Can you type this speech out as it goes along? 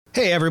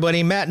Hey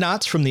everybody, Matt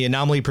Knotts from the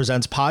Anomaly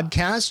Presents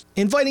podcast,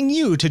 inviting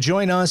you to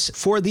join us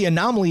for the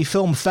Anomaly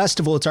Film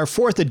Festival. It's our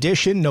 4th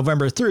edition,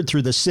 November 3rd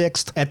through the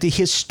 6th, at the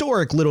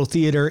historic Little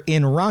Theater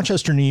in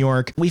Rochester, New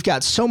York. We've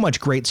got so much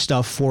great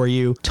stuff for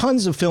you.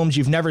 Tons of films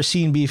you've never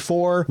seen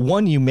before.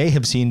 One you may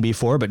have seen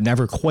before, but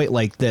never quite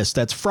like this.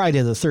 That's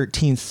Friday the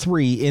 13th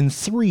 3 in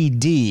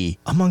 3D,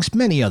 amongst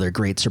many other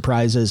great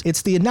surprises.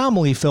 It's the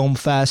Anomaly Film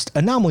Fest,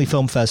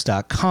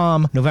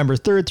 anomalyfilmfest.com, November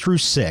 3rd through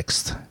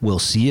 6th. We'll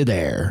see you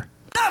there.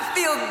 I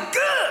feel good.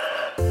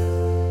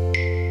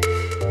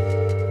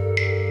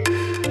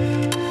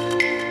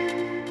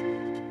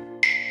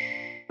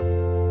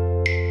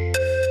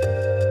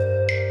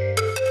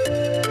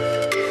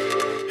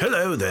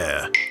 Hello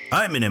there.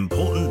 I'm an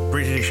important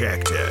British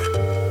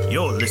actor.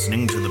 You're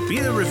listening to the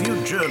Beer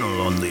Review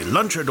Journal on the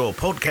Lunchador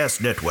Podcast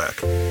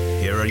Network.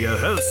 Here are your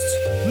hosts,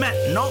 Matt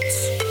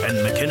Knotts and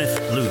McKenneth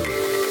Blue.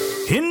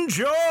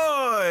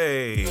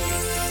 Enjoy!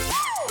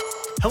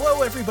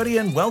 Hello, everybody,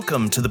 and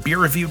welcome to the Beer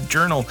Review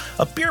Journal,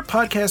 a beer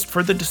podcast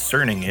for the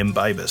discerning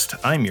imbibist.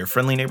 I'm your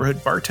friendly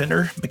neighborhood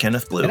bartender,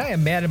 McKenneth Blue. And I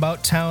am Mad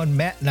About Town,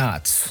 Matt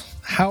Knotts.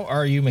 How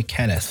are you,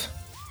 McKenneth?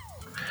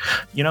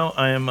 You know,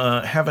 I'm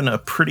having a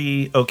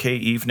pretty okay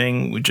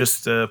evening. We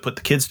just put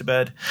the kids to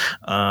bed.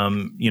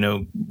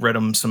 Read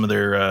them some of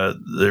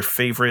their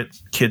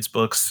favorite kids'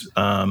 books.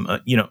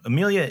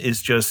 Amelia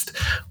is just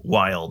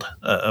wild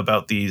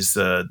about these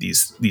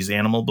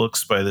animal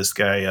books by this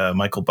guy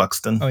Michael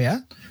Buxton. Oh yeah.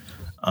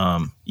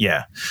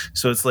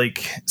 So it's like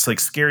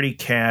Scaredy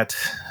Cat,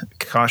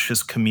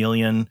 Cautious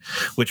Chameleon,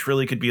 which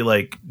really could be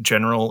like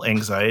General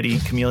Anxiety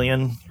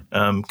Chameleon,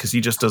 because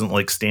he just doesn't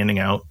like standing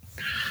out.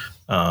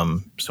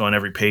 So on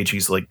every page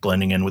he's like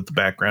blending in with the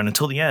background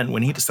until the end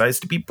when he decides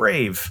to be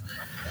brave,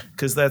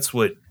 because that's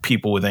what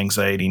people with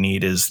anxiety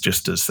need, is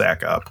just to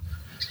sack up.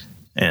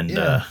 And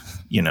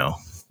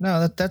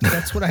No,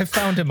 that's what I've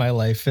found in my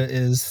life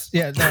is,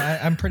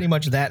 I'm pretty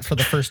much that for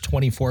the first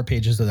 24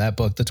 pages of that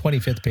book. The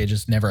 25th page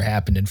has never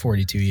happened in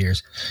 42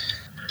 years.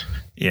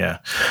 Yeah.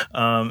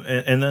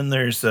 And then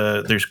there's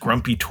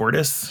Grumpy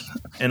Tortoise.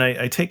 And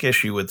I take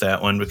issue with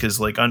that one because,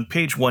 like, on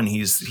page 1,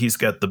 he's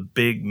got the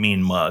big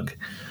mean mug.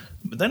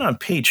 But then on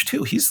page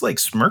 2, he's like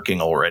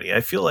smirking already. I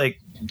feel like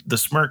the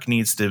smirk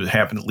needs to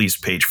happen at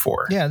least page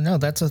 4. Yeah, no,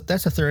 that's a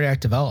third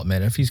act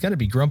development. If he's going to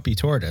be Grumpy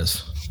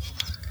Tortoise.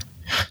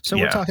 So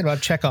we're talking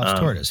about Chekhov's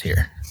tortoise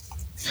here.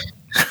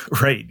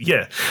 Right,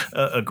 yeah.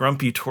 A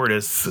grumpy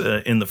tortoise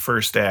in the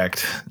first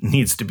act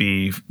needs to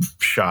be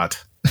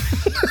shot.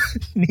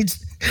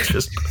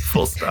 Just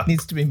full stop.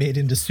 Needs to be made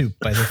into soup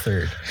by the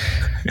third.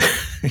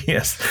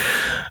 Yes.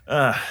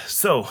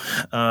 So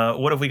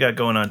what have we got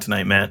going on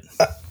tonight, Matt?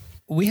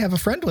 We have a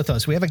friend with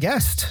us. We have a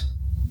guest.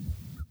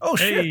 Oh,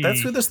 shit.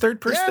 That's who this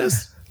third person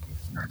is?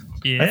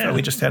 Yeah. I thought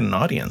we just had an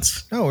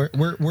audience. No,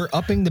 we're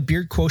upping the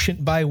beard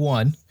quotient by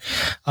 1.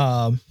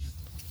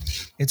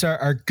 It's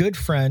our good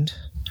friend,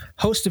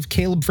 host of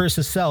Caleb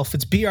versus Self.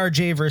 It's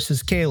BRJ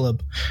versus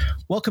Caleb.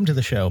 Welcome to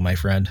the show, my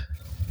friend.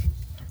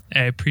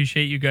 I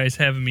appreciate you guys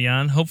having me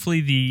on.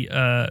 Hopefully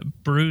the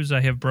brews I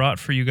have brought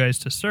for you guys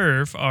to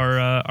serve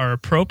are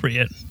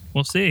appropriate.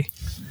 We'll see.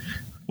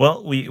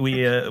 Well,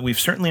 we've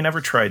certainly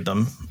never tried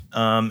them.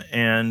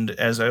 And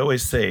as I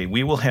always say,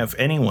 we will have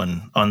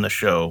anyone on the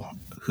show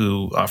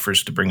who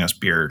offers to bring us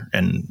beer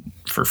and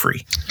for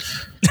free.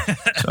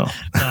 So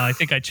I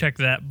think I checked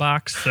that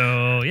box.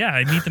 So yeah,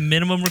 I meet the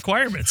minimum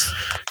requirements.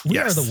 We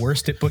are the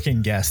worst at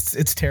booking guests.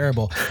 It's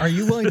terrible. Are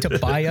you willing to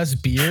buy us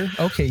beer?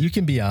 Okay, you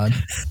can be on.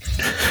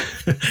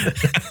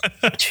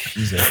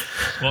 Jesus.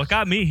 Well, it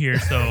got me here,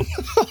 so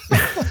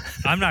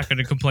I'm not going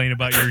to complain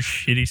about your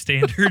shitty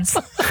standards.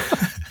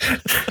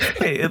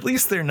 Hey, at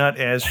least they're not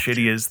as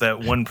shitty as that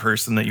one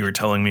person that you were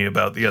telling me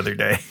about the other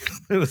day.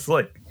 It was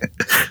like,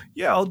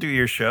 yeah, I'll do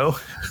your show.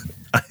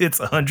 It's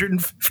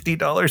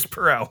 $150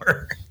 per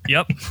hour.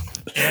 Yep,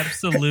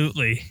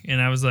 absolutely.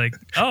 And I was like,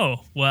 oh,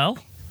 well,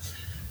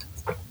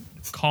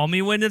 call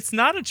me when it's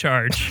not a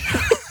charge.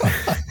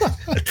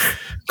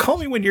 Call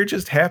me when you're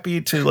just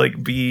happy to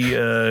like be,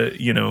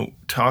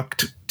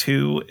 talked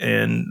to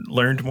and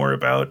learned more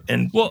about,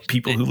 and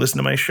people who listen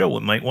to my show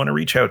might want to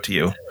reach out to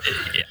you.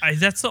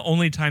 That's the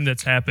only time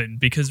that's happened,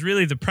 because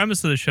really the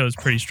premise of the show is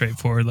pretty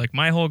straightforward. Like,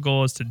 my whole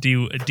goal is to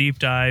do a deep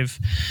dive,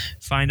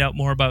 find out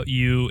more about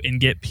you, and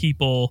get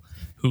people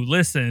who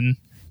listen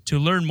to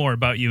learn more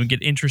about you and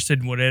get interested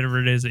in whatever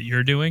it is that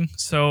you're doing.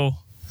 So,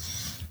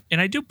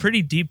 and I do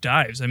pretty deep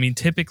dives. I mean,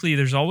 typically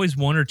there's always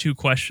 1 or 2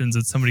 questions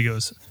that somebody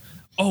goes,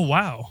 oh,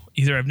 wow,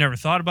 either I've never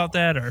thought about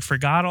that or I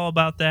forgot all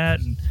about that.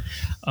 And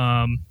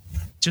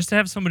just to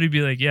have somebody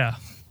be like, yeah,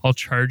 I'll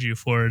charge you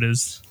for it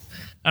is,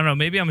 I don't know,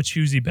 maybe I'm a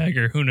choosy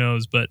beggar. Who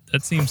knows? But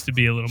that seems to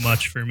be a little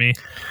much for me.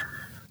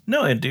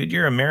 No, dude,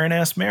 you're a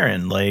Marin-ass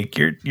Marin. Like,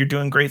 you're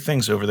doing great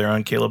things over there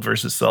on Caleb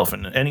versus Self.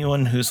 And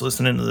anyone who's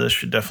listening to this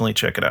should definitely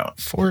check it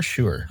out. For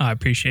sure. I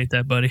appreciate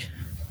that, buddy.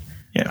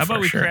 Yeah, how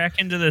about we crack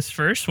into this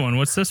first one?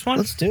 What's this one?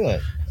 Let's do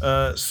it.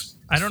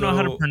 I don't know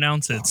how to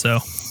pronounce it, so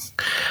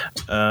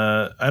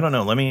I don't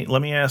know. Let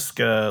me ask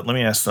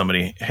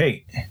somebody.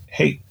 Hey,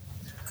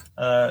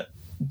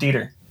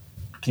 Dieter,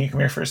 can you come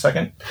here for a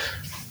second?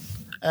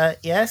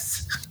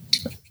 Yes.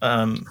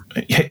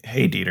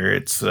 Hey, Dieter.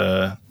 It's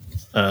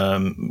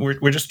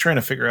we're just trying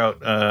to figure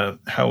out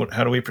how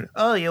do we.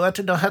 Oh, you want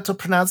to know how to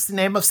pronounce the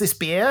name of this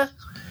beer?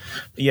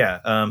 Yeah.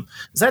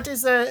 That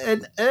is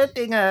an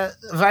Erdinger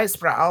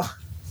Weissbier.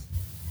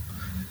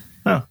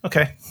 Oh,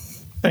 okay.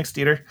 Thanks,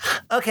 Dieter.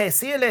 Okay,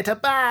 see you later.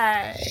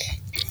 Bye.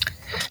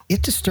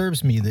 It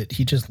disturbs me that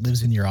he just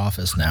lives in your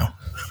office now.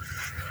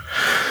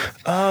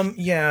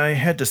 Yeah, I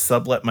had to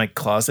sublet my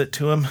closet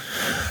to him.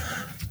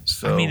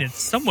 So I mean,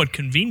 it's somewhat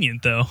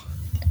convenient, though.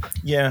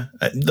 yeah,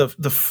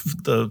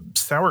 the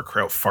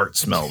sauerkraut fart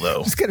smell, though. I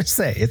was gonna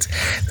say it's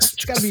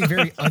got to be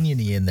very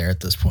oniony in there at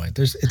this point.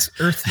 It's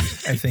earthy.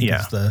 I think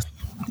Yeah. is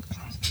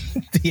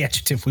the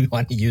adjective we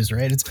want to use,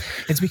 right?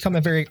 It's become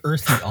a very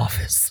earthy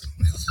office.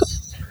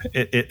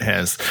 It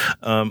has.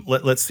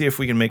 Let's see if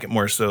we can make it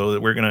more so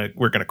that we're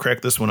gonna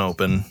crack this one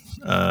open,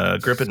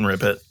 grip it and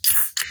rip it.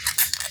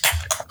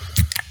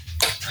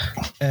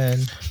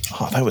 And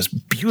Oh, that was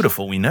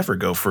beautiful. We never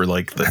go for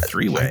like the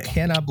three-way. I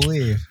cannot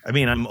believe. I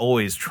mean, I'm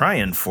always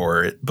trying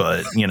for it,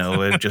 but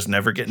I just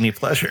never get any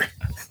pleasure.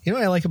 You know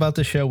what I like about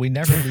the show? We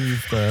never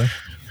leave the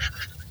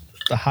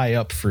high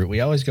up fruit. We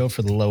always go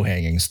for the low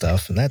hanging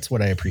stuff, and that's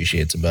what I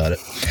appreciate about it.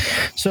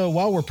 So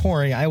while we're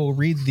pouring, I will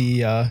read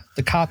the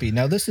copy.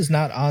 Now, this is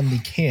not on the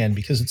can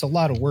because it's a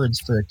lot of words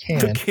for a can.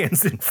 The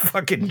can's in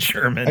fucking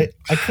German.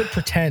 I could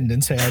pretend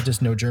and say I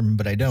just know German,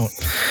 but I don't.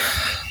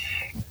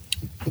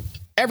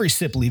 Every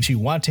sip leaves you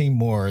wanting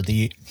more.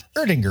 The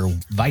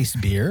Erdinger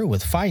Weissbier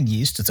with fine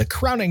yeast is a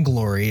crowning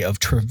glory of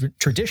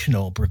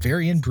traditional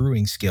Bavarian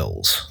brewing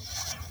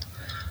skills.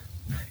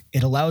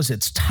 It allows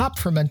its top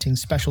fermenting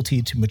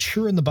specialty to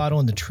mature in the bottle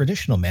in the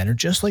traditional manner,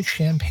 just like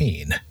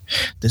champagne.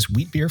 This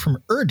wheat beer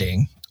from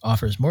Erding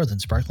offers more than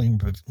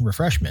sparkling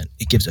refreshment.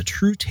 It gives a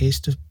true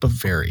taste of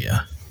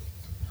Bavaria.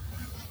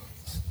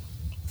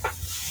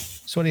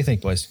 So what do you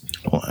think, boys?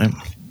 Well,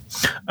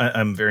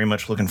 I'm very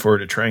much looking forward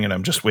to trying it.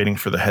 I'm just waiting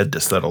for the head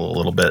to settle a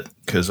little bit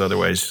because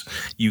otherwise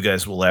you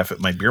guys will laugh at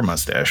my beer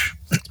mustache.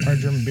 Hard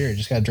German beer. You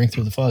just got to drink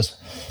through the fuzz.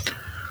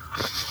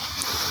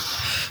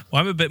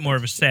 Well, I'm a bit more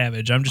of a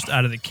savage. I'm just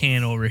out of the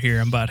can over here.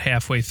 I'm about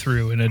halfway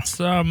through, and it's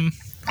not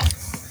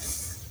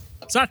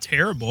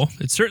terrible.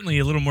 It's certainly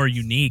a little more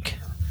unique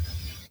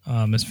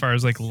as far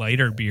as like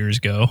lighter beers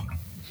go.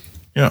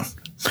 Yeah.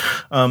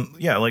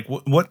 Yeah, like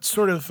what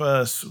sort of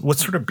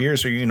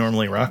beers are you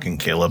normally rocking,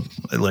 Caleb?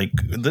 Like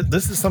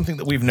this is something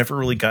that we've never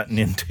really gotten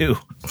into,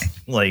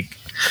 like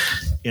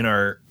in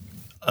our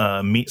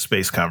meat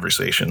space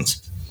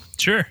conversations.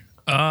 Sure.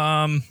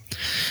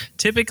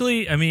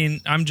 Typically, I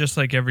mean, I'm just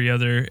like every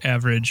other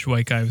average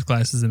white guy with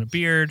glasses and a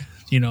beard.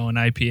 An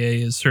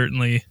IPA is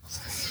certainly,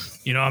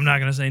 I'm not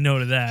going to say no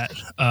to that.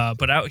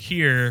 But out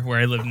here where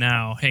I live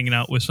now, hanging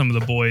out with some of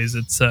the boys,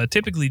 it's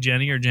typically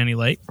Jenny or Jenny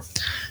Light.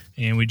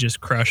 And we just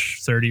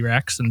crush 30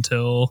 racks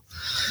until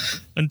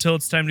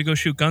it's time to go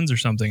shoot guns or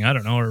something. I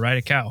don't know, or ride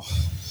a cow.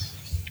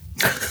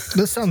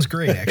 This sounds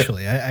great,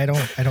 actually. I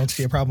don't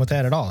see a problem with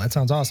that at all. That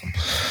sounds awesome.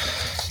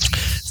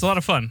 It's a lot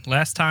of fun.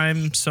 Last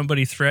time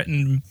somebody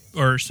threatened,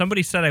 or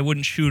somebody said I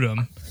wouldn't shoot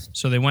him,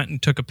 so they went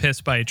and took a piss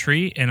by a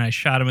tree, and I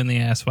shot him in the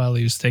ass while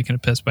he was taking a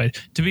piss by.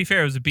 To be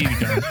fair, it was a BB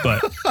gun, but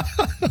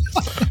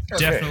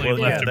definitely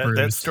left a bruise.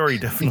 That story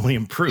definitely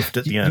improved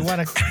at the end.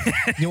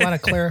 You want to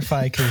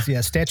clarify because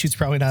statute's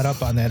probably not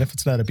up on that if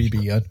it's not a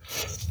BB gun.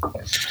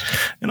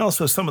 And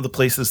also some of the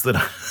places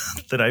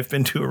that I've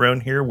been to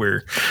around here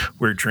where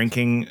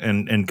drinking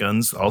and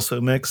guns also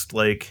mixed,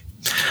 like,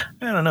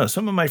 I don't know,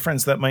 some of my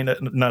friends that might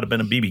not have been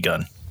a BB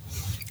gun.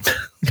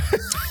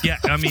 Yeah,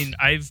 I mean,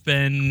 I've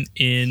been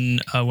in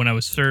when I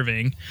was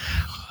serving.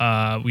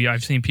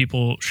 I've seen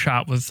people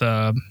shot with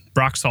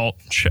rock salt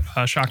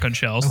shotgun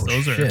shells.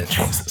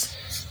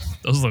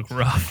 Those look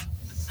rough.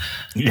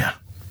 Yeah.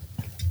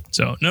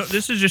 So no,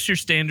 this is just your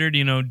standard,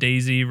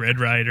 Daisy, Red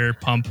Ryder,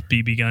 pump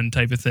BB gun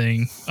type of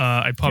thing.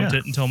 I pumped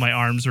it until my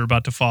arms were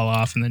about to fall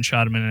off, and then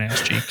shot him in an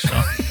ass cheek. So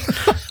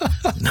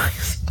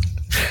nice.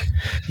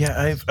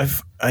 Yeah,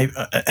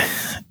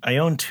 I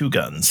own two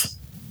guns.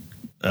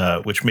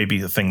 Which may be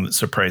the thing that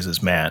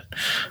surprises Matt.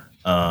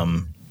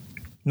 No,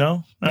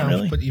 not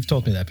really. But you've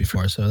told me that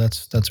before, so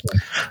that's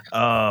fine.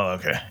 Oh,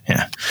 okay,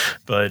 yeah.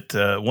 But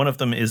one of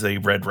them is a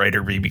Red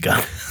Ryder BB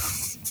gun.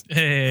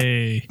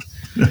 Hey,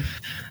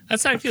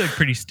 that's I feel like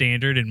pretty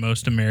standard in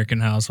most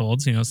American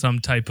households. Some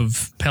type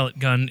of pellet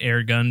gun,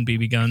 air gun,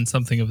 BB gun,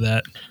 something of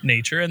that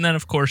nature, and then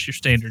of course your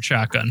standard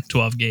shotgun,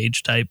 12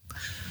 gauge type.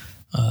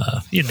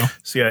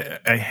 See,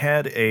 I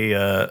had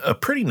a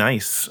pretty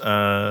nice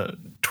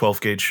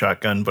 12 gauge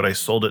shotgun, but I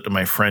sold it to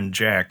my friend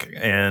Jack,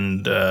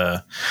 and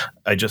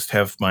I just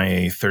have my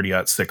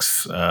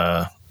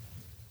 30-06.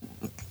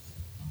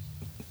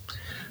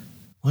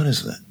 What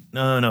is that?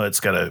 No, it's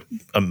got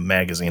a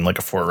magazine, like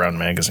a 4-round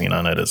magazine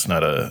on it. It's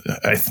not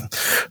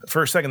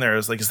for a second there, I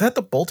was like, is that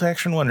the bolt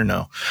action one or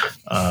no?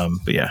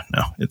 But yeah,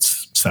 no,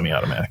 it's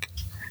semi-automatic.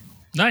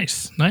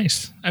 Nice.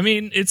 I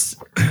mean, it's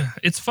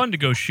fun to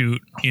go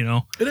shoot, you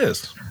know. It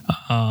is.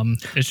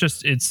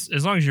 It's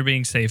as long as you're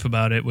being safe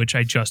about it, which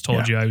I just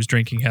told you I was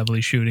drinking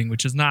heavily shooting,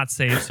 which is not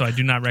safe, so I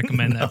do not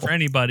recommend that for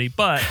anybody.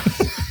 But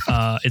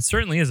it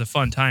certainly is a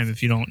fun time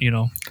if you don't,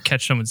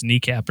 catch someone's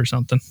kneecap or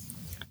something.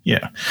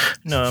 Yeah.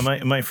 No,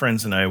 my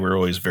friends and I were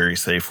always very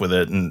safe with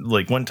it. And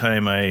like one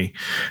time a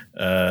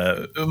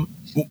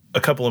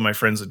couple of my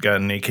friends had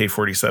gotten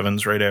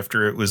AK-47s right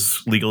after it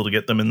was legal to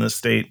get them in this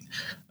state.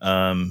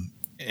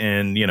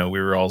 And, we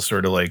were all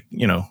sort of like,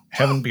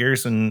 having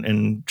beers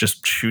and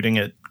just shooting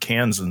at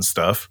cans and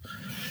stuff.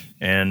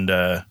 And,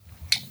 I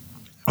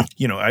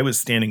was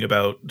standing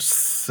about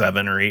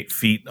 7 or 8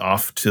 feet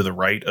off to the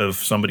right of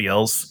somebody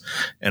else,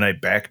 and I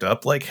backed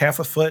up like half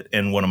a foot.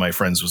 And one of my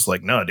friends was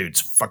like, "No, dude,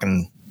 it's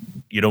fucking,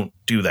 you don't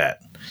do that."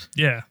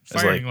 Yeah,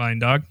 firing line,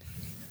 dog.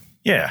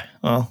 Yeah,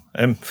 well,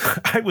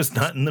 I was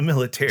not in the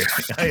military.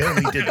 I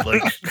only did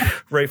like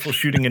rifle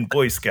shooting in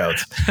Boy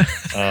Scouts.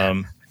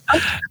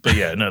 But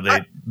yeah, no,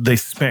 they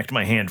smacked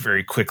my hand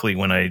very quickly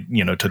when I,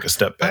 took a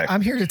step back.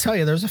 I'm here to tell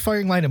you, there's a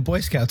firing line in Boy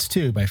Scouts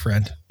too, my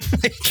friend.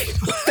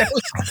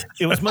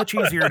 It was much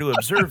easier to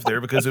observe there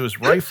because it was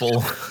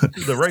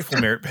the rifle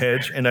merit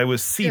badge, and I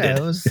was seated.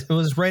 Yeah, it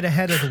was right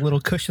ahead of the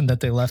little cushion that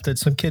they left that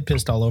some kid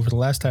pissed all over the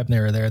last time they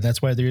were there. That's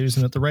why they're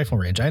using it at the rifle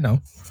range. I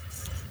know.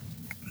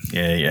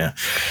 Yeah.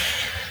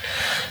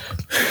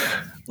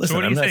 Listen,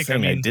 what do you I'm not think?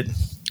 saying I didn't.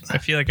 I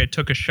feel like I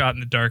took a shot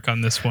in the dark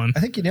on this one. I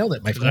think you nailed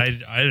it, my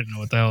friend. I didn't know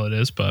what the hell it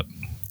is, but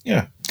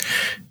yeah,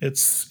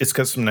 it's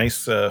got some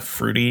nice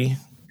fruity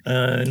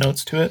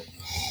notes to it.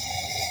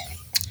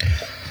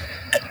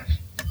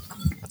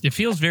 It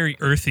feels very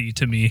earthy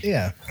to me.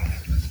 Yeah,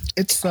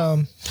 it's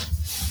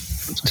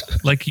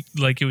like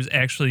it was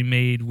actually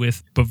made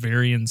with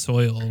Bavarian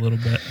soil a little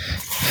bit.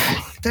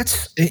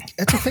 That's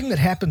a thing that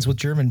happens with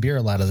German beer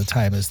a lot of the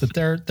time, is that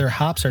their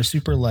hops are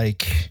super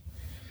like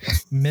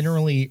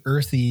minerally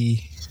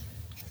earthy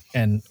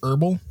and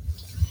herbal.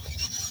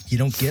 You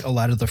don't get a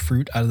lot of the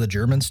fruit out of the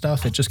German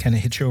stuff. It just kind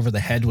of hits you over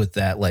the head with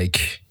that,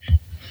 like,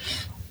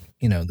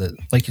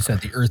 like you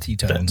said, the earthy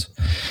tones.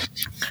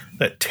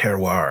 That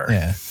terroir.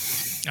 Yeah.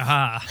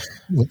 Aha.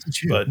 Look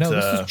at you. But, no,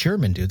 this is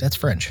German, dude. That's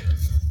French.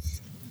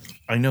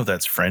 I know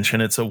that's French,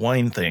 and it's a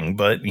wine thing,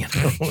 but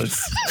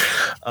it's.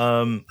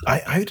 I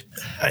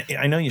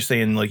know you're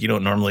saying like you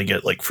don't normally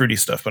get like fruity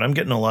stuff, but I'm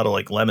getting a lot of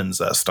like lemon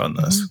zest on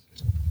this. Mm-hmm.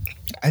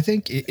 I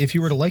think if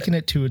you were to liken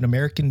it to an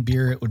American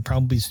beer, it would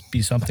probably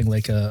be something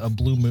like a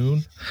Blue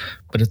Moon,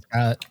 but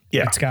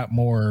it's got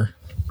more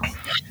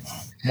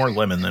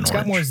lemon than it's orange.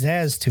 got more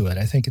zazz to it.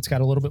 I think it's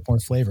got a little bit more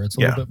flavor. It's a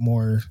little bit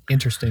more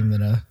interesting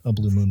than a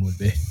Blue Moon would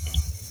be.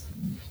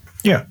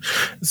 Yeah,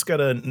 it's got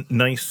a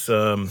nice.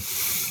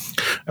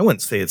 I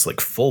wouldn't say it's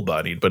like full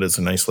bodied, but it's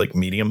a nice like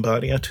medium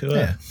body to it.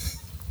 Yeah.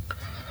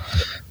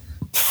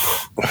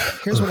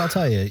 Here's what I'll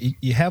tell you: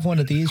 you have one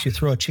of these, you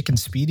throw a chicken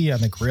speedy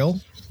on the grill,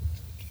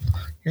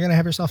 you're gonna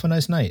have yourself a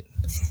nice night.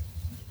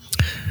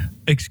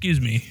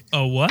 Excuse me,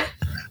 a what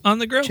on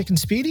the grill? Chicken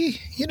speedy?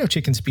 You know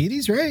chicken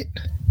speedies, right?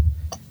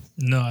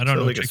 No, I don't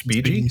know. Like chicken a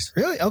speedy? speedies.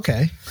 Really?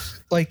 Okay.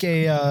 Like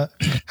how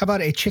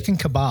about a chicken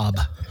kebab?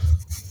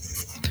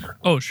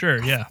 Oh,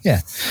 sure, yeah. Yeah.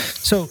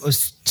 So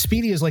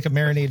speedy is like a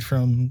marinade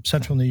from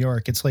Central New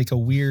York. It's like a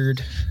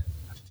weird.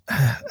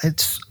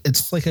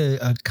 It's like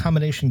a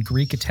combination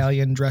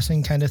Greek-Italian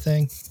dressing kind of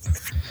thing.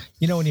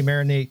 You know when you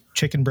marinate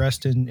chicken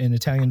breast in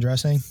Italian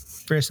dressing?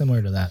 Very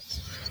similar to that.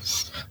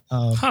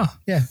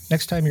 Yeah.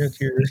 Next time you're at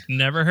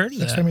Never heard of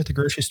next that. time you're at the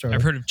grocery store.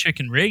 I've heard of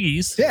chicken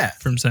riggies. Yeah.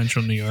 From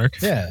Central New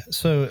York. Yeah.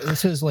 So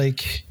this is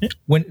like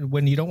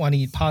when you don't want to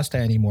eat pasta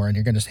anymore and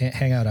you're going to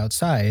hang out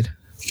outside,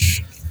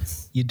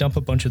 you dump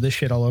a bunch of this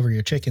shit all over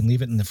your chicken,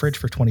 leave it in the fridge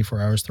for 24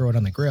 hours, throw it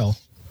on the grill.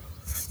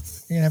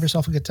 You're going to have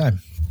yourself a good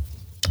time.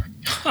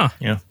 Huh.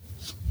 Yeah.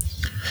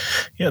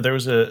 Yeah, there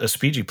was a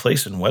speedy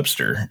place in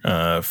Webster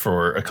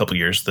for a couple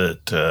years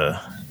that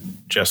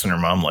Jess and her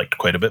mom liked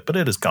quite a bit, but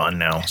it is gone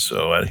now.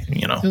 So,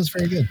 it was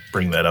very good.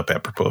 Bring that up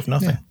apropos of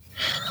nothing. Yeah.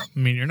 I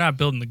mean, you're not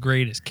building the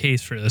greatest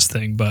case for this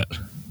thing, but...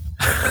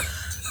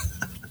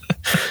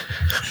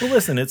 Well,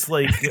 listen, it's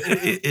like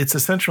it's a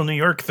Central New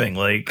York thing.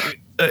 Like,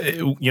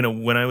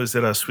 when I was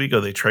at Oswego,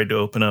 they tried to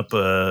open up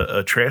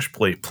a trash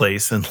plate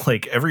place, and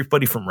like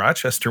everybody from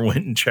Rochester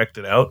went and checked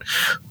it out.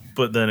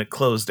 But then it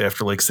closed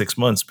after like 6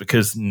 months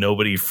because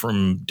nobody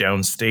from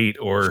downstate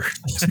or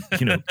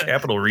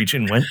capital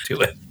region went to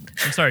it.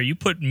 I'm sorry, you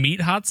put meat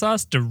hot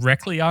sauce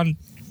directly on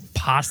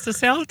pasta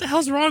salad? What the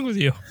hell's wrong with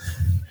you?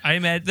 I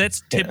imagine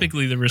that's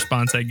typically the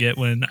response I get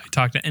when I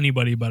talk to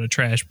anybody about a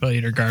trash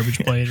plate or garbage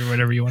plate or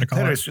whatever you want to call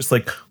it. It's just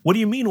like, what do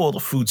you mean all the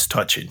food's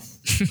touching?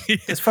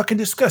 It's fucking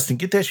disgusting.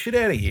 Get that shit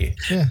out of here.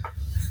 Yeah.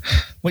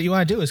 What you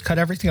want to do is cut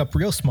everything up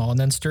real small and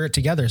then stir it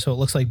together so it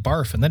looks like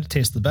barf, and then it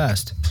tastes the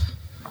best.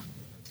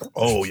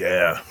 Oh,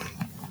 yeah.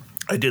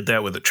 I did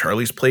that with a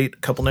Charlie's plate a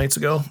couple nights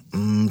ago.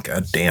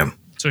 God damn.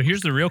 So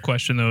here's the real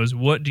question, though, is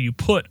what do you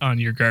put on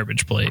your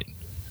garbage plate?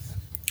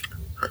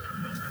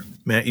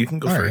 Matt, you can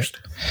go All first.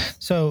 Right.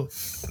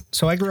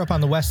 So I grew up on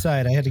the west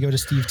side. I had to go to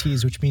Steve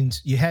T's, which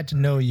means you had to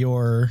know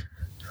your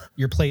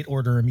your plate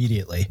order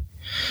immediately.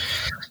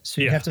 So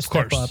you Yeah, have to of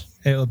step course. up.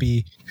 It'll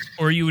be,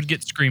 Or you would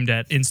get screamed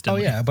at oh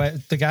instantly. yeah,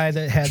 but the guy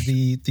that had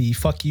the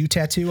fuck you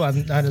tattoo on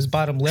his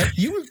bottom lip,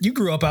 you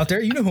grew up out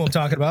there. You know who I'm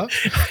talking about.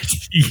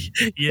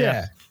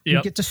 Yeah. You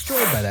Yep. get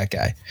destroyed by that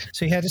guy.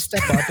 So you had to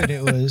step up, and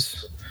it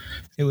was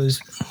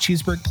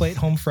cheeseburger plate,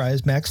 home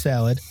fries, mac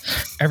salad,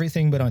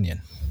 everything but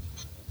onion.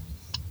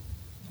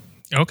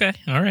 Okay.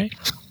 All right.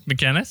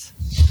 McKennis?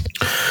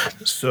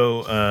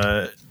 So,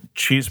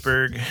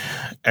 cheeseburger,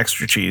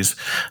 extra cheese,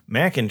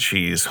 mac and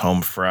cheese,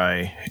 home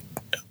fry,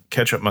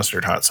 ketchup,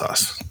 mustard, hot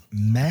sauce.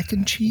 Mac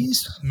and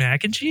cheese?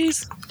 Mac and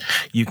cheese?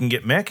 You can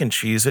get mac and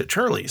cheese at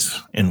Charlie's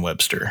in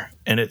Webster,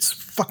 and it's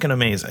fucking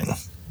amazing.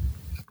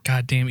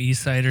 Goddamn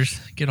Eastsiders.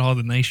 Get all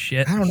the nice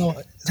shit. I don't know.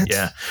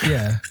 Yeah.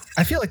 Yeah.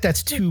 I feel like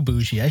that's too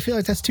bougie. I feel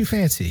like that's too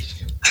fancy.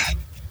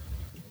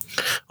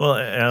 Well,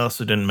 I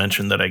also didn't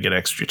mention that I get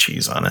extra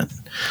cheese on it.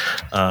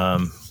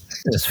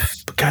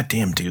 But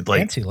goddamn, dude,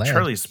 like Fancy lad.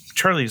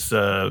 Charlie's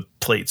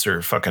plates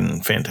are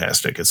fucking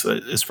fantastic. It's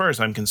as far as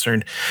I'm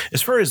concerned,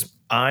 as far as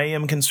I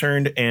am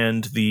concerned,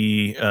 and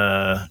the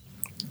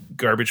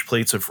garbage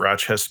plates of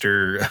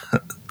Rochester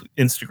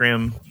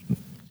Instagram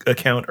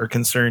account are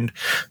concerned,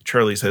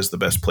 Charlie's has the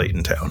best plate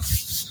in town.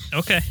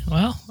 Okay.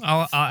 Well,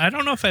 I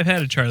don't know if I've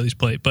had a Charlie's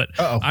plate, but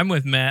I'm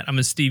with Matt. I'm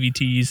a Stevie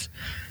T's.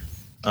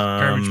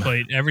 Garbage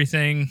plate.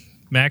 Everything.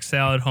 Mac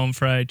salad, home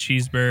fried,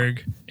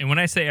 cheeseburger. And when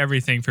I say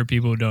everything, for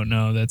people who don't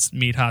know, that's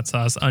meat, hot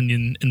sauce,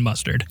 onion, and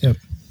mustard. Yep.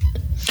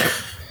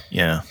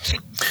 Yeah.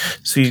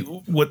 See,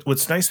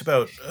 what's nice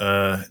about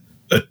a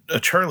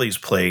Charlie's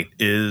plate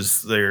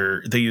is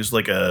they use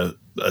like a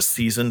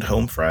seasoned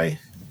home fry.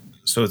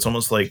 So it's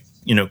almost like,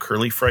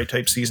 curly fry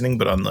type seasoning,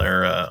 but on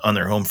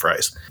their home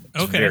fries.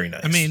 It's very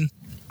nice. I mean,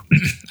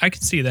 I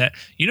can see that.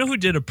 You know who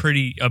did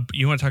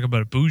you want to talk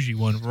about a bougie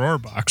one?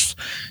 Roarbox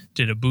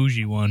did a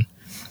bougie one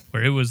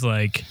where it was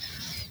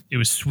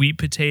sweet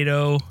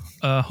potato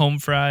home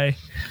fry.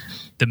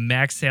 The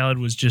mac salad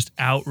was just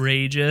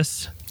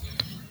outrageous,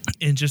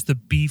 and just the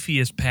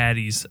beefiest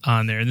patties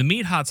on there. And the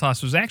meat hot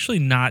sauce was actually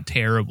not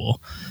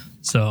terrible.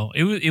 So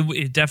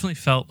it definitely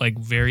felt like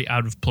very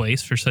out of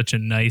place for such a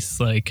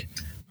nice, or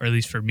at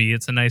least for me,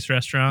 it's a nice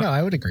restaurant. No,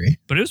 I would agree.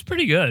 But it was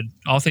pretty good,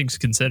 all things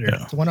considered.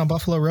 Yeah. The one on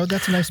Buffalo Road,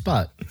 that's a nice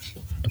spot.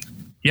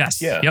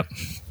 Yes. Yeah. Yep.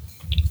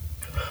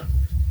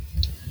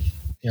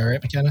 You all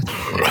right, McKenna?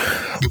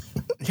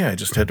 Yeah, I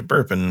just had to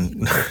burp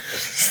and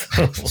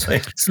Well,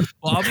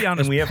 I'll be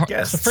honest. and we have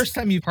guests. The first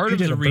time you Part of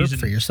did the a burp reason-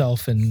 for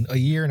yourself in a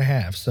year and a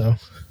half, so.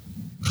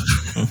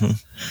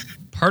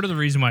 Part of the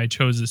reason why I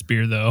chose this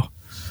beer, though,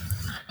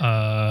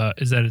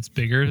 is that it's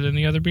bigger than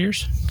the other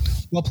beers.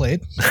 Well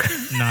played.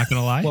 Not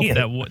gonna lie,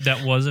 Well,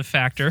 that was a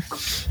factor.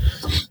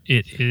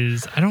 It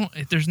is.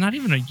 There's not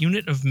even a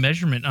unit of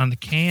measurement on the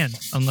can,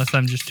 unless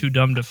I'm just too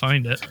dumb to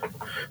find it.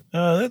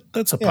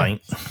 That's a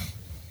pint.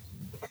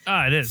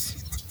 It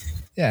is.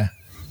 Yeah.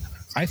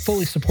 I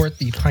fully support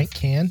the pint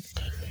can.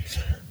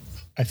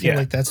 I feel Yeah.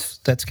 like that's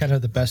kind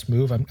of the best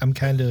move. I'm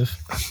kind of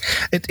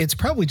it's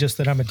probably just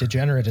that I'm a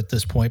degenerate at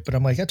this point, but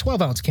I'm like, a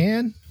 12-ounce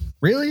can?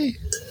 Really?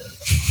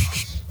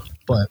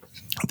 But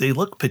They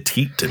look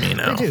petite to me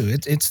now. they do.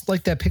 It's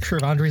like that picture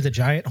of Andre the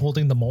Giant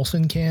holding the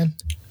Molson can.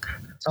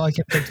 That's all I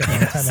can think of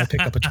every time I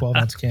pick up a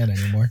 12-ounce can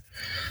anymore.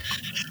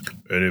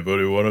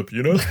 Anybody want a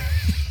peanut?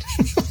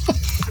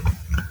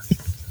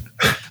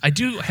 I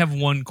do have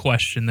one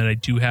question that I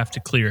do have to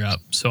clear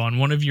up. So on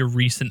one of your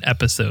recent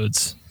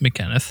episodes,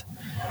 McKenneth,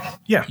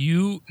 Yeah.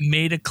 you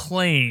made a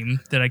claim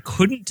that I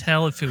couldn't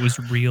tell if it was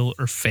real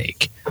or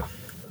fake.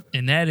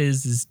 And that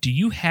is do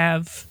you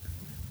have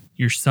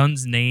your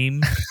son's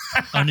name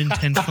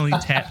unintentionally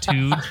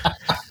tattooed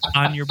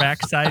on your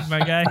backside, my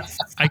guy?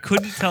 I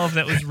couldn't tell if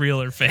that was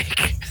real or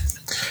fake.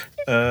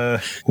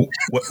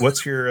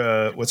 What's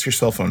your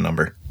cell phone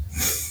number?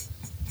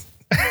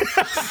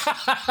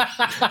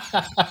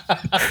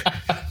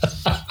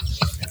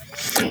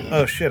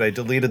 Oh shit! I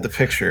deleted the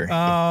picture.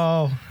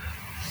 Oh.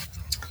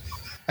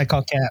 I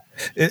call Cat.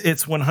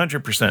 It's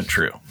 100%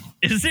 true.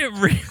 Is it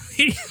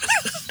really?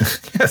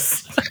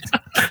 Yes.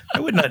 I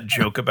would not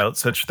joke about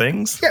such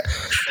things.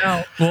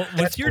 No. Well, with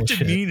That's your bullshit.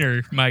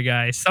 demeanor, my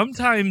guy,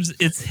 sometimes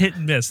it's hit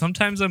and miss.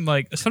 Sometimes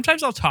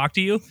I'll talk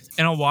to you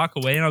and I'll walk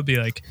away and I'll be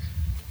like,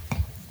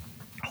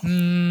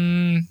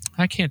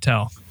 I can't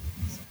tell.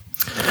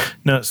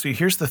 No, see,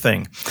 here's the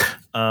thing.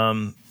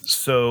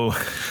 So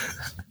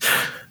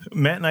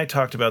Matt and I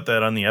talked about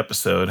that on the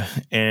episode,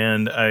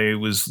 and I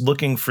was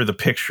looking for the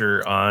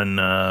picture on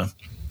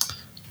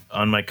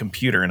my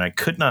computer, and I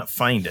could not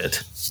find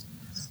it.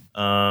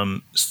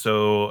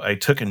 So I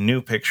took a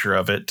new picture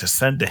of it to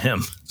send to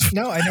him.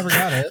 No, I never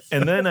got it.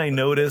 And then I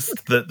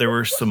noticed that there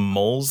were some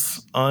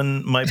moles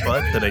on my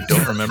butt that I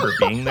don't remember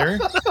being there.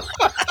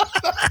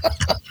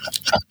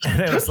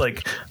 And I was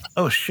like,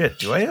 oh shit,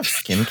 do I have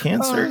skin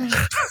cancer?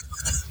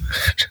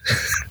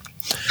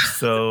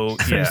 So,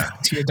 yeah.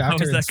 To your How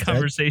doctor was that instead.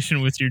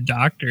 conversation with your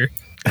doctor?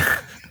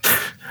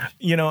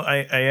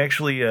 I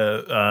actually,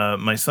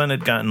 my son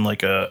had gotten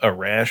like a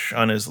rash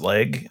on his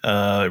leg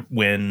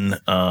when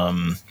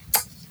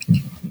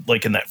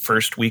like in that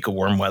first week of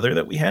warm weather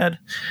that we had.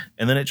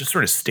 And then it just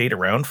sort of stayed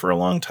around for a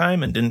long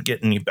time and didn't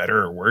get any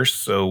better or worse.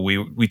 So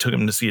we took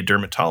him to see a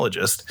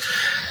dermatologist.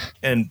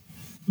 And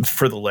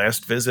for the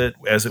last visit,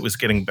 as it was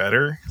getting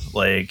better,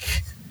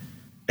 like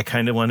I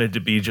kind of wanted to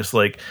be just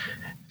like,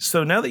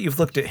 so now that you've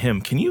looked at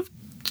him, can you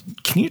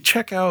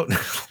check out,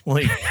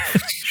 like,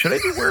 should I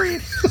be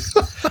worried?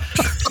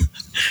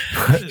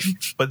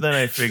 But then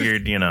I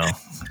figured,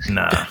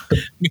 nah.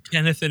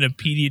 McKenneth in a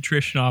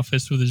pediatrician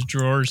office with his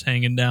drawers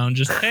hanging down,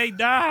 just, hey,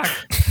 doc.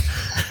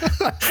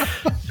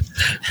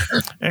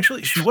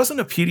 Actually, she wasn't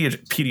a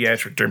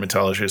pediatric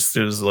dermatologist.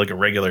 It was like a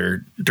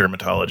regular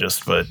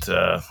dermatologist, but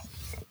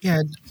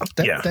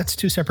that's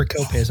two separate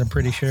copays, I'm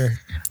pretty sure.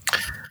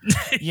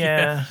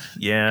 Yeah,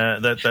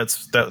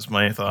 that was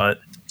my thought.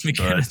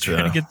 McKenneth's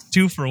trying to get the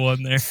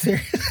 2-for-1 there.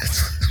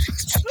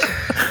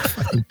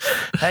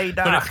 Hey,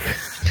 doc.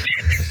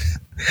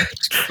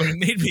 But it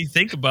made me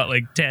think about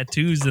like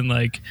tattoos and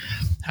like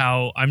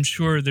how I'm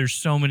sure there's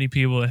so many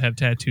people that have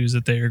tattoos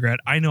that they regret.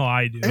 I know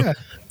I do. Yeah.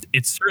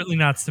 It's certainly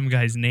not some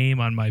guy's name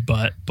on my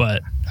butt,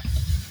 but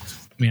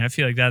I mean, I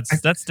feel like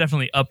that's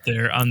definitely up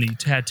there on the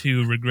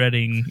tattoo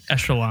regretting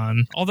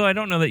echelon. Although I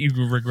don't know that you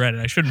regret it.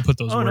 I shouldn't put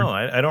those words. No,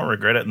 I don't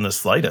regret it in the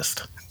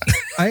slightest.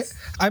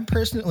 I'm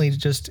personally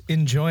just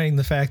enjoying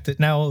the fact that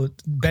now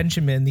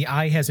Benjamin, the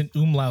I has an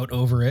umlaut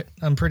over it.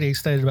 I'm pretty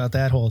excited about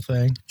that whole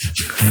thing.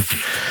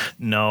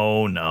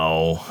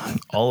 No.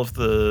 All of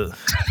the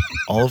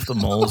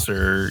moles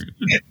are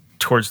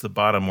towards the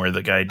bottom where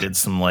the guy did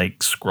some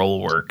like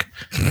scroll work.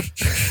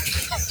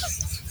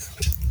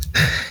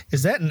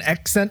 Is that an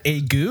accent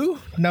aigu?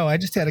 No, I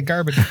just had a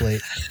garbage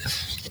plate.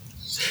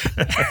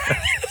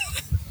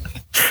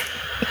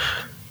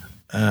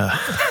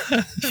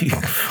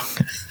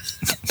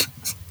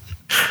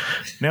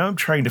 Now I'm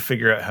trying to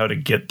figure out how to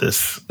get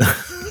this.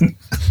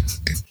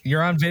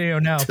 You're on video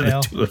now,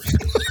 pal.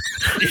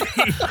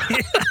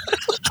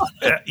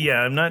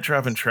 Yeah, I'm not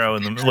dropping trow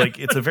in them. Like,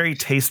 it's a very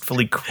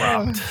tastefully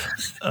cropped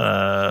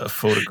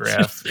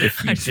photograph.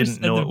 If you didn't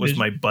know it was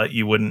my butt,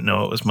 you wouldn't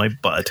know it was my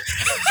butt.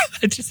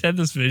 I just had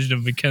this vision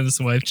of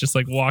McKenna's wife just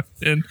like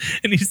walked in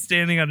and he's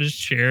standing on his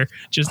chair,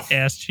 just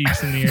ass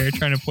cheeks in the air,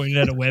 trying to point it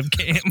at a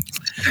webcam.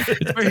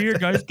 It's right here,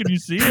 guys. Can you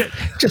see it?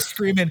 Just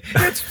screaming,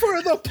 it's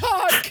for the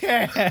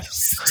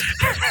podcast.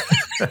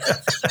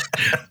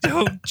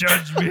 Don't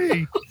judge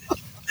me.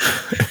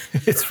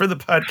 It's for the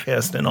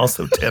podcast and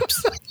also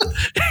tips.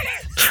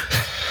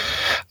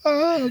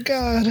 Oh,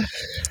 God.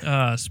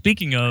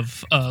 Speaking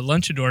of,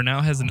 Lunchador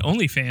now has an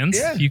OnlyFans.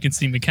 Yeah. You can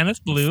see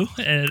McKenneth Blue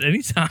at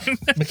any time.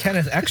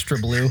 McKenneth Extra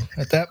Blue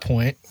at that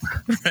point.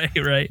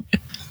 Right.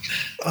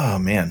 Oh,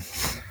 man.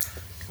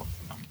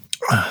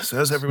 So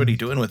how's everybody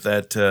doing with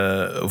that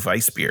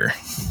Weissbier?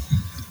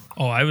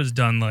 Oh, I was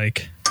done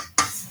like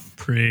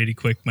pretty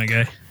quick, my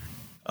guy.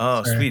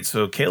 Oh, sorry. Sweet.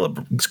 So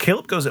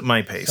Caleb goes at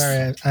my pace.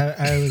 Sorry,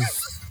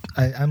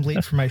 I'm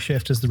late for my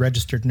shift as the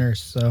registered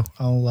nurse, so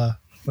I'll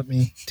let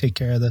me take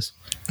care of this.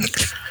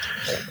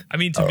 I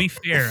mean, to be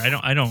fair,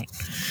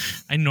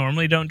 I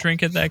normally don't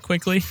drink it that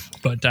quickly,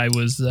 but I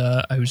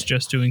was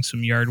just doing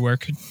some yard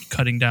work,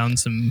 cutting down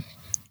some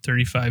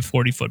 35,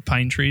 40-foot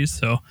pine trees.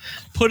 So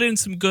put in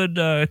some good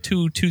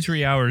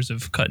 2-3 hours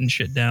of cutting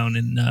shit down,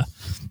 and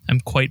I'm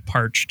quite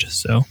parched.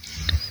 So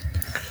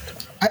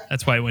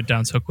that's why it went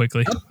down so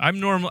quickly. I'm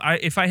normal.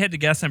 If I had to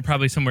guess, I'm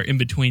probably somewhere in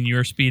between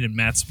your speed and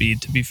Matt's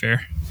speed, to be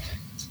fair.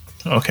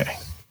 Okay.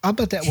 I'll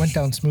bet that went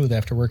down smooth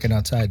after working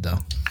outside, though.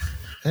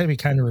 That'd be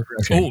kind of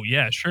refreshing. Oh,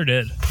 yeah, sure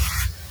did.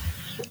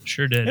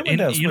 It went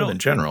down smooth in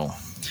general.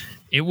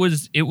 It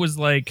was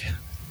like...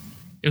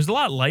 It was a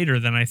lot lighter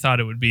than I thought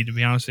it would be, to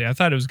be honest with you. I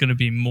thought it was going to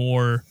be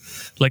more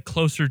like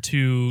closer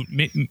to...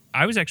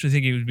 I was actually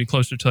thinking it would be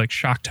closer to like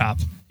Shock Top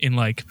in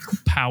like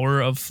power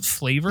of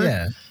flavor.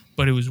 Yeah.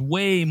 But it was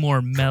way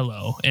more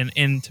mellow.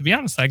 And to be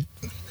honest, I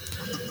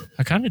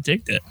kind of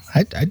digged it.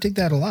 I dig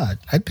that a lot.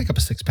 I'd pick up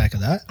a 6-pack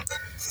of that.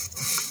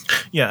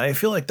 Yeah, I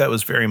feel like that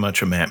was very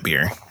much a Matt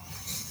beer.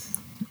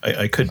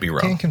 I could be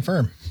wrong. Can't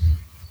confirm.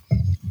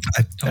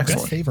 I'm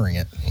favoring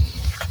it.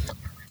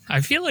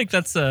 I feel like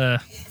that's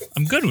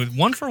I'm good with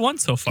 1 for 1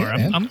 so far.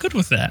 Yeah, I'm good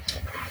with that.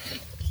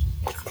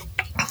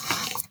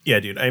 Yeah,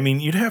 dude. I mean,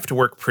 you'd have to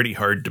work pretty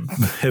hard to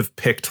have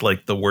picked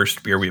like the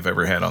worst beer we've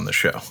ever had on the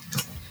show.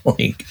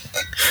 Like,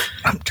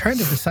 I'm trying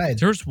to decide.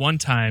 There was one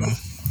time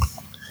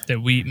that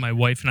my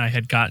wife and I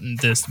had gotten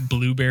this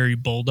blueberry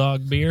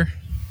bulldog beer,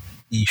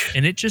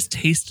 and it just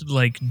tasted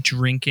like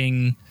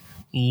drinking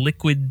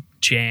liquid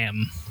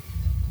jam.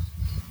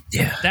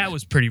 Yeah, that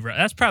was pretty rough.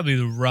 That's probably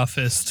the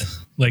roughest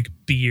like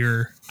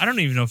beer. I don't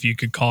even know if you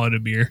could call it a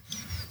beer,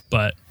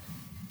 but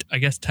I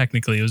guess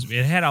technically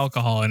it had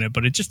alcohol in it,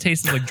 but it just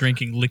tasted like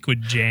drinking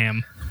liquid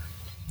jam.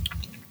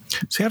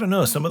 See, I don't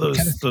know. Some of those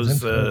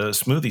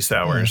smoothie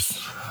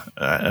sours,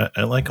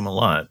 I like them a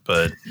lot.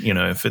 But,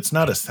 if it's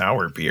not a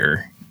sour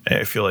beer,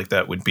 I feel like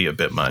that would be a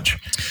bit much.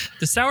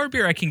 The sour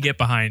beer I can get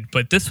behind,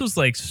 but this was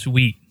like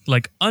sweet,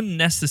 like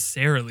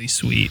unnecessarily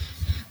sweet.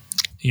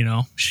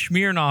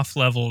 Smearing off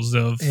levels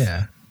of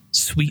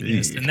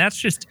sweetness, and that's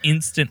just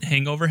instant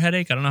hangover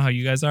headache. I don't know how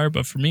you guys are,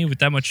 but for me, with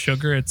that much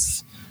sugar,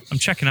 I'm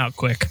checking out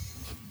quick.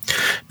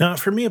 Now,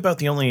 for me, about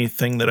the only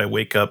thing that I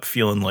wake up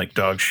feeling like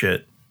dog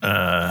shit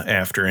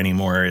after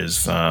anymore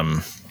is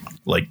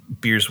like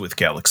beers with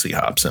Galaxy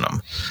hops in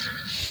them.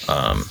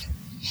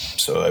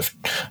 So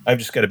I've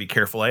just got to be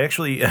careful.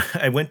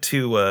 I went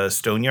to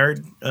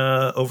Stoneyard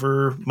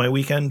over my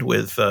weekend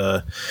with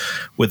the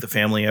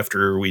family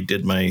after we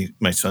did my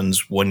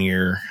son's 1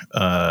 year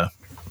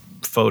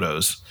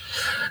photos.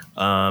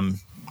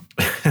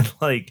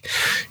 Like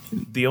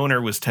the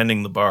owner was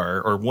tending the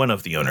bar, or one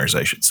of the owners,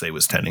 I should say,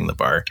 was tending the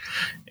bar.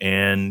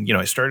 And,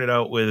 I started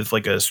out with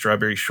like a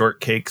strawberry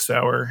shortcake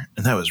sour,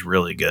 and that was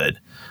really good.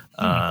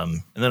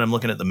 And then I'm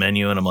looking at the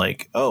menu and I'm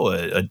like, oh,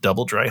 a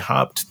double dry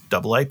hopped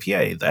double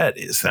IPA. That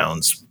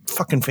sounds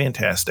fucking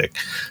fantastic.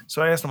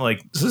 So I asked him,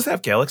 like, does this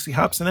have Galaxy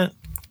hops in it?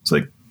 It's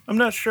like, I'm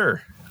not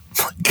sure.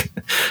 Like,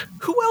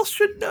 who else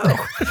should know?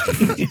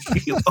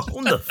 You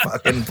own the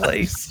fucking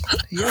place.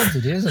 Yes,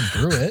 it is, and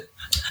brew it.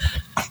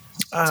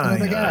 I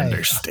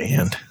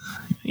understand.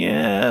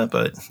 Yeah,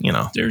 but,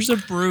 There's a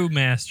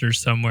brewmaster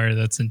somewhere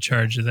that's in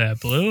charge of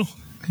that, Blue.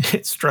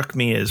 It struck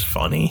me as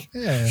funny.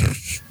 Yeah.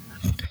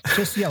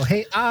 Just yell,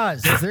 hey,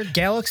 Oz, is there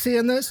Galaxy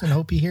in this? And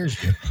hope he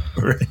hears you.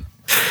 Right.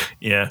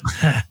 Yeah.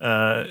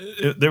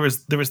 There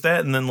was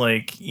that, and then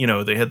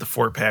they had the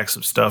 4-packs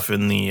of stuff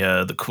in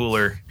the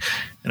cooler,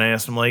 and I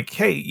asked him, like,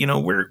 hey,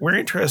 we're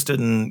interested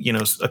in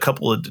a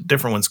couple of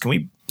different ones. Can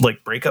we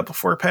break up a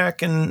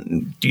 4-pack,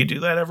 and do you do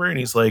that ever? And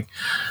he's like,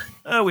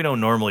 oh, we don't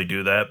normally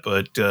do that,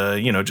 but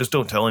just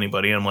don't tell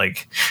anybody. And I'm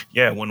like,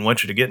 yeah, I wouldn't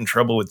want you to get in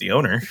trouble with the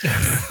owner.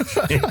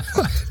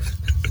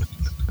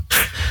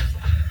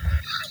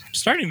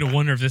 Starting to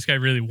wonder if this guy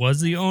really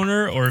was the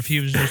owner or if he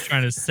was just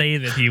trying to say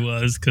that he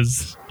was,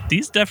 because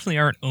these definitely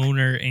aren't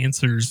owner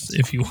answers,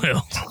 if you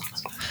will.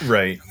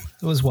 Right.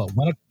 It was what?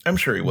 I'm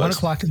sure he was. 1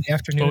 o'clock in the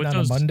afternoon on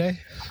a Monday?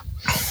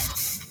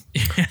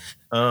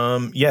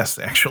 Yes,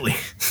 actually.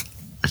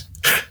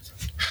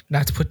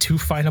 Not to put too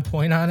fine a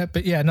point on it,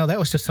 but yeah, no, that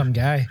was just some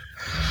guy.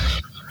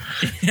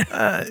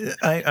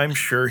 I'm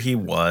sure he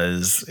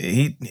was.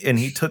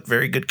 He took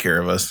very good care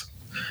of us.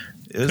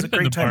 It was a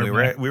great time.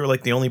 We were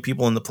like the only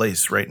people in the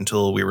place right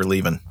until we were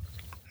leaving.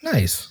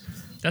 Nice.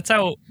 That's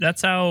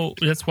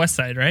West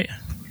Side, right?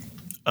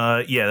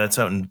 Yeah, that's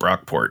out in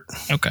Brockport.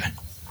 Okay.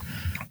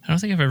 I don't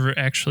think I've ever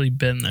actually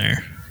been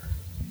there.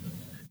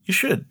 You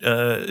should.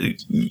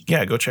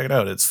 Yeah, go check it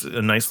out. It's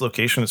a nice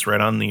location. It's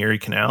right on the Erie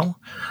Canal.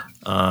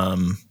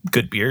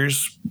 Good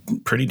beers,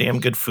 pretty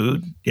damn good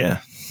food. Yeah.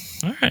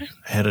 All right.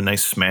 I had a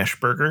nice smash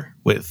burger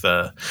with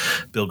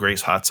Bill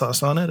Gray's hot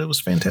sauce on it. It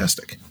was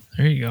fantastic.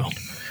 There you go.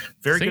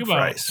 Very good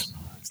fries.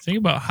 Think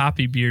about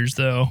hoppy beers,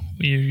 though.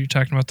 You're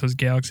talking about those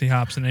Galaxy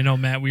hops, and I know,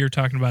 Matt, we were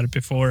talking about it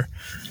before.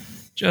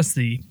 Just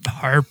the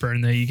heartburn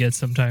that you get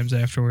sometimes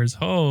afterwards.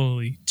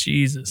 Holy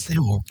Jesus. They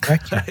will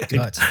wreck your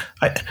guts.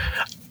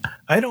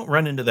 I don't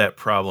run into that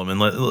problem,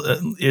 and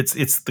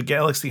it's the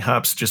Galaxy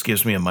hops just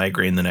gives me a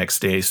migraine the next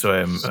day, so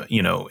I'm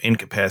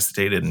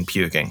incapacitated and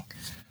puking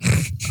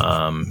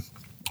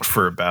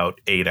for about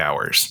 8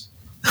 hours.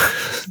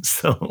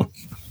 So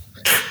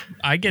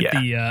I get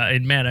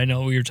and Matt, I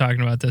know we were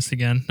talking about this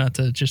again, not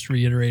to just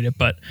reiterate it,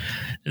 but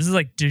this is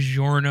like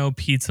DiGiorno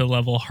pizza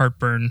level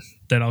heartburn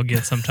that I'll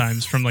get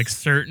sometimes from like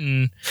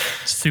certain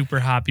super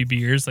hoppy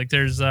beers. Like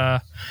there's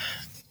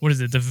what is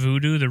it? The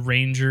Voodoo, the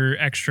Ranger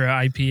Extra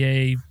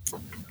IPA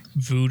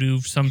Voodoo,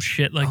 some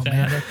shit like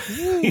that.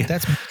 Man,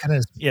 that's kind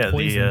of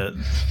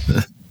poison.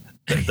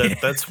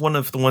 That's one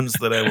of the ones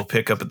that I will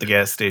pick up at the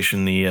gas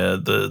station.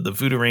 The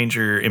Voodoo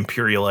Ranger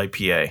Imperial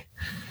IPA.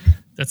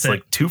 That's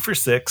like 2 for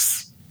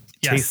 $6.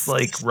 Yes. Tastes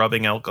like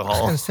rubbing alcohol. I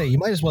was going to say, you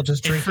might as well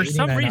just drink it. For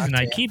some reason,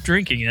 I keep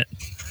drinking it.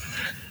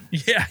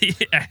 Yeah.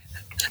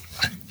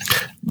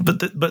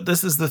 But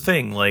this is the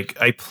thing. Like,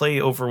 I play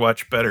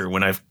Overwatch better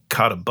when I've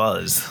caught a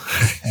buzz.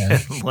 Yeah.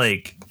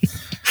 Like,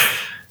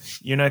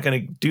 you're not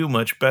going to do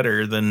much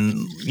better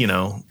than,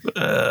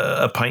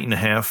 a pint and a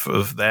half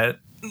of that,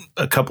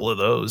 a couple of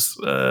those,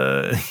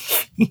 for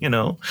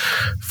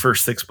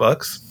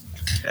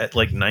 $6 at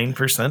like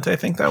 9%. I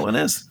think that one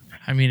is.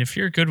 I mean, if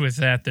you're good with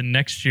that, then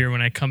next year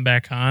when I come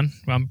back on,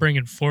 I'm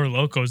bringing 4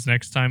 Locos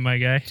next time, my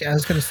guy. Yeah, I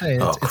was going to say,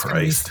 it's going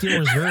to be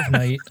Steel Reserve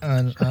night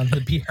on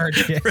the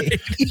BRJ.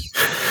 Right.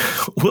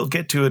 We'll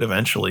get to it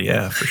eventually,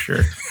 yeah, for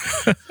sure.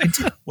 I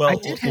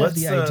did have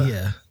the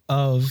idea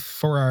of,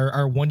 for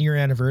our 1 year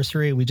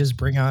anniversary, we just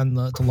bring on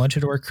the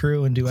Lunchador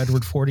crew and do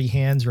Edward 40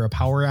 hands or a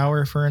power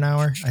hour for an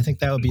hour. I think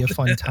that would be a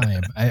fun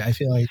time. I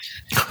feel like...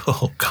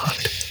 Oh, God.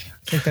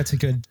 I think that's a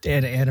good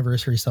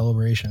anniversary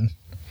celebration.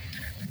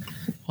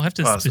 We'll have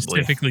to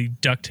specifically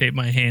duct tape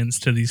my hands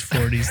to these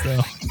 40s,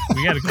 though.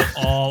 We got to go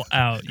all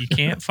out. You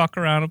can't fuck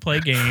around and play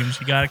games.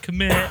 You got to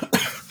commit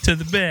to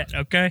the bit,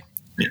 okay?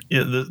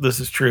 Yeah, this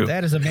is true.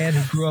 That is a man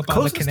who grew up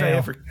on the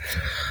canal.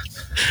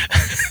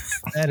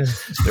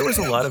 There was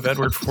a lot of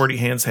Edward 40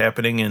 hands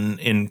happening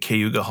in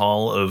Cayuga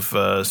Hall of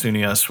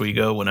SUNY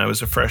Oswego when I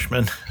was a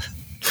freshman.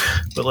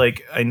 But,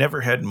 I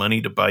never had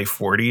money to buy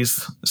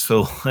 40s.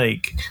 So,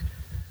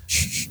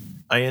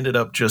 I ended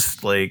up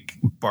just like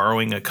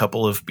borrowing a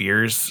couple of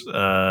beers,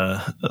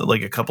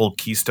 like a couple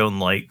Keystone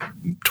Light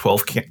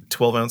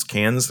 12 ounce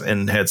cans,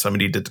 and had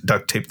somebody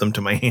duct tape them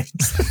to my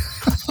hands.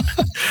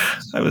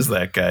 I was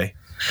that guy.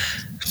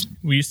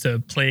 We used to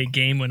play a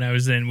game when I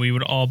was in. We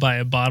would all buy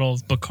a bottle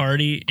of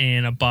Bacardi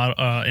and a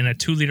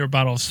 2-liter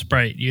bottle of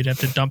Sprite. You'd have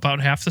to dump out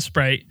half the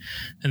Sprite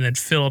and then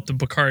fill up the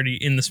Bacardi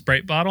in the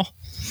Sprite bottle,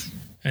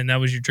 and that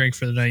was your drink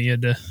for the night. You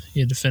had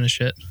to finish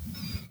it.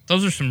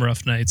 Those are some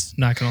rough nights,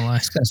 not gonna lie. I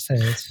was gonna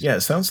say Yeah,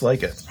 it sounds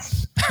like it.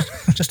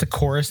 just a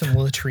chorus and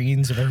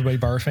latrines of everybody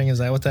barfing. Is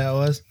that what that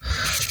was?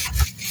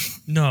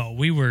 No,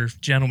 we were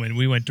gentlemen.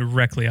 We went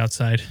directly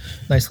outside.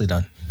 Nicely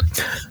done.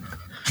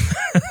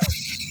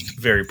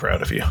 Very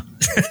proud of you.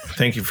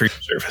 Thank you for your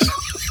service.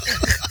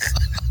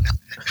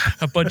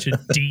 A bunch of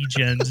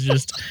degens,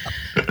 just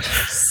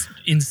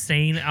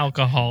insane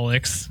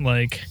alcoholics.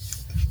 Like,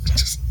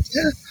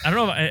 I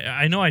don't know.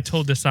 I know I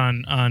told this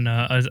on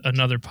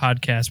another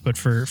podcast, but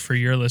for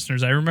your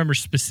listeners, I remember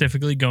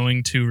specifically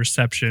going to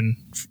reception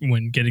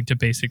when getting to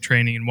basic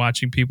training and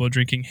watching people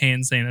drinking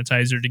hand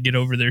sanitizer to get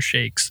over their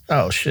shakes.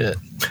 Oh shit!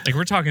 Like,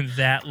 we're talking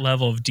that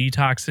level of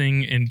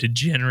detoxing and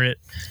degenerate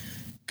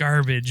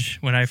garbage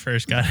when I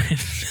first got in.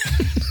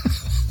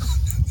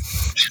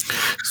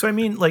 So, I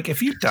mean, like,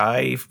 if you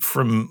die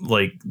from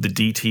like the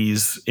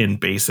DTs in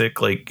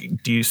basic, like,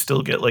 do you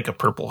still get like a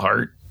Purple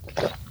Heart?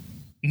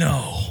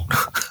 No.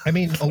 I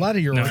mean, a lot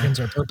of your organs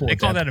are purple. They at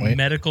call that point. a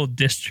medical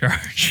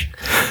discharge.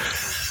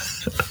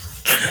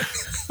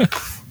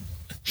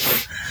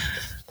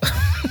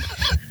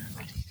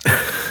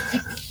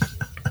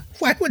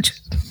 Why would you?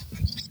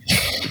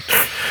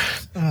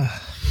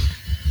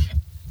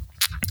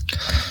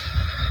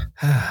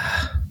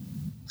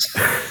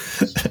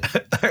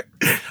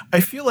 I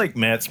feel like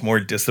Matt's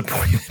more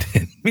disappointed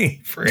in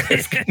me for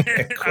asking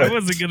that I question.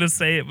 wasn't going to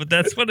say it, but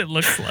that's what it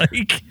looks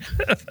like.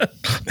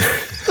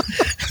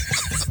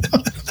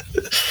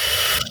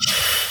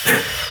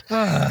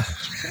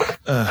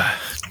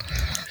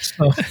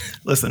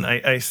 Listen,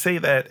 I say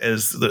that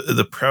as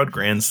the proud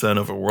grandson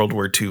of a World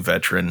War II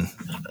veteran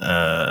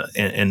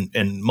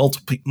and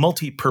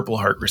multi Purple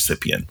Heart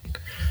recipient.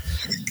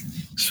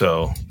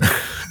 So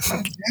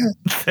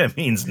that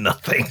means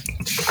nothing.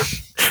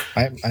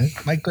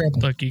 My grandpa.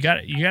 Look, you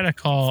got to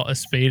call a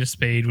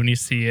spade when you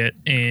see it,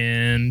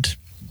 and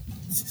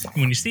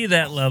when you see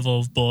that level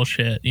of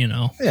bullshit, you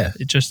know, Yeah.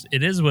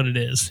 it is what it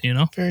is, you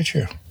know. Very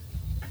true.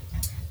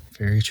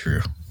 Very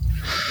true.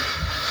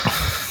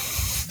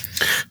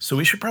 So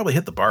we should probably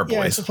hit the bar, Yeah,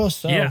 I boys. suppose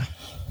so. Yeah,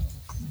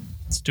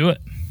 let's do it.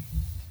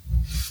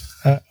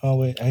 Oh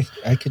wait,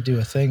 I could do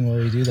a thing while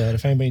we do that.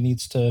 If anybody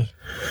needs to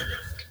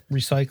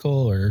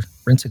recycle or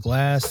rinse a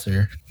glass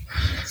or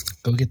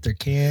go get their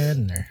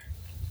can or.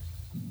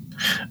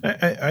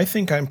 I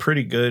think I'm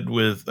pretty good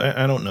with.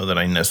 I don't know that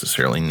I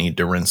necessarily need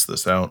to rinse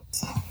this out.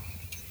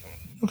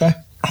 Okay,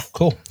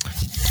 cool.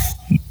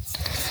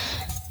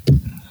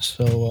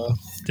 So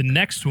The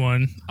next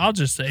one, I'll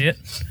just say it.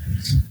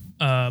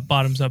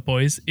 Bottoms up,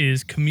 boys,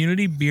 is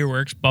Community Beer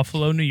Works,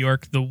 Buffalo, New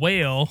York. The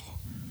Whale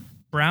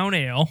Brown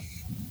Ale,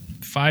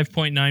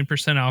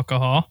 5.9%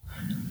 alcohol.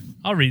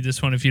 I'll read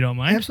this one if you don't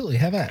mind. absolutely,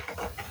 have at.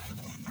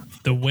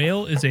 The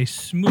Whale is a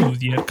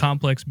smooth yet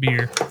complex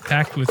beer,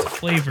 packed with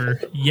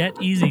flavor yet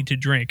easy to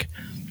drink.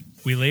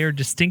 We layer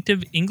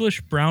distinctive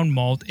English brown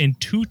malt and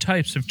 2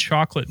 types of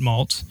chocolate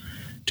malts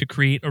to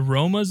create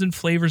aromas and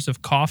flavors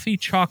of coffee,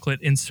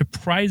 chocolate, and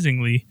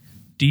surprisingly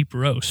deep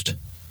roast.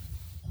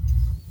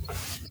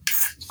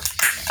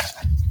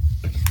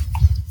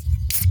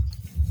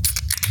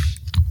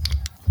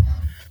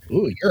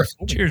 Ooh, you're a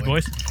fool, Cheers, boy.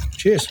 boys.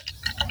 Cheers.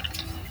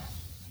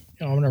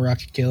 I'm gonna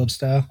rock it Caleb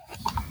style.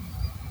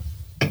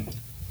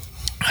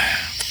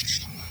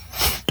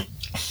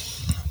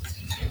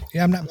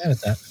 Yeah, I'm not mad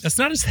at that. That's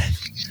not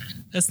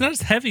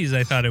as heavy as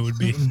I thought it would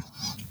be.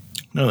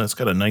 No, that's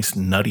got a nice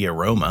nutty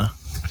aroma.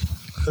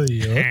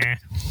 Eh.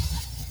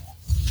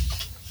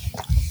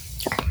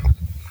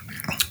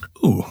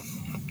 Ooh,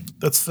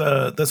 that's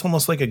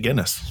almost like a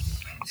Guinness.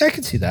 Yeah, I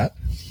can see that.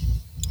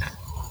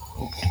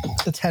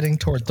 It's heading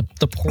toward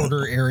the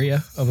porter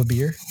area of a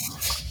beer.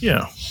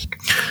 Yeah.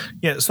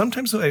 Yeah,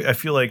 sometimes I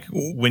feel like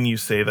when you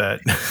say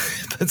that,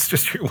 that's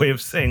just your way of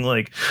saying,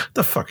 like,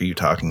 the fuck are you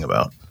talking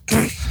about?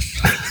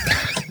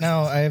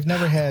 Now, I have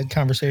never had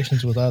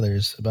conversations with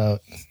others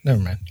about... Never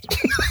mind.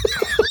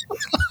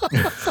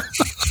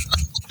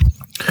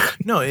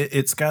 No,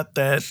 it's got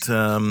that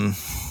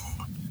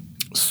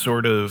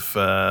sort of,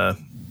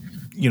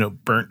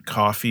 burnt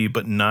coffee,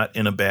 but not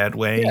in a bad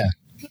way. Yeah.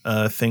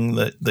 Thing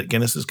that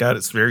Guinness has got.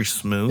 It's very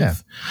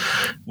smooth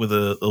with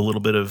a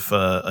little bit of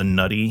a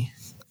nutty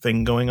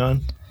thing going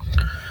on.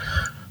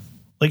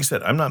 Like I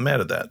said, I'm not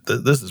mad at that.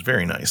 This is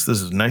very nice.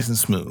 This is nice and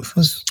smooth. It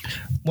was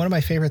one of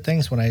my favorite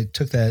things when I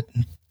took that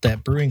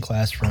brewing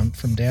class from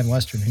Dan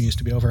Western, who used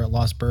to be over at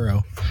Lost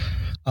Borough.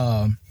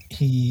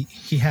 He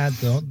had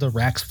the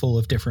racks full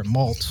of different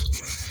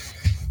malts.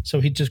 So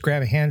he'd just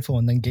grab a handful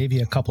and then gave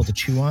you a couple to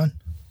chew on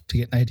to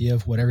get an idea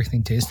of what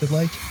everything tasted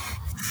like.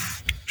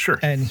 Sure.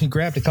 And he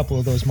grabbed a couple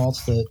of those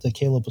malts that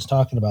Caleb was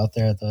talking about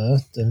there,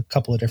 the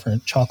couple of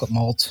different chocolate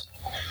malts.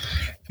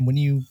 And when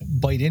you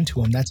bite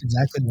into them, that's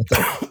exactly what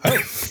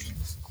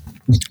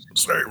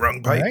Sorry,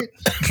 wrong pipe.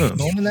 All right.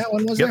 Bone in that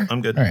one was Yep, there?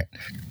 I'm good. All right.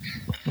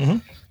 Mm-hmm.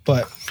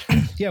 But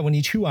yeah, when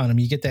you chew on them,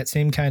 you get that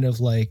same kind of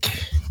like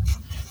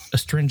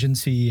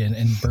astringency and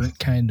burnt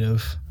kind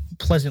of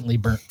pleasantly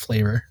burnt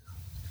flavor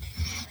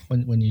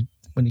when you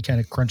kind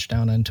of crunch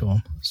down into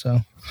them.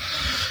 So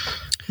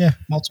yeah,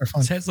 malts are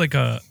fun. It has like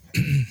a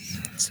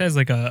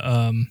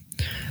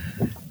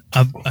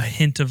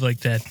hint of like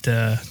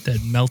that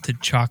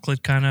melted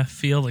chocolate kind of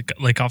feel,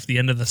 like off the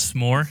end of the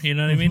s'more. You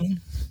know what I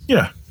mean?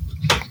 Yeah.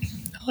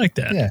 I like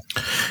that.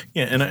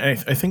 Yeah, and I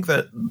think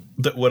that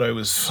what I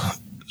was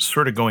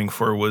sort of going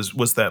for was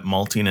that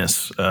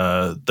maltiness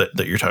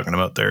that you're talking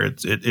about there.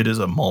 It is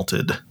a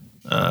malted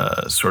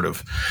sort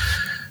of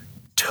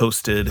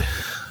toasted,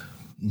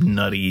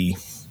 nutty,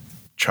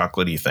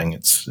 chocolatey thing.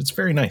 It's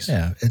very nice.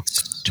 Yeah,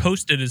 it's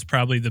Toasted is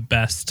probably the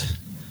best.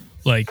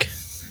 Like,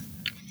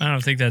 I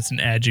don't think that's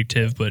an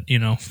adjective, but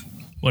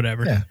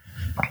whatever. Yeah.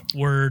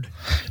 Word.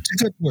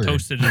 It's a good word.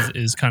 Toasted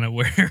is kind of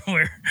where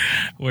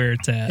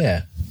it's at.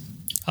 Yeah.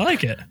 I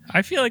like it.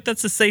 I feel like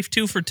that's a safe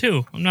 2 for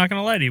 2. I'm not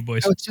gonna lie to you,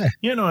 boys. I would say.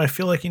 I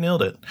feel like you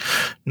nailed it.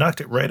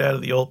 Knocked it right out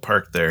of the old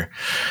park there.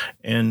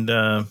 And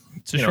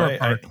It's a short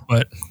park,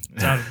 but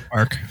it's out of the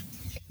park.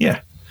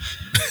 Yeah.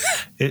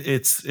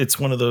 It's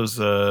one of those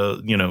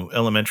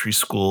elementary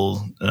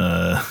school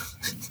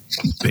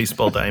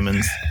baseball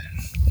diamonds.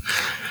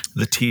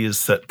 The tee is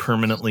set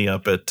permanently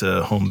up at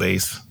home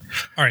base.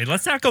 All right,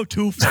 let's not go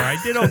too far. I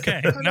did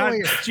okay.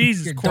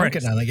 Jesus You're Christ.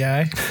 dunking on the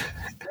guy.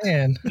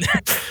 Man.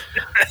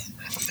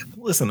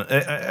 Listen,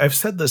 I've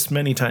said this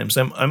many times.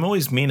 I'm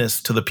always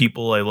meanest to the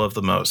people I love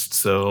the most.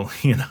 So,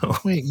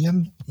 Wait, you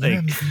haven't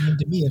been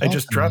to me at I all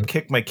just tonight. drop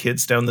kick my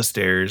kids down the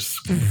stairs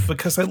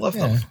because I love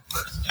them.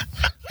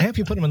 I hope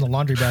you put them in the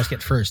laundry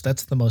basket first.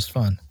 That's the most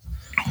fun.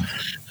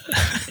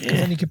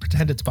 Then you can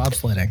pretend it's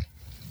bobsledding.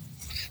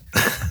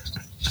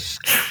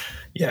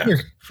 Yeah,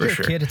 Here, for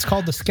sure. kid. It's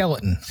called the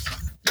skeleton.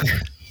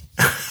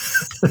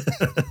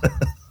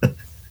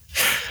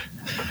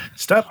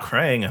 Stop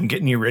crying. I'm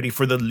getting you ready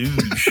for the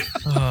luge.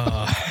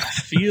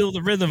 Feel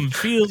the rhythm,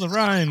 feel the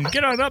rhyme.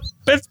 Get on up,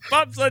 it's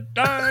bobsled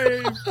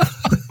time.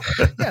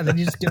 Yeah, then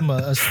you just give them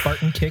a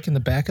Spartan kick in the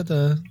back of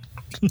the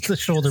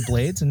shoulder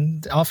blades,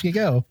 and off you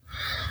go.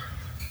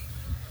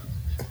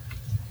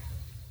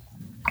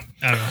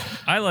 I don't know.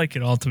 I like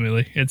it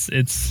ultimately.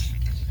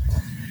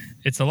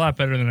 It's a lot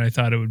better than I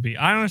thought it would be.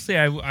 Honestly,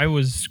 I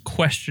was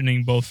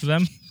questioning both of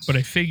them, but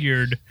I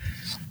figured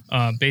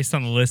based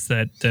on the list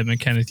that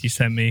McKenneth you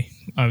sent me,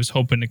 I was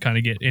hoping to kind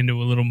of get into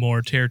a little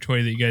more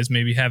territory that you guys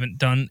maybe haven't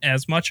done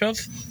as much of.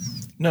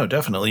 No,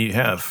 definitely you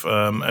have.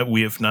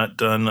 We have not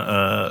done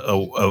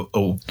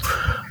a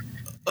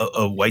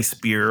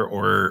Weissbier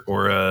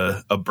or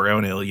a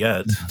brown ale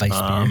yet.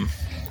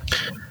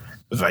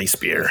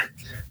 Weissbier.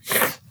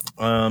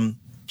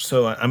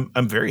 So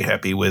I'm very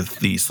happy with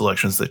the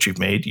selections that you've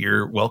made.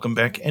 You're welcome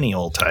back any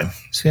old time.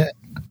 See,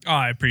 Oh,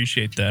 I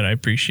appreciate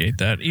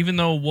that. Even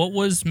though, what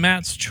was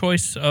Matt's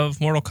choice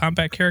of Mortal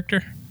Kombat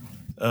character?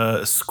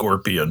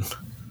 Scorpion.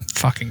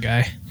 Fucking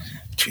guy.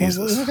 Jesus.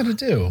 what are we gonna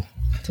do?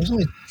 There's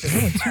only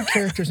 2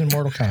 characters in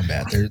Mortal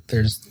Kombat.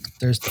 There's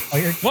the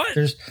fire. What?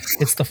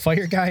 It's the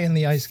fire guy and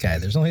the ice guy.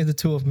 There's only the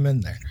 2 of them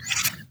in there.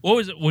 What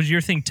was it? Was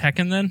your thing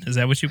Tekken then? Is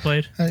that what you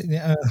played?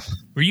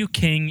 Were you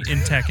king in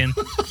Tekken?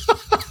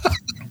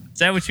 Is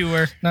that what you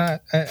were? I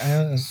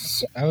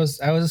was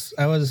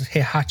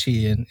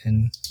Heihachi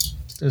and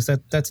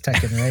that's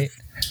Tekken, right?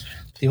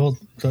 The old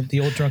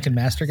drunken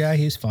master guy.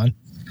 He's fun.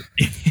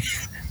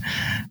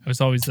 I was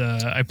always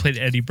I played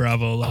Eddie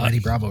Bravo a lot. Eddie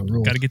Bravo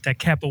rule. Got to get that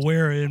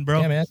capoeira in,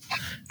 bro. Yeah, man.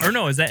 Or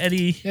no, is that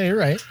Eddie? Yeah, you're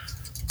right.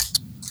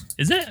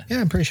 Is it?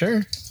 Yeah, I'm pretty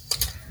sure.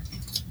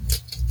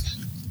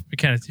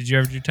 Kenneth, did you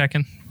ever do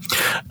Tekken?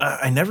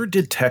 I never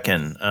did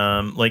Tekken.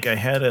 I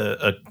had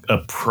a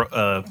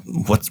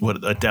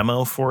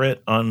demo for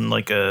it on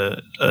like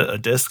a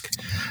disc,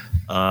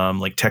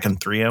 like Tekken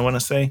 3, I want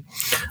to say.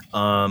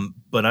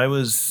 But I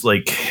was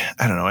like,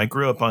 I don't know. I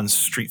grew up on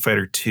Street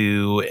Fighter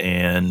 2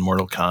 and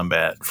Mortal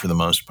Kombat for the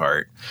most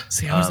part.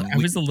 See, I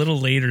was a little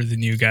later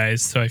than you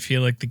guys, so I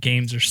feel like the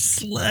games are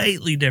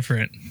slightly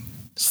different.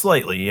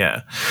 Slightly,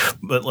 yeah.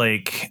 But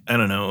like, I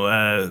don't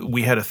know,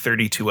 we had a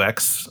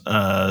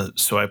 32X,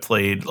 so I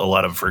played a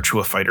lot of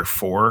Virtua Fighter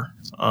 4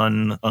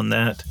 on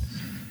that.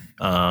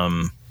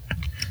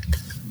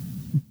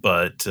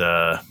 But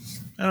I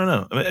don't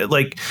know.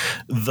 Like,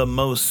 the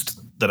most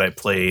that I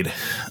played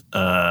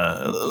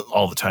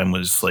all the time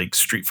was like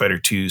Street Fighter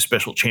 2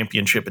 Special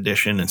Championship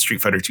Edition and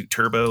Street Fighter 2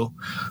 Turbo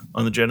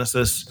on the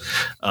Genesis.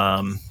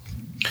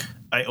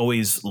 I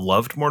always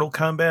loved Mortal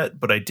Kombat,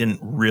 but I didn't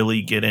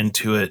really get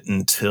into it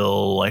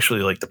until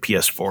actually like the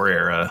PS4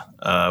 era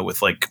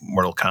with like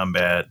Mortal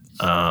Kombat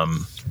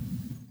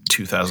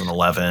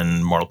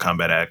 2011, Mortal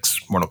Kombat X,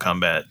 Mortal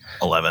Kombat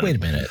 11. Wait a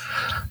minute.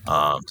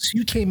 So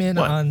you came in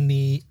on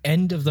the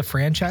end of the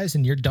franchise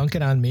and you're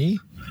dunking on me?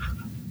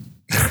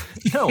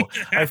 No,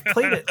 I've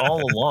played it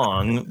all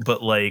along,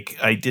 but like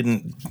I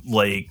didn't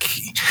like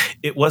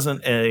it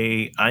wasn't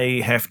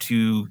I have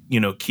to,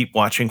 keep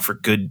watching for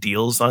good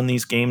deals on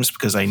these games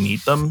because I need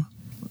them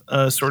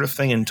sort of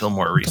thing until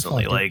more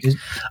recently. Like is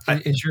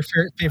your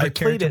favorite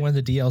character one of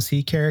the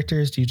DLC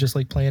characters? Do you just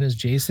like playing as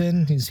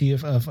Jason? Is he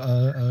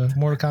a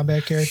Mortal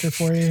Kombat character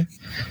for you?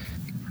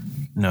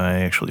 No, I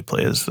actually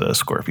play as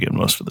Scorpion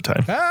most of the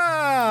time.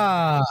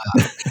 Ah!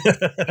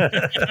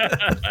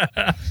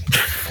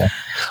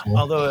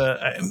 Although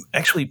I'm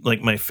actually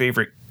like my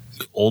favorite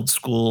old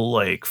school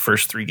like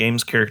first 3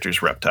 games character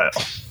is Reptile.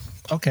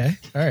 Okay,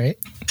 all right.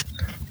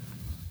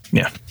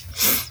 Yeah.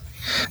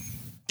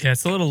 Yeah,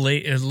 it's a little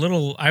late.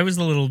 I was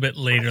a little bit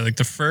later. Like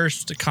the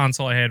first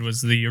console I had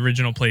was the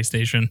original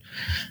PlayStation,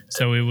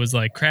 so it was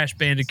like Crash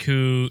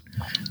Bandicoot,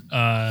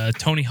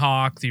 Tony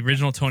Hawk, the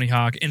original Tony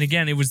Hawk, and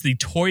again, it was the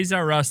Toys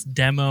R Us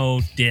demo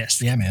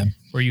disc. Yeah, man.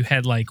 Where you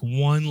had like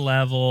one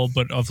level,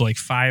 but of like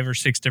 5 or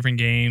 6 different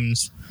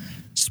games.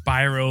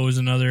 Spyro is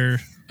another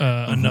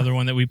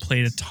one that we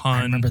played a ton.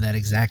 I remember that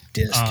exact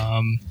disc.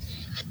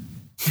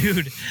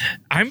 Dude,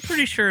 I'm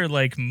pretty sure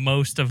like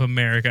most of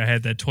America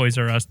had that Toys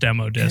R Us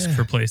demo disc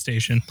for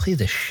PlayStation. Play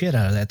the shit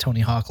out of that Tony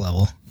Hawk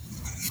level.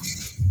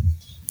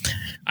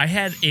 I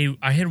had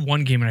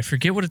one game and I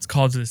forget what it's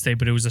called to this day,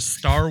 but it was a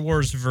Star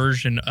Wars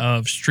version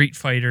of Street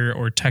Fighter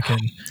or Tekken.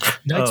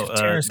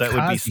 That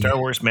would be Star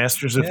Wars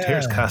Masters of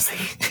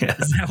Terrascasi. Yeah.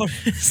 Is that what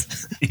it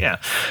is? Yeah,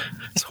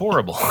 it's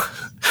horrible.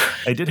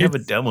 I did have a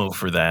demo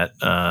for that.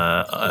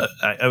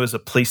 I was a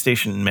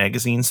PlayStation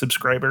Magazine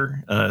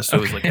subscriber, so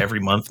it was like every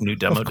month new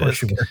demo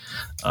disc.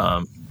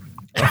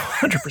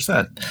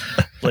 100%.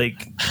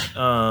 Like,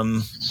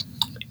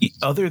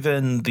 other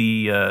than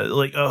the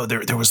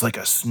there was like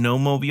a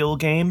snowmobile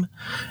game,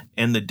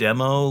 and the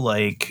demo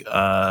like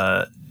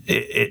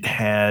it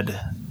had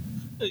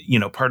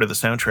part of the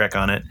soundtrack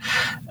on it,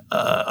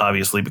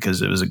 obviously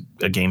because it was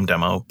a game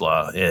demo.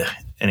 Blah.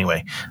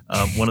 Anyway,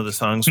 one of the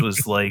songs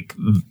was like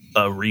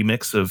a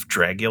remix of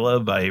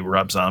Dragula by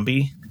Rob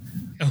Zombie.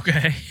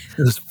 Okay.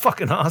 It was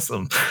fucking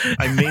awesome.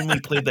 I mainly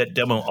played that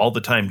demo all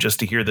the time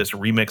just to hear this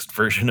remixed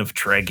version of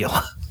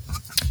Dragula.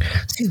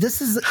 See,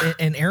 this is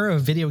an era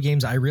of video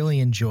games I really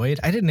enjoyed.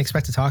 I didn't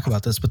expect to talk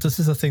about this, but this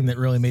is the thing that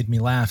really made me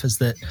laugh is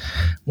that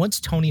once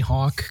Tony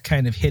Hawk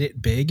kind of hit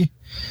it big,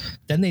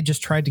 then they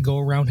just tried to go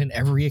around in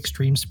every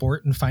extreme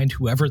sport and find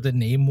whoever the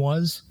name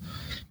was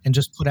and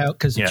just put out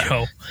because Dave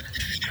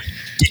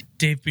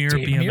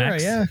Mirra BMX. Mirra,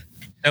 yeah.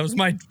 That was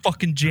my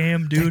fucking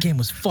jam, dude. That game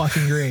was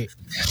fucking great.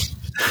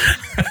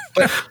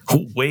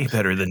 Way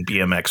better than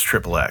BMX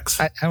Triple X.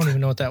 I don't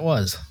even know what that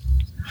was.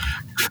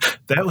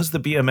 That was the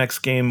BMX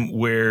game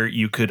where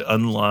you could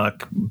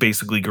unlock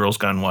basically Girls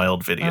Gone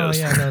Wild videos. Oh,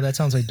 yeah, no, that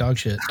sounds like dog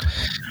shit.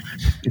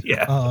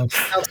 Yeah.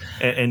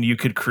 And you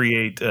could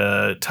create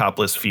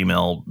topless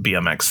female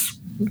BMX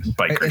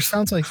bikers. It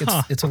sounds like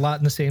it's a lot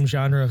in the same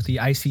genre of the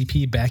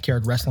ICP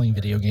backyard wrestling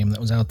video game that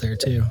was out there,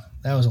 too.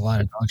 That was a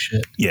lot of dog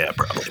shit. Yeah,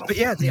 probably. But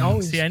yeah, they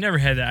always... See, I never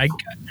had that.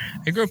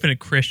 I grew up in a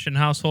Christian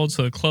household,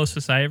 so the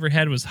closest I ever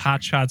had was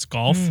Hot Shots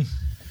Golf.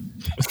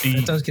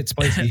 It does get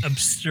spicy.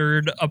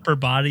 Absurd upper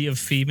body of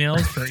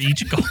females for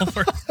each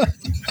golfer.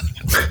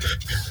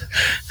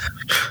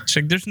 It's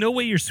like, there's no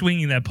way you're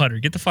swinging that putter.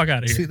 Get the fuck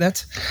out of here. See,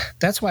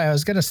 that's why I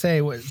was gonna say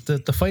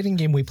the fighting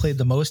game we played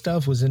the most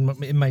of was in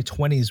my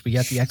 20s. We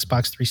got the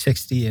Xbox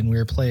 360 and we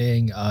were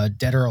playing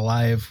Dead or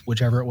Alive,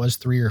 whichever it was,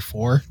 3 or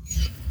 4.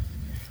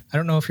 I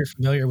don't know if you're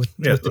familiar with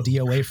the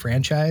DOA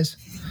franchise,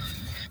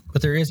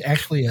 but there is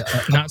actually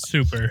not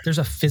super. There's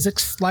a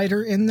physics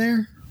slider in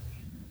there.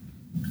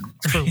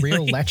 For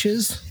real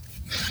leches.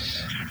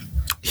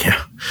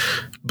 Yeah.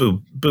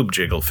 Boob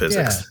jiggle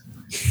physics.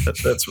 Yeah.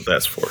 That's what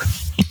that's for.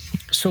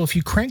 So if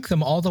you crank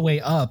them all the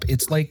way up,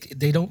 it's like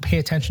they don't pay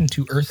attention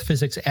to Earth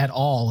physics at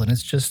all. And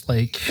it's just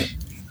like...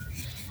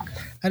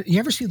 You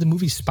ever see the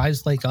movie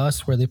Spies Like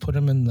Us where they put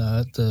them in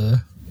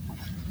the...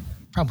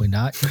 Probably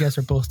not. You guys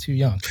are both too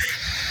young.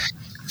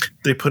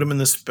 They put them in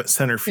the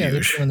centrifuge. Yeah, they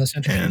put them in the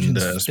centrifuge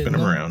and spin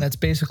them around. That's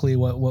basically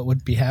what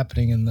would be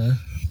happening in the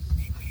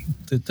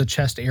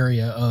chest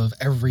area of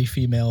every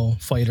female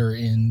fighter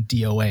in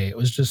DOA. It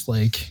was just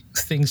like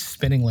things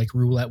spinning like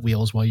roulette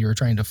wheels while you were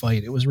trying to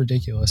fight. It was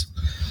ridiculous.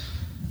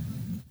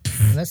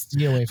 And that's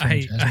DOA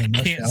franchise. I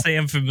can't say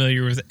I'm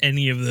familiar with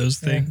any of those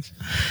things.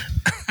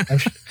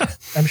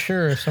 I'm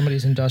sure if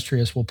somebody's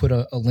industrious, we'll put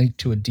a link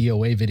to a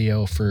DOA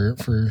video for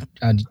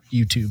on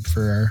YouTube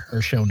for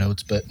our show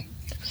notes. But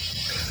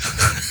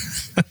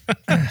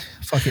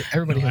fuck it,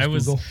 everybody has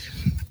Google.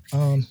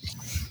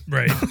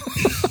 Right.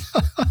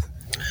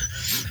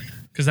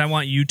 Because I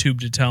want YouTube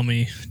to tell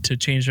me to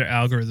change their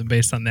algorithm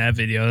based on that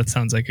video. That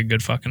sounds like a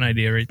good fucking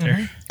idea right there.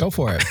 Mm-hmm. Go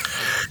for it.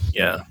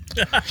 Yeah.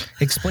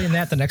 Explain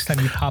that the next time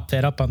you pop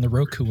that up on the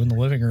Roku in the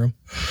living room.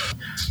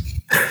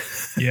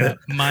 Yeah.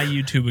 My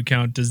YouTube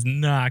account does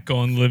not go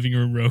on the living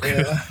room Roku.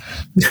 Yeah.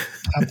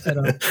 Pop that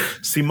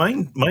up. See,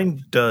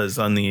 mine does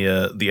on the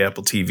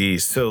Apple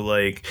TV. So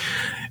like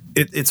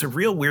it's a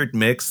real weird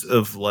mix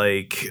of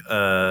like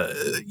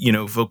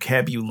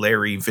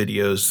vocabulary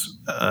videos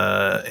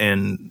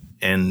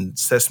and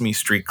Sesame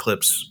Street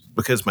clips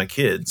because my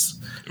kids,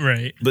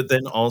 Right. but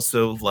then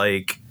also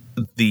like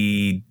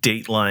the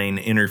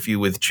Dateline interview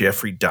with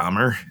Jeffrey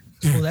Dahmer.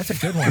 Oh, that's a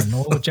good one. The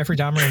one with Jeffrey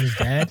Dahmer and his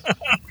dad.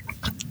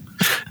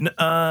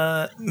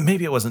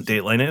 Maybe it wasn't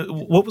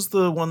Dateline. What was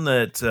the one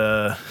that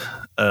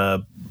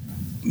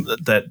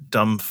that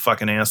dumb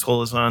fucking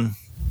asshole is on?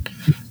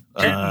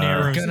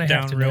 Narrows Gonna it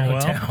have down to real narrow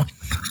it well. down.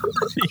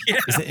 Yeah.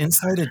 Is it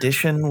Inside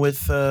Edition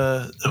with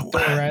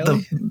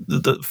O'Reilly?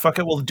 the fuck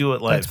it, we'll do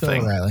it live That's Bill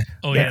thing? O'Reilly.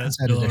 Oh Yeah, yeah, that's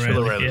Inside Bill Edition.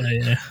 O'Reilly. Bill O'Reilly.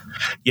 Yeah.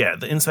 Yeah,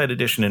 the Inside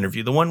Edition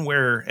interview, the one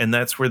where, and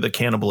that's where the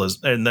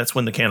cannibalism, and that's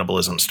when the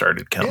cannibalism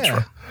started. Comes Yeah.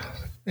 from.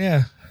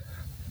 Yeah.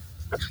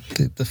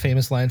 The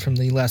famous line from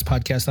the last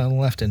podcast on the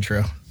left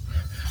intro.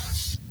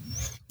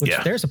 Which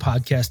Yeah. there's a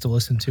podcast to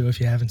listen to if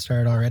you haven't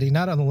started already.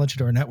 Not on the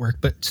Lunchador Network,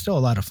 but still a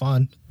lot of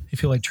fun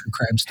if you like true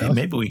crime Hey, stuff.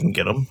 maybe we can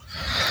get them.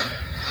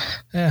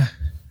 Yeah.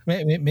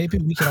 Maybe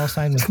we could all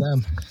sign with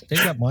them.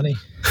 They've got money.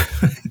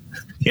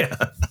 Yeah.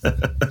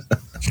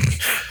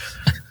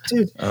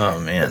 Dude, Oh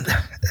man.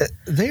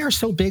 they are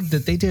so big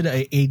that they did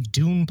a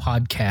Dune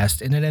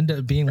podcast, and it ended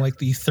up being like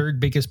the third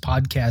biggest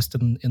podcast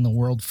in the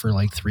world for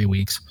like 3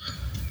 weeks.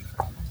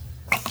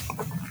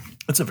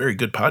 It's a very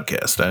good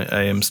podcast.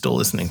 I am still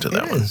listening to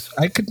that It one. is.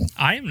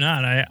 I am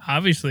not. I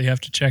obviously have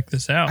to check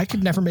this out. I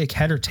could never make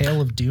head or tail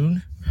of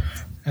Dune,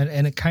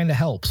 and it kind of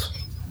helps.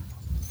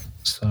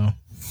 So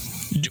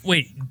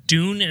Wait,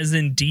 Dune as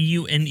in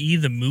Dune,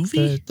 the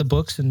movie? the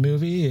books and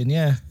movie, and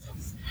yeah,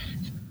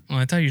 Oh,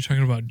 I thought you were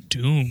talking about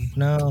Doom,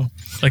 no,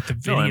 like the No,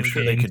 video I'm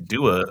sure game. they could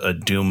do a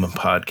Doom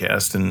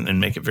podcast and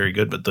make it very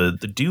good, but the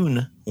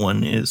Dune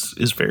one is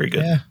very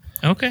good. yeah,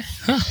 Okay.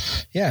 Huh.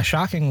 yeah.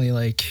 Shockingly,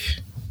 like,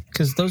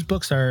 because those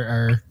books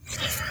are,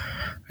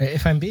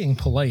 if I'm being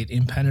polite,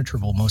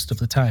 impenetrable most of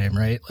the time,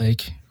 right?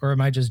 Like, or am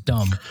I just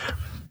dumb?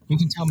 You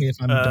can tell me if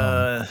I'm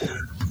dumb.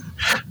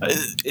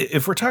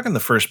 If we're talking the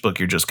first book,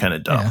 you're just kind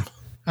of dumb. Yeah.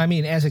 I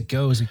mean, as it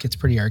goes, it gets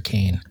pretty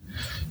arcane.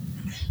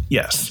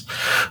 Yes.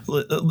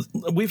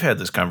 We've had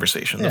this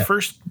conversation. Yeah. The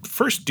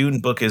first Dune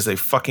book is a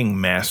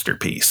fucking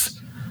masterpiece.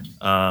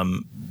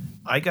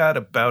 I got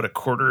about a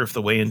quarter of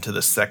the way into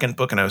the second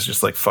book, and I was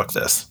just like, fuck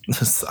this.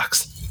 This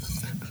sucks.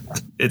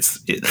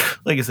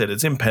 Like I said,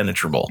 it's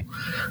impenetrable.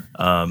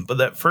 But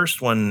that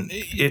first one,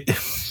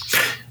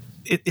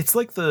 it's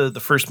like the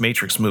first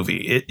Matrix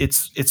movie.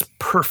 It's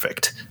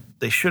perfect.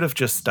 They should have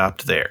just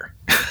stopped there.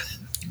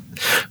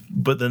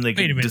 But then they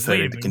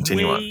decided to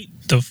continue on. Wait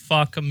the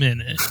fuck a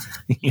minute.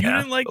 You Yeah,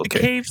 didn't like okay. the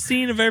cave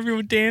scene of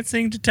everyone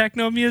dancing to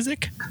techno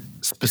music?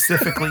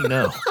 Specifically,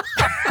 no.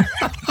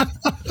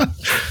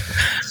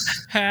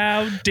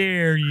 How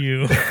dare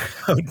you?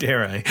 How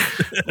dare I?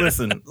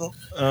 Listen,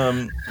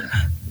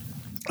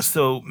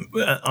 so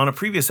on a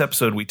previous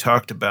episode, we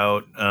talked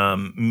about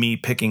me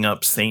picking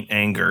up Saint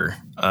Anger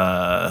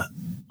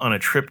on a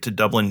trip to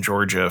Dublin,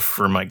 Georgia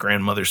for my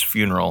grandmother's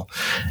funeral,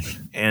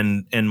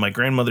 and my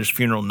grandmother's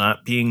funeral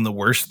not being the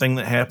worst thing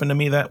that happened to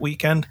me that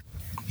weekend.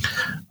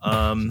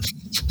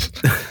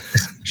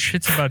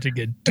 Shit's about to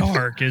get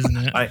dark, isn't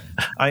it?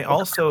 I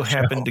also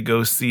happened to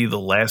go see the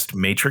last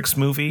Matrix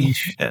movie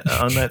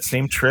on that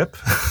same trip.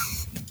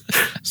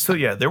 So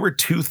yeah, there were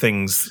two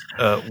things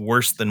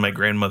worse than my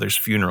grandmother's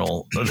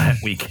funeral that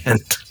weekend.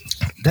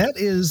 That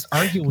is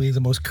arguably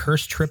the most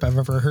cursed trip I've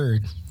ever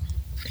heard.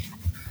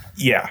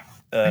 Yeah.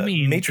 I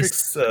mean,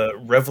 Matrix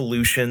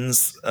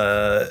Revolutions,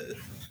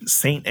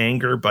 Saint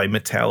Anger by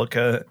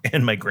Metallica,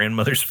 and my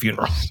grandmother's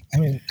funeral. I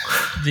mean,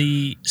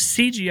 The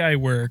CGI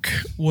work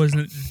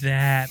wasn't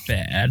that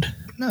bad.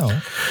 no.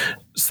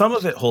 Some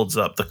of it holds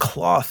up. The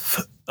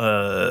cloth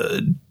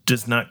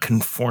does not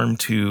conform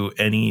to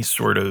any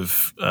sort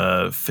of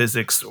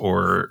physics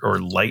or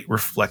light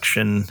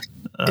reflection.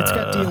 It's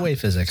got DOA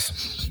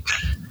physics.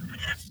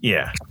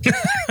 Yeah.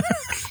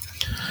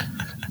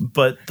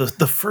 But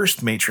the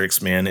first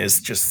Matrix, man,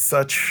 is just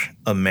such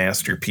a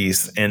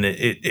masterpiece, and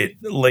it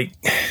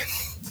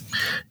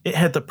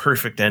had the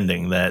perfect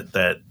ending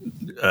that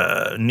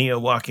Neo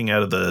walking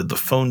out of the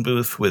phone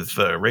booth with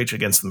Rage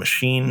Against the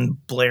Machine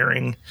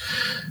blaring,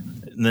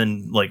 and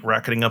then like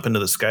rocketing up into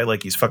the sky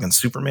like he's fucking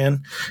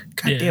Superman.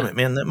 God Yeah. damn it,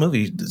 man! That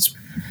movie is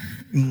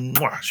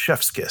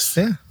chef's kiss.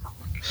 Yeah.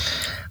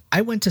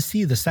 I went to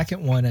see the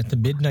second one at the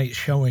midnight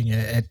showing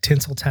at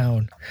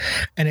Tinseltown,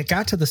 and it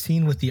got to the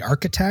scene with the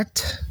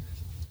architect.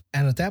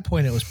 And at that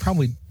point, it was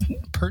probably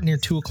pert near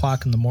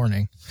 2:00 in the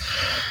morning.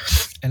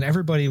 And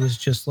everybody was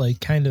just like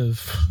kind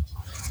of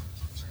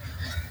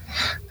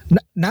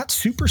not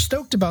super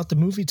stoked about the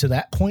movie to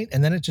that point.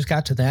 And then it just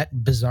got to that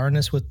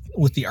bizarreness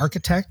with the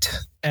architect.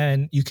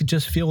 And you could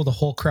just feel the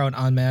whole crowd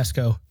en masse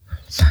go,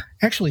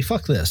 actually,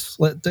 fuck this.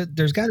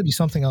 There's got to be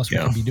something else we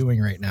can be doing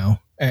right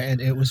now.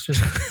 And it was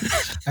just,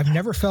 I've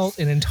never felt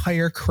an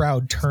entire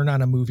crowd turn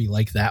on a movie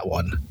like that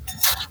one.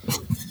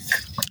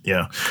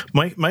 Yeah.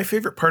 My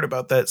favorite part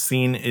about that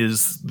scene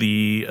is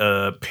the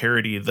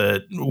parody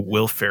that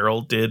Will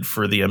Ferrell did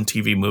for the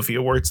MTV Movie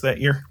Awards that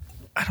year.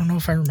 I don't know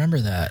if I remember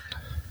that.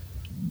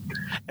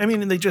 I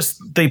mean,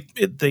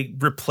 they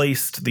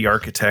replaced the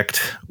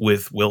architect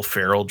with Will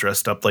Ferrell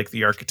dressed up like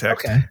the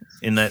architect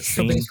in that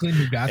scene. So basically,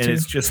 you got and to.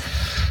 It's just,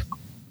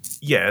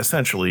 yeah,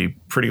 essentially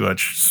pretty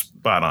much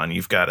spot on.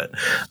 You've got it.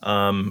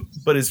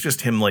 But it's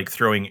just him like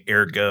throwing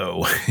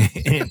ergo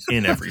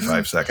in every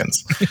 5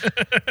 seconds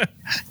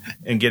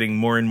and getting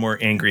more and more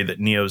angry that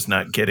Neo's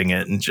not getting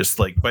it. And just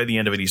like by the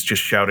end of it, he's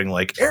just shouting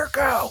like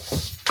ergo.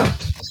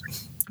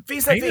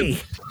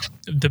 Vis-a-vis.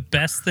 The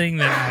best thing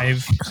that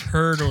I've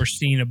heard or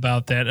seen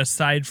about that,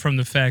 aside from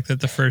the fact that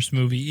the first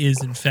movie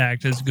is in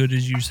fact as good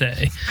as you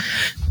say,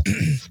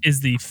 is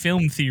the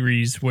film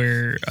theories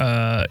where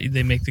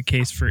they make the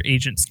case for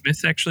Agent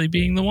Smith actually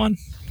being the one.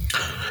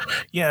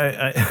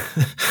 Yeah,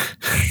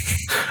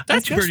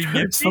 that's pretty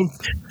good.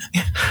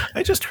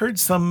 I just heard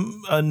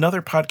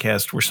another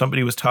podcast where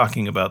somebody was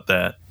talking about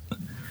that.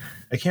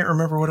 I can't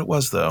remember what it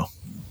was though.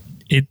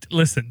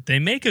 Listen, they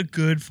make a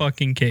good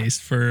fucking case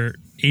for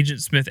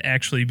Agent Smith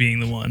actually being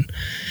the one,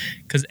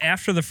 because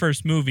after the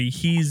first movie,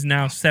 he's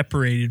now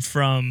separated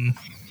from,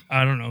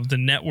 I don't know, the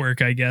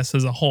network, I guess,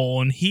 as a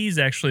whole, and he's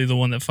actually the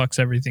one that fucks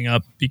everything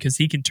up because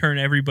he can turn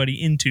everybody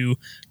into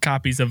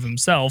copies of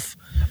himself.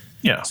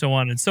 Yeah. So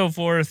on and so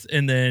forth.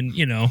 And then,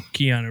 you know,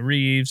 Keanu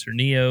Reeves or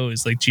Neo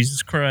is like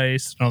Jesus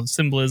Christ and all the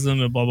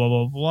symbolism and blah, blah,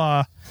 blah,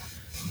 blah.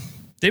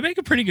 They make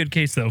a pretty good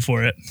case, though,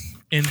 for it.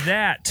 And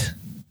that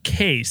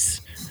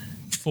case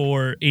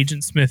for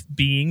Agent Smith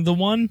being the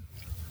one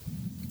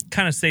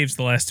kind of saves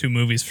the last two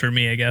movies for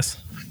me, I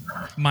guess.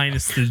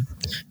 Minus the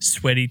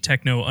sweaty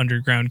techno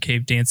underground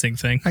cave dancing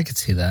thing. I could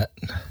see that.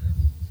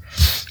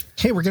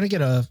 Hey, we're going to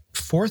get a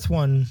fourth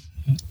one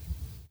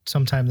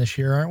sometime this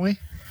year, aren't we?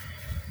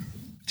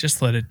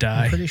 Just let it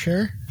die. I'm pretty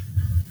sure.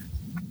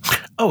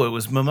 Oh, it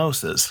was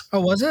Mimosas. Oh,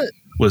 was it?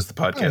 Was the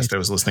podcast I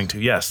was listening to,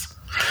 yes.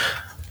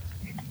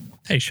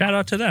 Hey, shout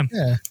out to them.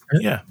 Yeah.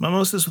 Yeah,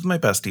 Mimosas with my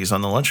besties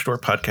on the Lunch Door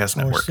Podcast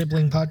Our Network.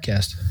 sibling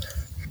podcast.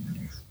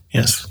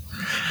 Yes.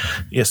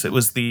 Yes, it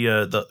was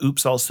the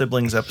Oops All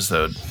Siblings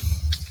episode.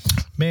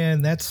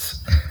 Man,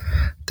 that's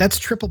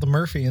triple the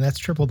Murphy and that's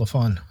triple the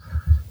fun.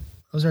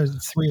 Those are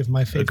three of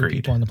my favorite Agreed.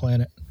 people on the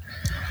planet.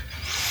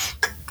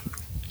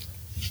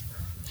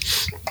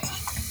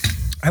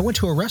 I went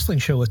to a wrestling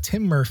show with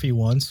Tim Murphy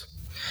once,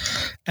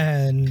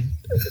 and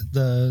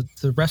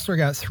the wrestler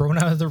got thrown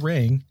out of the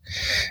ring,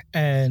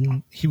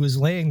 and he was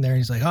laying there, and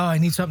he's like, oh, I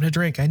need something to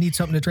drink. I need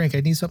something to drink. I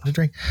need something to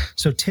drink.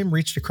 So Tim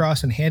reached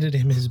across and handed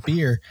him his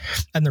beer,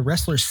 and the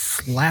wrestler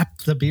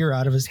slapped the beer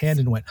out of his hand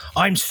and went,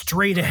 I'm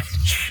straight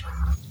edge.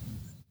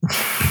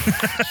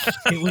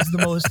 It was the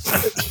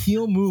most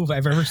heel move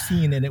I've ever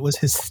seen, and it was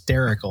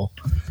hysterical.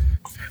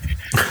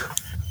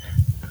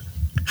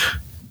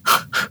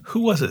 Who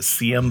was it?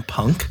 CM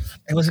Punk?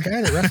 It was a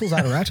guy that wrestles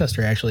out of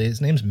Rochester, actually.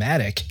 His name's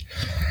Maddock.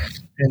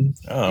 And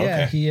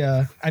okay.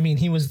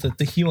 He was the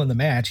heel in the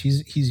match.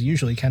 He's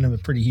usually kind of a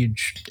pretty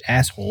huge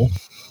asshole.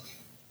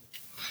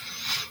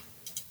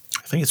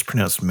 I think it's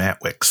pronounced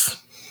Matwicks.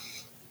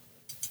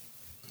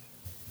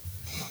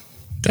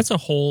 That's a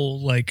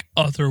whole like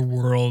other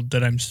world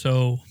that I'm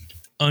so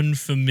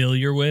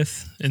unfamiliar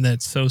with, and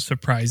that's so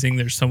surprising.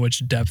 There's so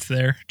much depth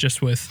there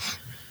just with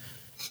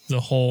the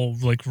whole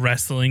like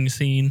wrestling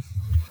scene.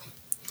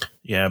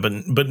 Yeah,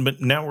 but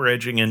now we're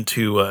edging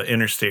into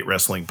interstate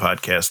wrestling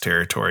podcast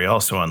territory,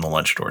 also on the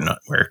Lunch Door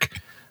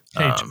Network.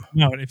 Hey, check them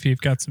out if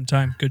you've got some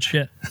time. Good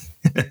shit.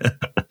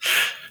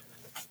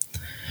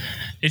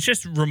 It's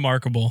just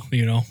remarkable,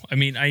 you know. I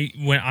mean, I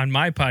went on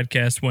my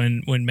podcast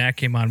when Matt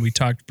came on. We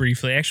talked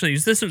briefly. Actually,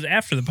 this was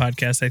after the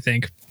podcast, I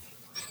think.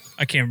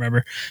 I can't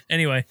remember.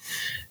 Anyway,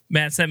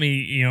 Matt sent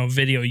me,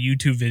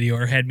 YouTube video,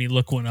 or had me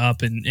look one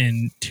up,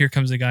 and here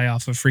comes a guy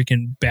off a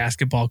freaking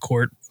basketball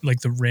court, like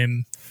the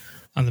rim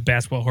on the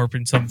basketball court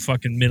in some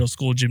fucking middle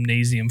school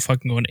gymnasium,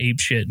 fucking going ape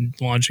shit and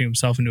launching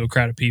himself into a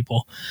crowd of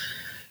people.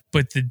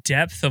 But the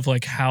depth of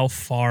like how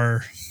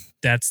far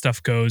that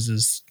stuff goes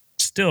is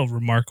still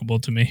remarkable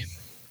to me.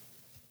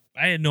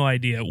 I had no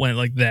idea it went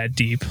like that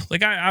deep.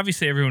 Like,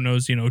 obviously everyone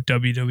knows,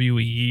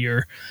 WWE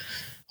or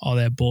all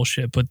that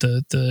bullshit, but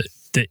I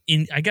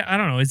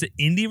don't know, is it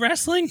indie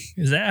wrestling?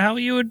 Is that how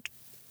you would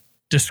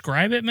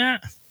describe it,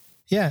 Matt?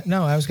 Yeah,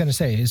 no, I was going to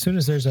say, as soon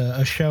as there's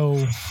a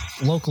show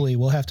locally,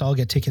 we'll have to all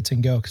get tickets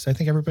and go, because I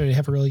think everybody would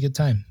have a really good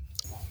time.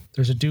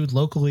 There's a dude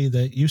locally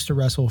that used to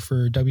wrestle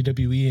for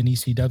WWE and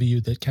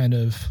ECW that kind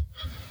of,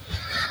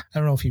 I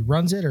don't know if he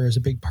runs it or is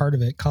a big part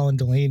of it, Colin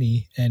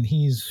Delaney, and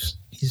he's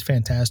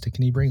fantastic,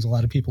 and he brings a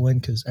lot of people in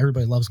because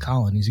everybody loves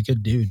Colin. He's a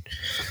good dude.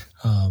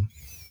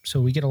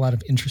 So we get a lot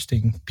of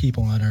interesting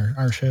people on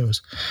our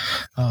shows,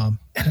 and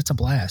it's a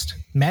blast.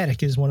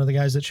 Maddock is one of the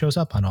guys that shows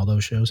up on all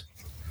those shows.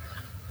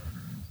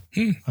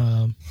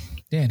 And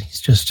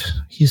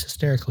he's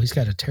hysterical. He's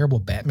got a terrible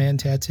Batman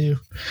tattoo.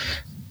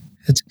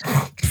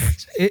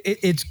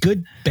 It's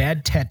good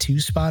bad tattoo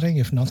spotting,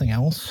 if nothing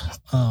else.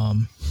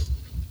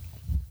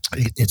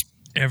 It's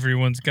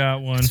everyone's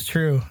got one. It's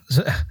true.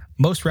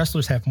 Most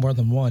wrestlers have more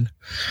than one.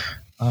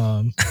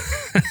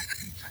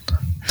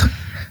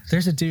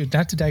 There's a dude,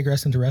 not to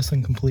digress into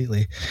wrestling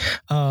completely,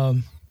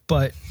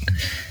 but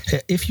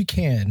if you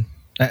can,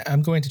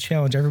 I'm going to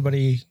challenge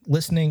everybody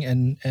listening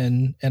and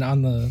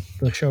on the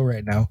show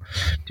right now.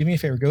 Do me a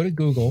favor. Go to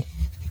Google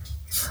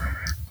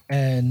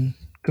and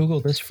Google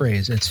this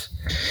phrase. It's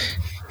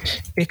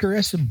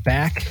Icarus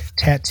back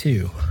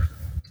tattoo.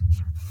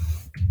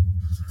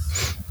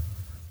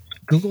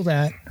 Google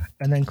that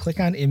and then click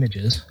on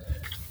images.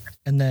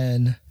 And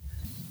then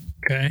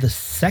the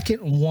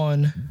second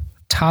one,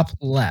 top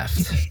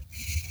left.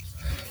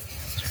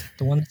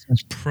 The one that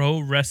says Pro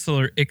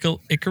Wrestler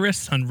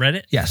Icarus on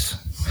Reddit?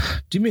 Yes.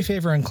 Do me a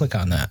favor and click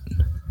on that.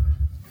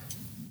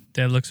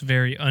 That looks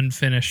very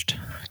unfinished.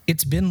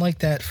 It's been like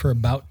that for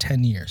about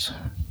 10 years,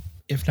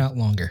 if not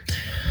longer.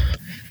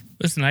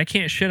 Listen, I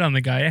can't shit on the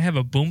guy. I have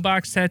a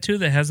boombox tattoo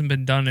that hasn't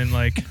been done in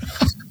like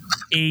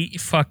 8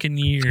 fucking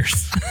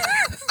years.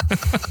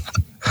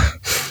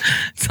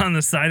 It's on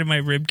the side of my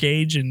rib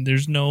cage, and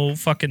there's no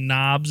fucking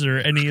knobs or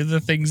any of the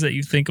things that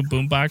you think a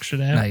boombox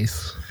should have.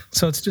 Nice.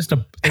 So it's just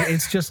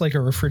like a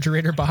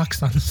refrigerator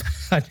box on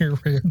your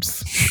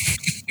ribs.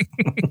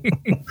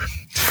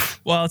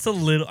 Well, it's a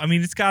little. I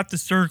mean, it's got the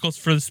circles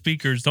for the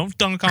speakers. Don't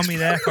dunk on me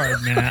that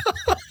hard, Matt.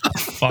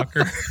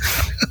 Fucker.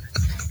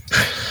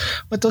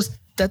 But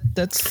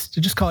that's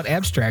you just call it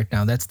abstract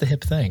now. That's the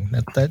hip thing.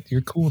 That you're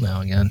cool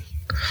now again.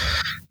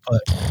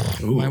 But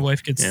my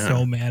wife gets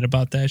so mad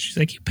about that. She's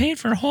like, "You paid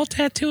for a whole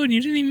tattoo and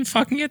you didn't even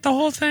fucking get the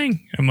whole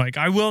thing." I'm like,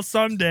 "I will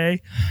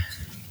someday."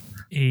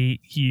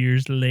 8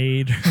 years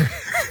later,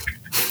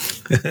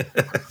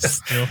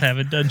 still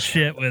haven't done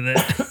shit with it.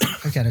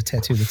 I got a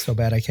tattoo that's so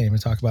bad I can't even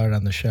talk about it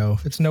on the show.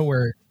 It's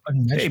nowhere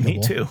unmentionable. Hey,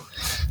 me too.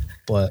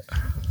 But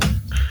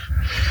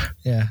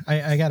yeah,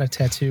 I got a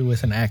tattoo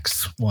with an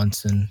X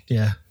once, and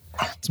yeah,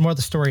 it's more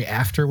the story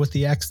after with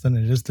the X than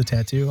it is the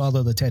tattoo.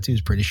 Although the tattoo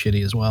is pretty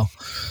shitty as well.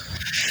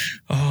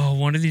 Oh,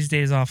 one of these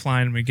days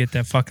offline, we get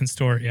that fucking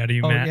story out of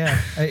you, Matt. Yeah,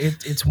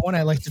 it's one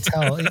I like to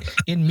tell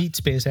in meat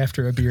space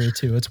after a beer or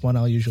two. It's one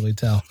I'll usually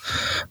tell.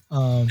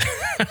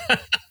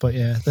 But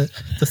yeah,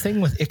 the thing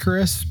with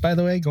Icarus, by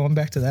the way, going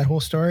back to that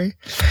whole story,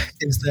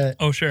 is that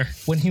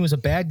when he was a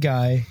bad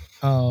guy,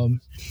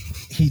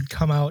 he'd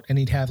come out and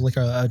he'd have like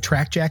a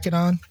track jacket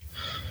on.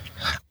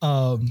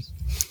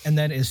 And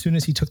then as soon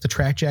as he took the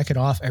track jacket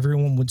off,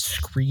 everyone would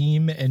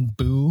scream and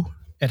boo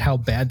at how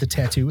bad the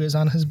tattoo is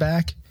on his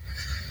back.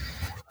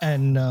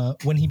 And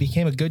when he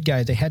became a good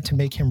guy, they had to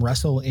make him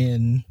wrestle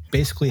in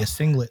basically a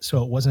singlet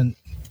so it wasn't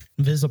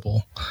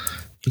visible,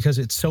 because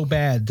it's so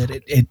bad that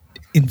it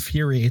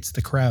infuriates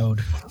the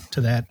crowd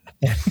to that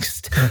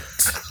extent.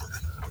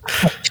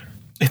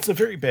 It's a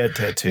very bad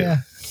tattoo. Yeah.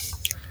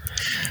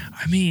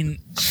 I mean,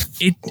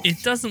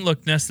 it doesn't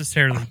look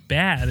necessarily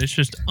bad. It's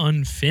just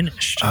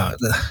unfinished. I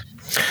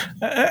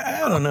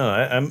don't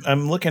know.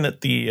 I'm looking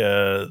at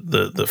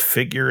the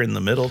figure in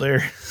the middle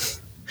there,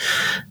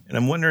 and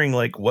I'm wondering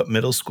like what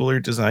middle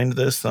schooler designed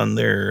this on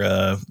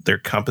their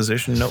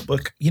composition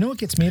notebook. You know what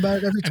gets me about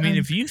it every time? I mean,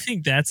 if you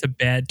think that's a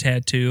bad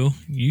tattoo,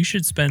 you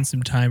should spend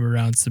some time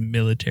around some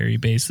military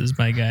bases,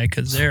 my guy,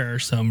 because there are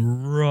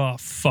some rough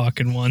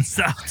fucking ones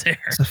out there.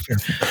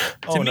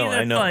 To me,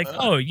 that's like,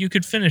 you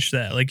could finish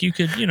that. Like you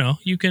could,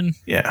 you can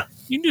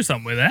do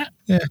something with that.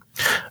 Yeah.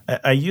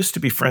 I used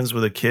to be friends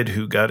with a kid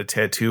who got a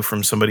tattoo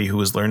from somebody who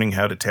was learning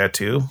how to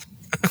tattoo.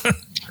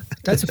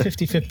 That's a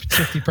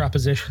 50-50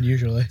 proposition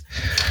usually.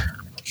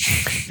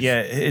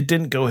 Yeah, it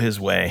didn't go his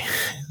way.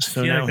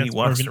 So now he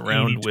walks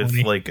around with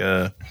like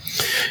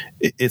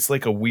it's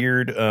like a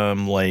weird,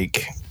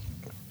 like,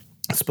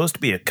 it's supposed to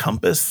be a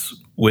compass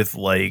with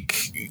like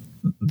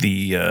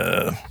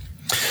the,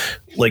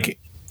 like,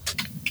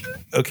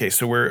 okay,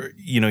 so where,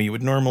 you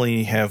would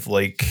normally have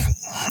like,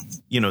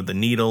 the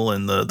needle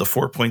and the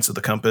 4 points of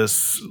the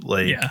compass,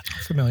 like,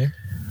 familiar.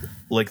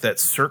 Like that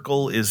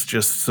circle is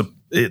just,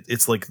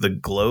 it's like the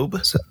globe.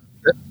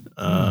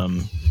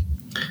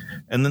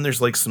 And then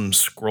there's like some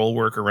scroll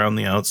work around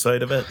the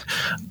outside of it.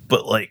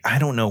 But like, I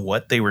don't know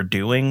what they were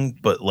doing,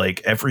 but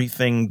like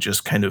everything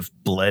just kind of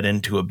bled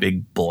into a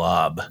big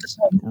blob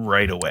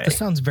right away. This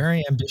sounds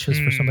very ambitious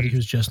for somebody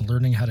who's just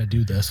learning how to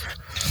do this.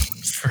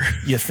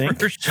 You think?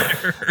 For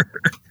sure.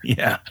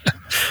 Yeah.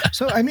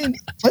 So, I mean,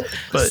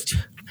 but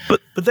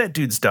that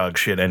dude's dog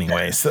shit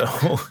anyway. So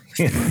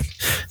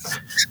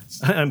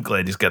I'm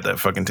glad he's got that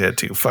fucking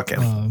tattoo. Fuck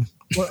him.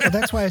 Well,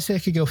 that's why I say I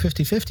could go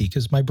 50-50,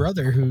 because my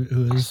brother,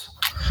 who is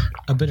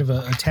a bit of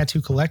a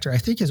tattoo collector, I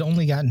think has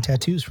only gotten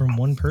tattoos from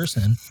one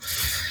person.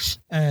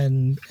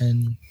 And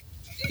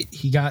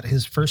he got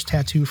his first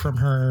tattoo from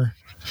her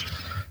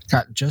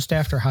just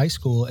after high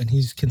school, and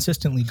he's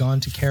consistently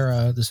gone to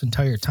Kara this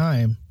entire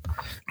time.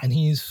 And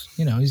he's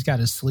got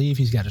his sleeve,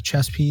 he's got a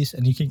chest piece,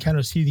 and you can kind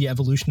of see the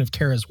evolution of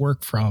Kara's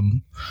work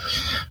from,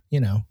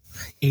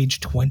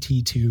 age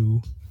 20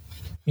 to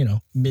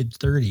mid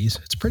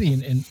 30s. It's pretty,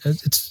 and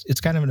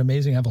it's kind of an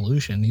amazing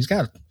evolution. He's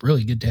got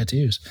really good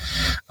tattoos.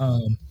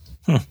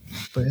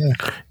 But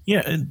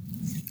yeah,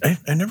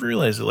 I never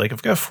realized it. Like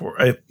I've got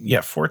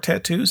four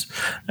tattoos.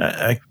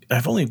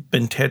 I've only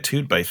been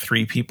tattooed by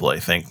 3 people, I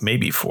think,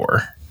 maybe 4.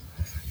 I'm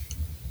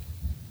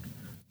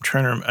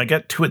trying to remember. I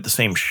got 2 at the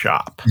same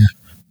shop,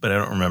 but I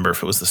don't remember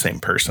if it was the same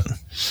person.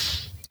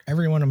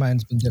 Every one of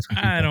mine's been different.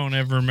 People. I don't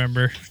ever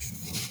remember.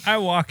 I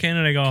walk in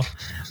and I go,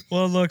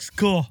 well, it looks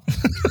cool.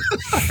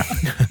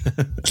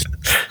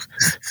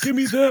 Give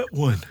me that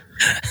one.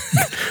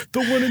 The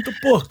one in the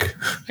book.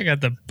 I got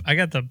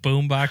the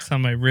boom box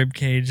on my rib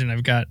cage, and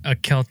I've got a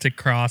Celtic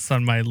cross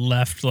on my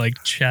left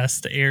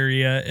chest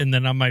area, and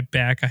then on my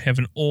back I have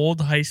an old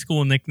high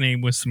school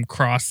nickname with some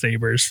cross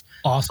sabers.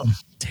 Awesome.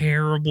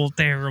 Terrible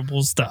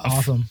stuff.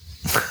 Awesome.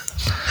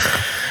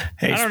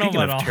 Hey,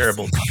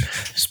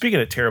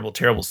 speaking of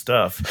terrible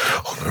stuff.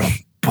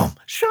 Boom.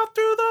 Shot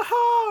through the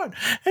heart,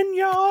 and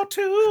you're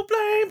to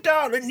blame,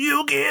 darling.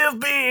 You give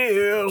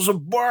beers a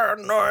bad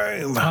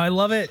name. I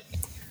love it.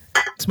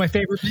 It's my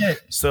favorite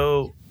bit.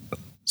 So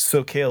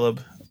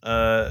Caleb,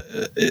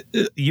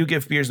 You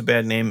Give Beers a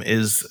Bad Name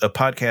is a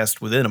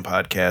podcast within a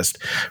podcast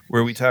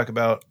where we talk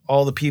about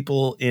all the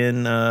people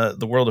in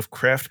the world of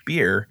craft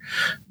beer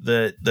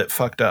that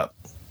fucked up.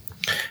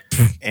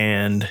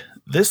 And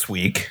this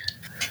week,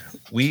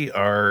 we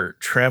are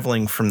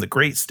traveling from the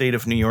great state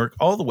of New York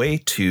all the way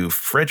to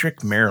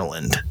Frederick,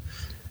 Maryland.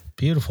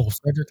 Beautiful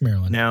Frederick,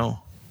 Maryland.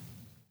 Now,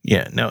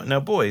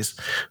 boys,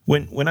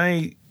 when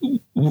I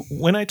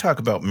talk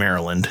about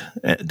Maryland,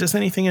 does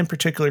anything in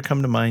particular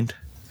come to mind?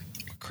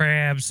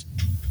 Crabs.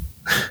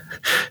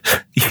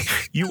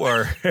 You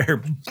are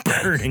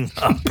burning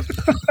up.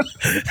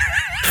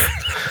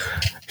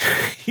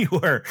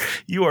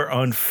 You are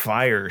on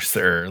fire,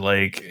 sir.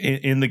 Like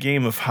in the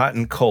game of hot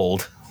and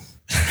cold.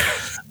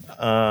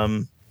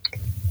 So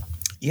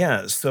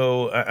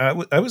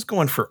I was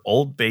going for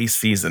Old Bay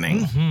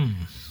seasoning. Mm-hmm.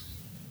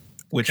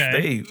 Which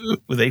they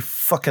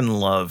fucking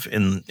love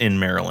in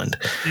Maryland.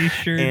 They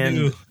sure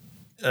do.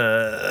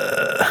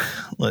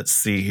 Let's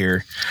see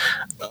here.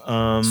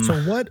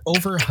 So what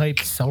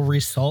overhyped celery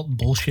salt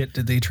bullshit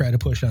did they try to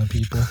push on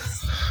people?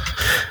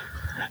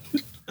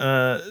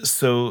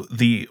 So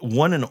the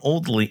one and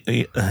only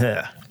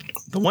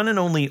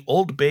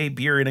Old Bay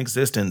beer in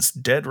existence,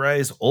 Dead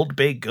Rise Old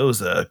Bay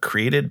Goza,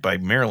 created by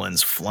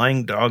Maryland's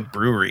Flying Dog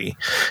Brewery,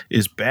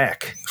 is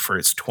back for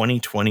its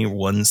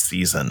 2021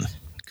 season.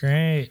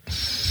 Great.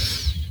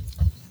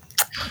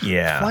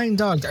 Yeah. Flying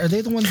Dog. Are they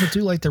the ones that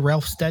do the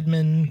Ralph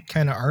Steadman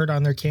kind of art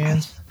on their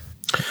cans?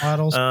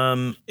 Bottles?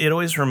 It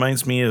always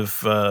reminds me of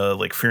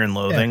Fear and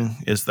Loathing.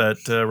 Yeah. Is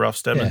that Ralph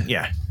Steadman?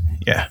 Yeah.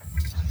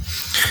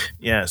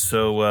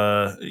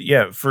 So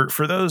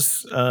for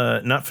those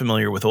not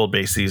familiar with Old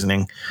Bay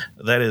seasoning,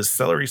 that is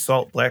celery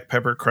salt, black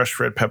pepper, crushed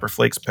red pepper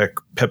flakes,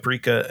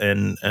 paprika,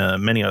 and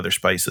many other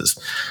spices.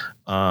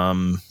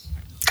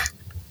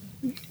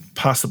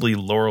 Possibly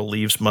laurel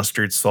leaves,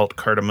 mustard, salt,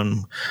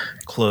 cardamom,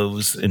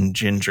 cloves, and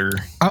ginger.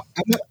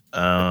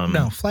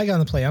 No, flag on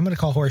the play. I'm going to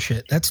call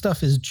horseshit. That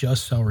stuff is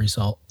just celery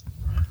salt.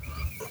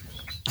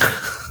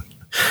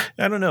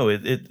 I don't know.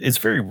 It's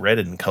very red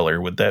in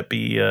color. Would that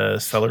be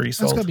celery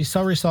salt? It's going to be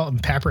celery salt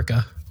and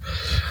paprika.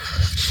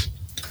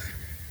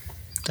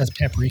 That's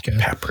paprika.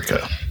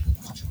 Paprika.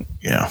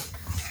 Yeah.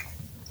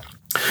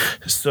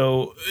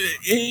 So,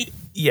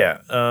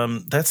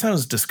 that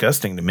sounds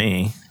disgusting to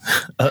me.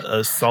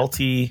 A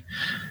salty,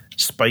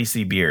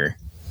 spicy beer.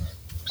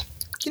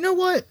 You know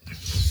what?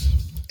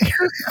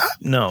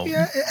 No.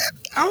 Yeah,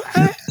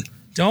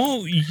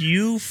 don't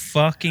you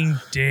fucking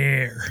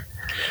dare.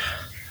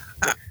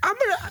 I'm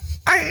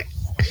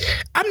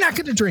not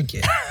going to drink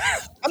it.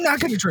 I'm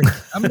not going to drink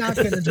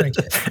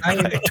it.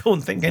 I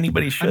don't think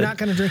anybody should. I'm not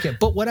going to drink it.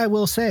 But what I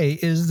will say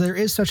is there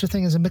is such a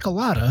thing as a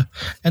Michelada,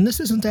 and this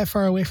isn't that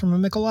far away from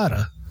a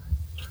Michelada.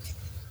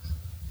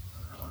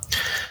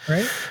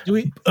 Right?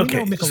 We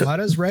know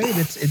Micheladas, right?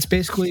 It's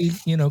basically,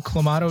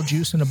 Clamato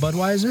juice in a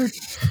Budweiser.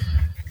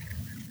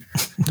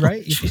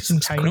 Right? You put some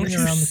tiny around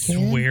the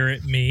can. Swear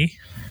at me.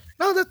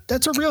 No,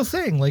 that's a real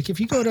thing. Like if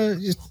you go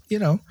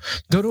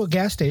to a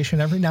gas station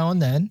every now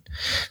and then,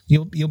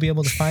 you'll be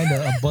able to find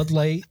a Bud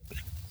Light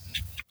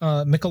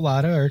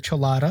Michelada or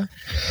Chelada.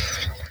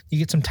 You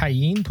get some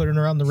tahine, put it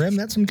around the rim.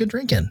 That's some good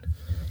drinking.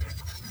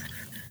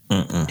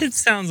 It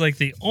sounds like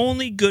the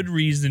only good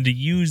reason to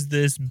use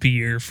this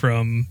beer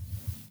from,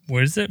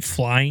 what is it,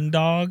 Flying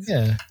Dog?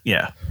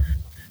 Yeah.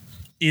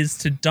 Is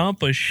to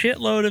dump a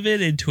shitload of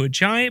it into a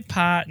giant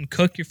pot and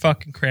cook your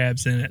fucking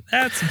crabs in it.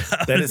 That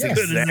is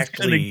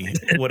exactly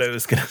what I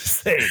was going to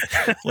say.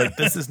 Like,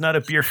 this is not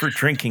a beer for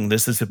drinking.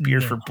 This is a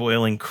beer for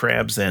boiling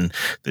crabs in.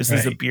 This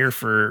is a beer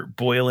for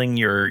boiling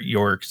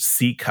your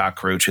sea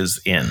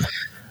cockroaches in.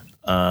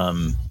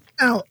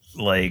 All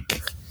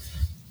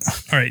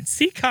right,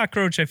 sea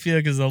cockroach I feel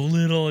like is a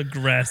little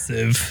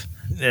aggressive.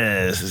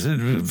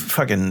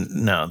 Fucking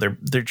no,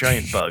 they're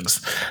giant bugs.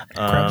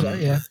 Crabs are,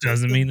 yeah.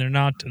 Doesn't mean they're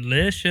not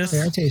delicious. They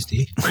are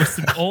tasty. With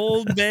some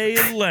Old Bay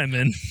and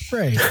lemon.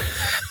 Right.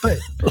 But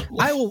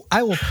I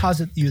will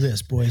posit you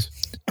this, boys.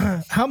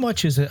 How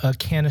much is a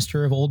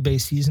canister of Old Bay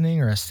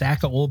seasoning or a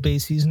sack of Old Bay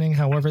seasoning,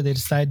 however they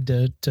decide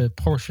to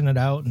portion it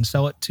out and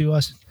sell it to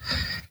us?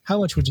 How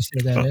much would you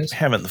say that is?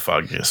 Haven't the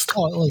foggiest.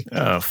 $5.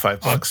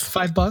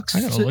 $5.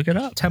 I gotta look it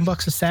up.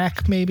 $10 a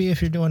sack, maybe,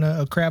 if you're doing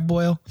a crab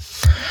boil.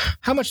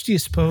 How much do you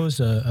suppose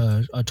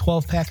a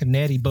 12-pack of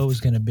Natty Bow is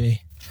going to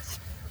be?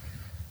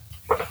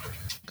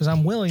 because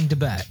I'm willing to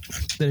bet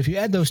that if you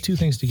add those two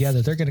things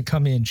together, they're going to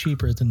come in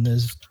cheaper than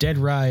this dead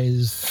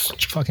rise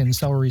fucking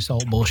celery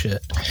salt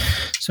bullshit.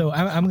 So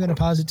I'm going to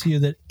posit to you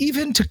that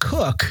even to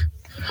cook,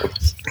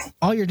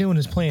 all you're doing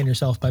is playing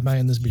yourself by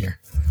buying this beer.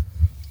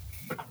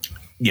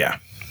 Yeah.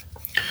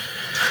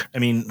 I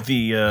mean,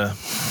 the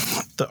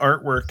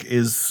artwork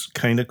is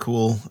kind of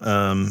cool.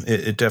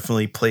 It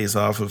definitely plays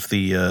off of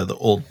the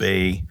Old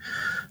Bay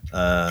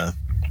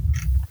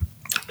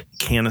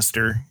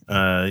canister,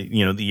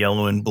 the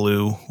yellow and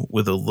blue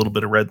with a little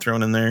bit of red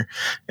thrown in there,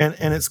 and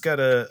it's got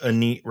a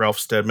neat Ralph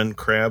Steadman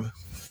crab.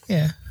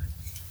 Yeah.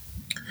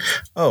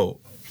 Oh,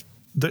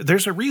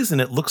 there's a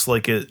reason it looks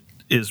like it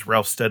is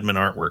Ralph Steadman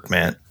artwork,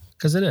 Matt.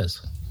 Because it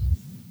is.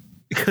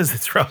 Because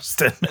it's Ralph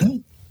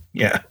Steadman.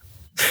 Yeah.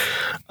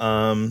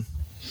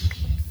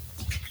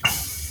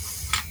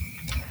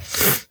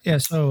 Yeah,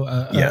 so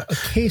a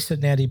case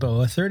of Natty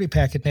Bo, a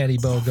 30-pack of Natty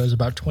Bo goes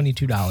about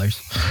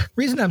 $22.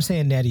 Reason I'm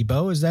saying Natty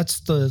Bo is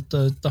that's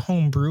the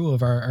home brew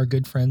of our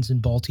good friends in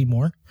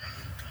Baltimore.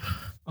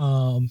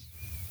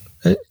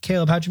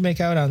 Caleb, how'd you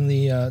make out on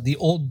the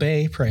Old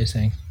Bay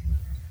pricing?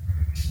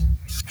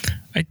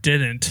 I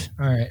didn't.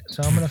 All right,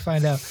 so I'm going to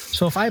find out.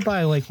 So if I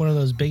buy like one of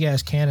those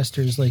big-ass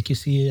canisters like you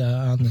see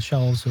on the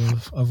shelves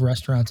of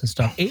restaurants and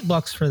stuff,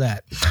 $8 for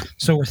that.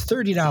 So we're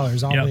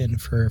 $30 all in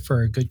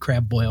for a good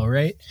crab boil,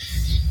 right?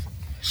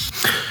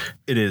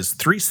 It is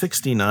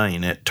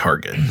 $3.69 at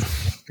Target.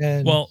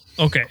 And Well,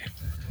 okay.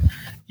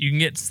 You can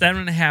get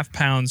 7.5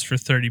 pounds for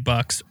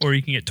 $30, or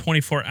you can get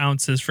 24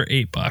 ounces for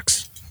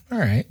 $8. all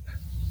right.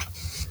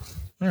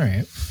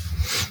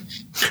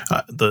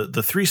 The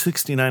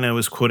 $3.69 I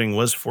was quoting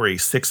was for a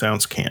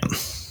 6-ounce can.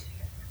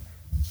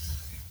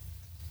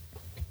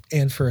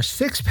 And for a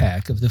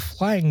 6-pack of the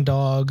Flying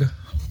Dog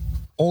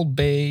Old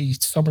Bay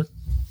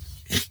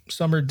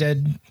Summer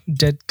Dead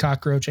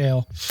Cockroach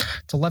Ale,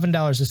 it's $11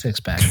 a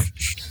 6-pack.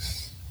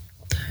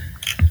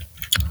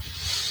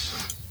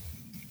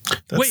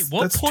 Wait,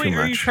 what point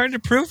are you trying to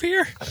prove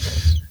here?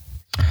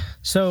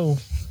 So,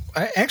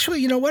 actually,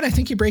 you know what? I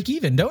think you break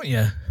even, don't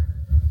you?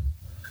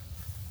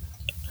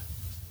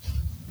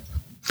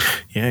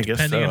 Yeah, I guess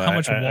Depending so. on how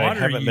much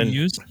water you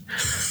use.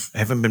 I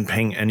haven't been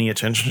paying any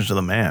attention to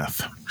the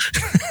math.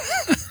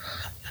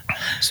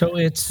 So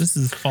This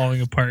is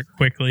falling apart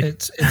quickly.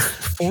 it's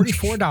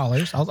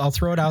 $44. I'll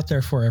throw it out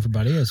there for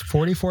everybody. It's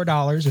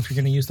 $44 if you're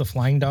going to use the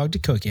Flying Dog to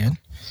cook in,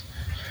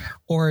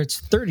 or it's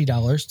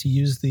 $30 to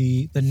use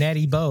the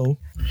Natty Bo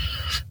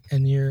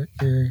and your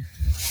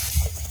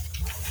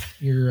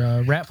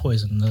rat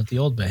poison, the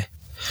Old Bay.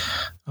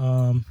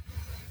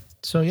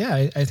 So yeah,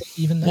 I think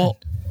even that. Well,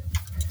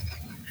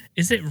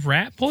 is it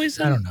rat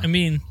poison? I don't know. I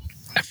mean,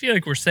 I feel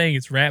like we're saying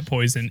it's rat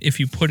poison if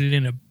you put it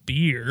in a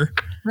beer.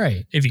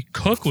 Right. If you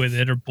cook with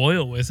it or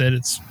boil with it,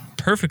 it's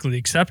perfectly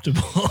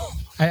acceptable.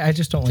 I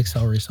just don't like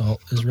celery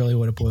salt is really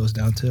what it boils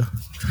down to.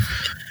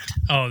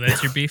 Oh,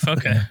 that's your beef?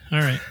 Okay. All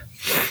right.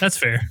 That's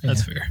fair.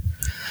 That's fair.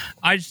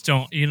 I just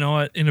don't, you know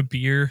what? In a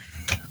beer,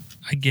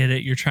 I get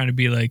it. You're trying to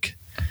be like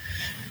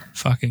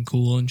fucking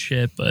cool and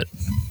shit, but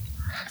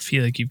I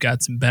feel like you've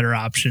got some better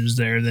options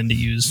there than to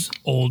use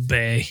Old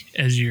Bay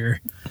as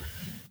your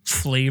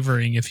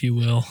flavoring, if you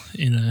will,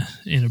 in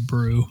a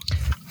brew.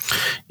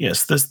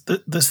 Yes,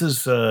 this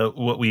is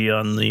what we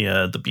on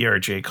the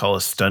BRJ call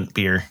a stunt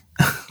beer.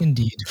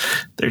 Indeed.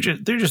 They're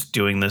just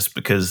doing this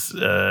because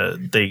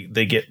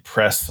they get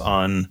press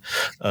on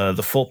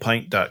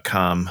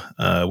thefullpint.com,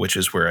 which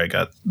is where I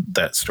got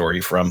that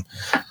story from.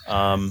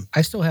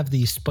 I still have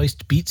the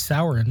spiced beet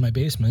sour in my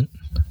basement.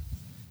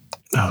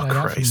 Oh, I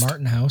got Christ. from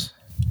Martin House.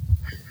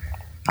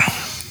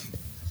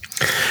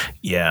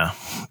 Yeah,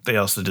 they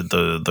also did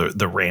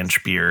the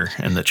ranch beer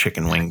and the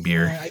chicken wing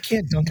beer. I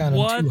can't dunk on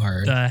them too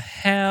hard. What the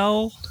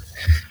hell?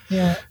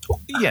 Yeah.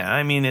 Yeah,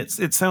 I mean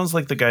it sounds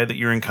like the guy that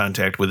you're in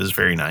contact with is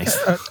very nice.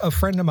 A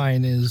friend of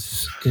mine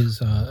is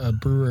a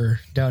brewer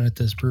down at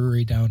this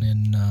brewery down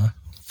in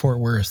Fort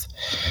Worth.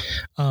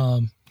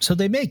 So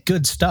they make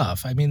good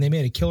stuff. I mean, they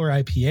made a killer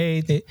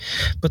IPA,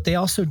 but they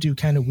also do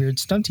kind of weird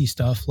stunty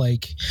stuff.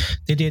 Like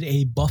they did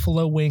a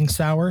buffalo wing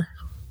sour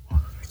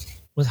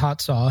with hot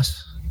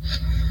sauce.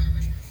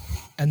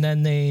 And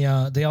then they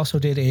also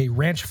did a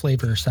ranch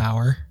flavor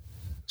sour.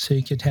 So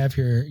you could have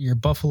your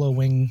buffalo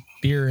wing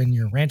beer and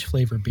your ranch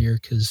flavor beer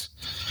because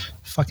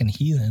fucking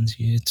heathens.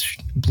 It's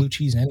blue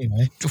cheese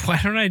anyway. Why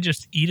don't I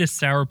just eat a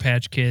Sour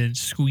Patch Kid and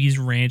squeeze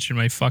ranch in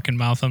my fucking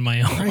mouth on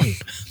my own?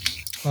 Right.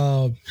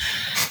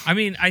 I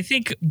mean, I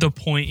think the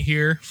point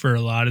here for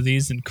a lot of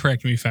these, and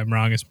correct me if I'm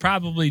wrong, is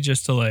probably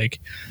just to like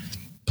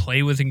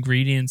play with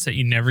ingredients that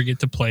you never get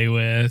to play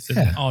with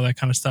and all that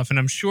kind of stuff. And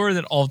I'm sure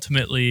that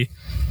ultimately,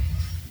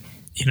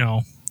 you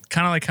know,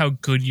 kind of like how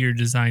Goodyear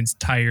designs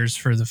tires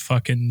for the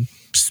fucking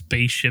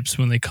spaceships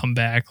when they come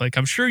back. Like,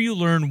 I'm sure you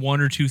learn one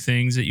or two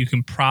things that you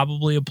can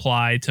probably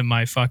apply to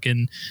my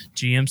fucking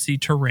GMC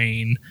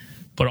Terrain.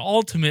 But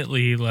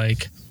ultimately,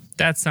 like,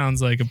 that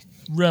sounds like a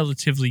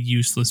relatively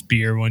useless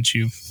beer once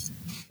you've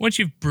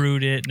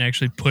brewed it and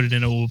actually put it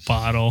in a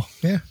bottle.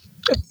 Yeah.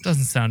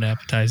 Doesn't sound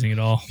appetizing at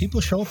all.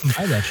 People show up and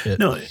buy that shit.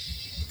 No,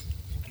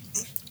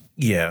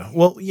 Yeah.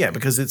 Well, yeah,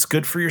 because it's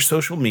good for your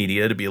social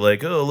media to be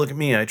like, oh, look at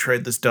me, I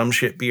tried this dumb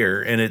shit beer.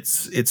 And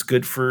it's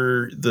good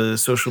for the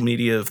social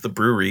media of the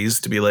breweries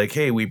to be like,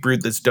 hey, we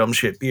brewed this dumb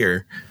shit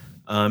beer.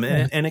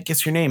 And it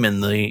gets your name in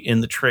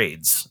the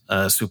trades.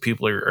 So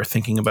people are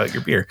thinking about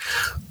your beer.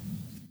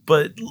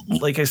 But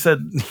like I said,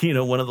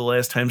 one of the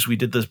last times we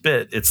did this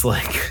bit, it's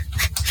like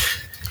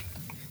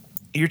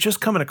you're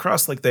just coming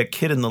across like that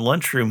kid in the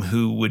lunchroom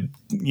who would,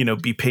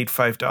 be paid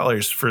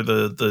 $5 for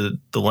the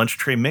lunch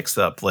tray mix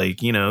up.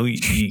 Like,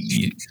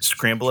 you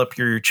scramble up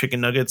your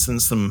chicken nuggets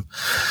and some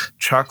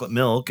chocolate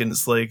milk, and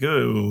it's like,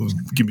 oh,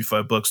 give me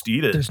 $5 to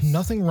eat it. There's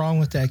nothing wrong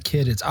with that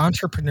kid. It's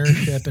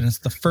entrepreneurship, and it's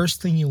the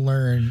first thing you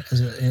learn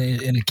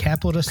in a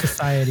capitalist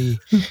society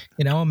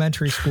in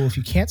elementary school. If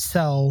you can't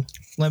sell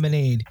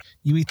lemonade,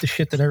 you eat the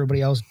shit that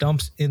everybody else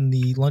dumps in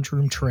the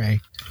lunchroom tray.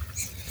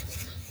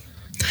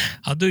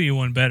 I'll do you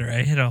one better.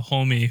 I hit a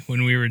homie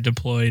when we were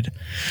deployed.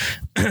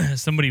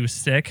 Somebody was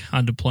sick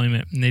on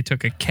deployment, and they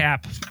took a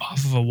cap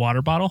off of a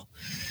water bottle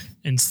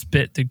and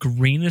spit the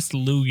greenest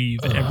loogie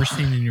you've ever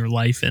seen in your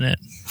life in it.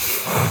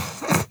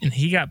 And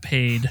he got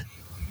paid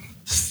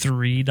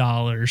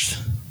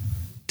 $3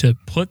 to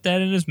put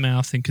that in his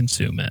mouth and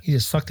consume it. He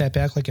just sucked that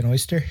back like an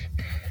oyster?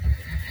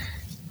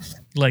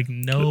 Like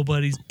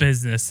nobody's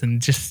business,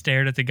 and just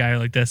stared at the guy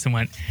like this and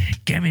went,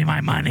 "Give me my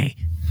money."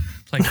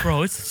 Like,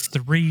 bro, it's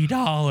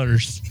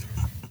 $3.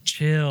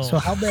 Chill. So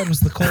how bad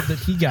was the cold that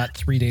he got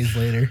 3 days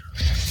later?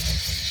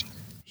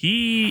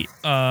 He's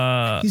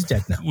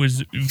dead now.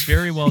 Was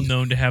very well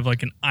known to have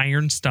like an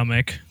iron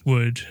stomach,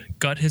 would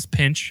gut his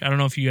pinch. I don't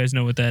know if you guys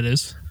know what that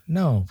is.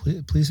 No,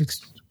 please.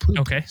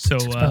 Okay, so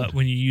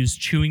when you use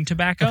chewing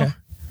tobacco,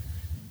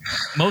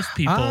 most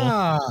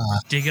people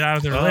dig it out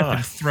of their lip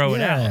and throw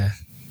it out.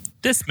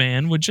 This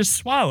man would just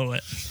swallow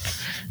it.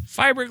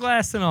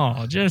 Fiberglass and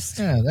all. Just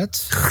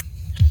that's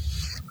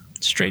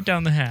straight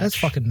down the hatch. That's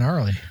fucking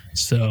gnarly.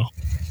 So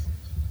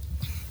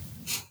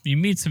you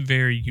meet some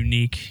very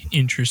unique,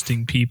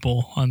 interesting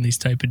people on these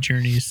type of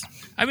journeys.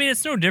 I mean,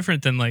 it's no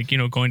different than like,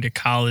 going to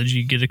college.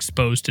 You get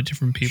exposed to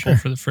different people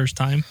for the first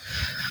time.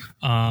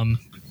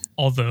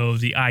 Although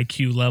the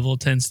IQ level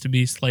tends to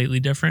be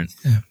slightly different.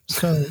 Yeah.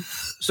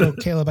 So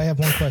Caleb, I have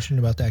one question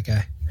about that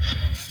guy.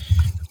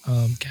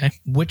 Okay.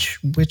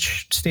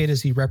 Which state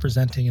is he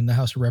representing in the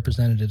House of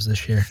Representatives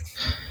this year?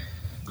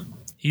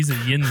 He's a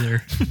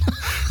Yinzer.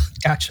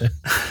 Gotcha.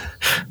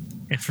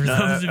 And for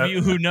those of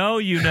you who know,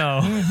 you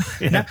know.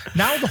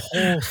 Now the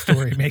whole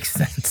story makes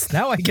sense.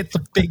 Now I get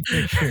the big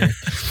picture.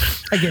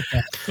 I get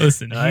that.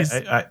 Listen,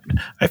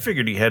 I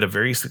figured he had a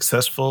very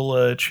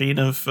successful chain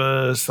of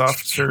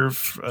soft serve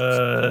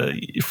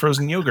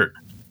frozen yogurt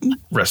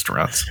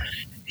restaurants.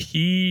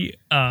 He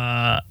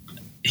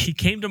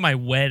came to my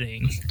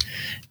wedding,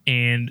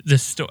 and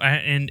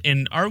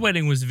and our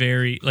wedding was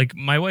very like,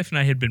 my wife and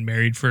I had been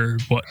married for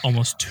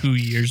almost 2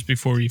 years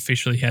before we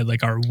officially had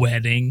like our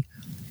wedding.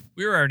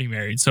 We were already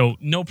married, so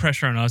no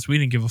pressure on us. We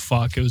didn't give a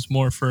fuck. It was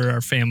more for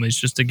our families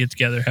just to get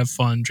together, have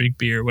fun, drink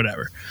beer,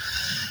 whatever.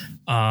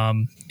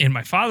 And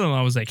my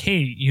father-in-law was like, hey,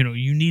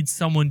 you need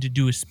someone to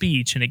do a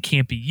speech, and it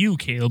can't be you,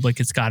 Caleb. Like,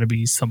 it's got to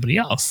be somebody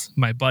else.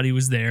 My buddy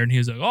was there, and he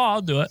was like, oh,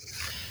 I'll do it.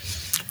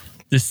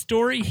 The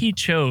story he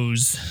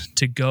chose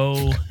to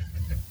go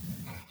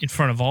in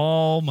front of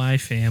all my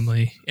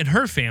family and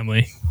her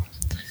family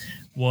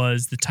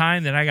was the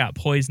time that I got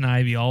poison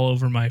ivy all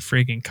over my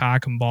freaking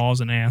cock and balls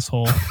and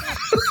asshole.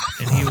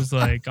 And he was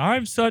like,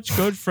 I'm such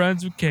good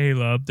friends with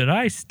Caleb that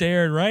I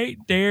stared right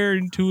there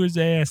into his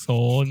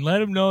asshole and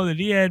let him know that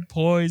he had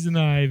poison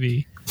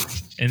ivy.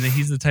 And then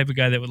he's the type of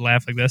guy that would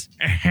laugh like this.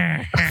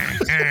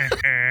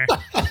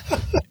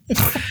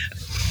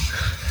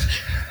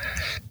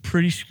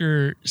 Pretty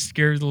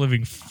scared the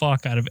living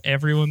fuck out of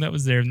everyone that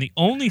was there. And the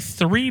only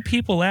 3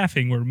 people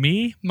laughing were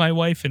me, my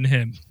wife, and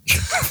him.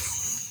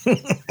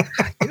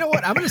 You know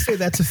what? I'm going to say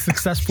that's a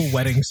successful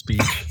wedding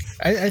speech.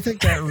 I think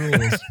that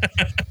rules.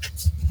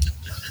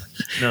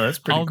 No, that's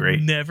pretty great.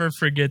 I'll never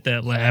forget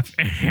that laugh.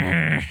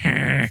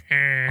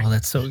 Oh,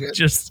 that's so good.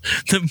 Just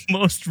the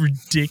most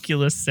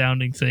ridiculous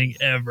sounding thing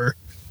ever.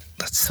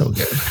 That's so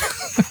good.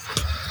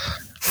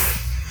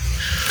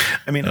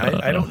 I mean,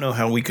 I don't know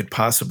how we could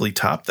possibly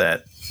top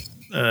that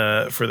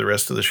for the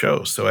rest of the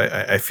show. So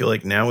I feel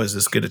like now is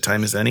as good a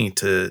time as any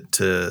to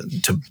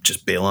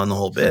just bail on the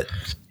whole bit.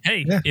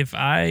 Hey, if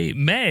I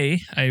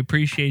may, I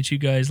appreciate you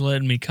guys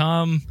letting me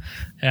come,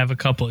 have a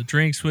couple of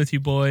drinks with you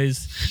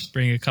boys,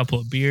 bring a couple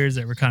of beers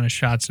that were kind of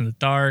shots in the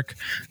dark.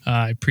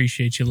 I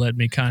appreciate you letting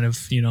me kind of,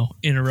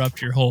 interrupt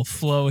your whole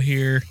flow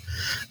here.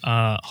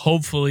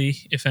 Hopefully,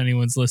 if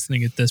anyone's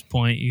listening at this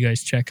point, you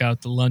guys check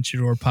out the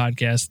Lunchador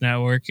Podcast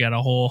Network. You got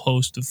a whole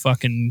host of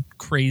fucking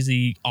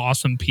crazy,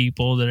 awesome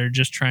people that are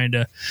just trying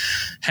to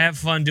have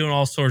fun doing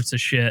all sorts of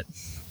shit.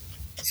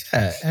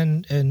 Yeah,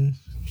 and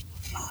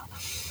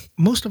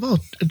most of all,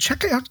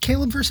 check out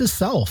Caleb versus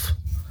Self.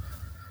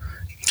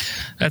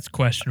 That's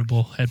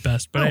questionable at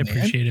best, but I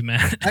appreciate it,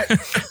 man.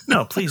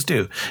 No, please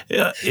do.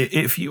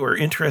 If you are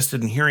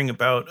interested in hearing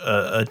about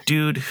a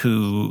dude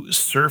who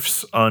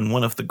surfs on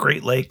one of the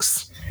Great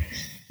Lakes,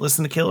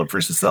 listen to Caleb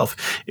versus Self.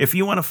 If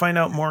you want to find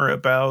out more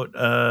about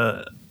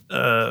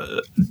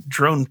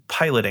drone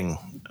piloting,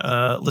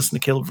 listen to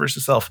Caleb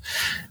versus Self.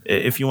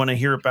 If you want to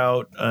hear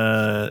about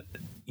the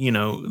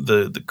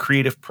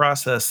creative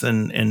process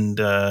and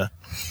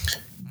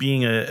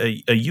being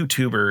a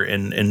YouTuber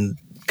and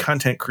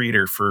content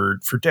creator for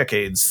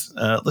decades,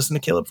 listen to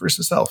Caleb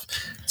versus Self.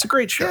 It's a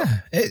great show.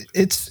 Yeah,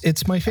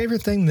 it's my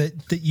favorite thing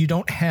that you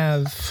don't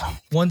have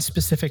one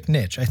specific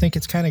niche. I think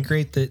it's kind of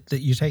great that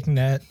you're taking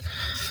that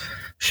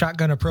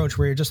shotgun approach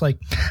where you're just like,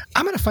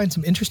 I'm going to find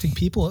some interesting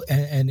people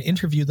and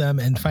interview them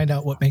and find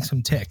out what makes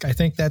them tick. I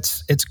think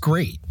it's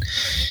great.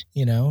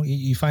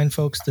 You find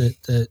folks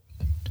that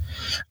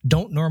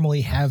don't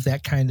normally have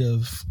that kind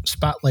of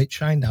spotlight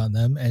shined on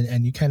them,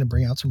 and you kind of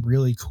bring out some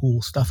really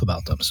cool stuff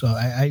about them. So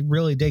I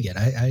really dig it.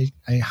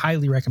 I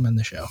highly recommend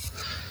the show.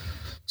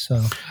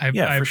 So I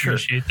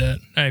appreciate that.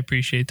 I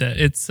appreciate that.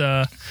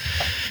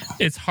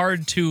 It's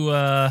hard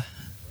to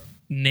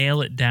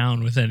nail it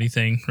down with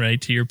anything,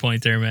 right? To your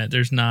point there, Matt,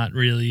 there's not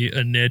really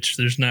a niche.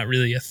 There's not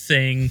really a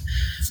thing.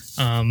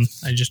 I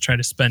just try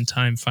to spend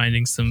time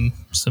finding some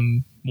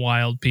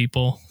wild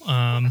people.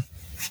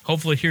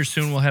 Hopefully here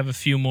soon we'll have a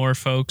few more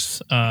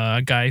folks.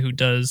 A guy who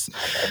does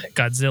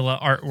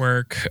Godzilla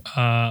artwork,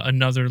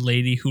 another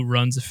lady who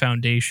runs a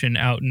foundation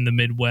out in the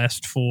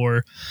Midwest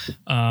for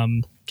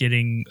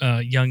getting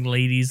young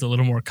ladies a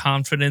little more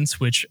confidence,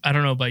 which I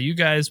don't know about you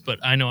guys, but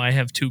I know I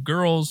have 2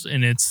 girls,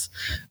 and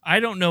I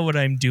don't know what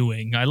I'm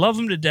doing. I love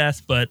them to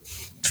death, but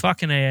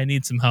fucking A, I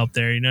need some help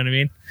there. You know what I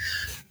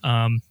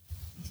mean?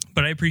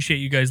 But I appreciate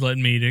you guys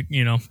letting me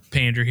to,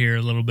 pander here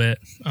a little bit.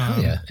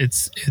 Yeah.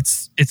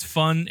 It's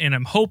fun, and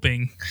I'm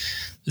hoping,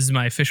 this is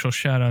my official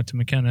shout out to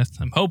McKenneth,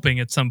 I'm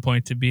hoping at some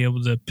point to be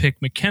able to pick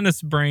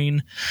McKenneth's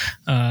brain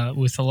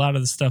with a lot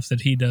of the stuff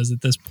that he does at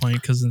this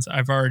point, because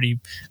I've already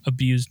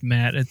abused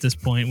Matt at this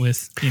point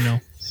with,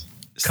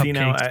 See,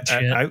 now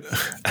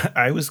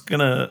I was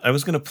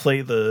gonna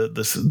play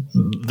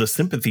the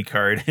sympathy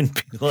card and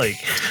be like,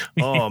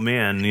 oh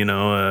man,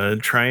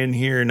 trying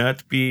here not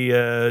to be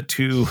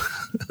too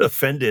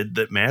offended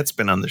that Matt's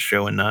been on the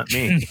show and not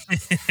me.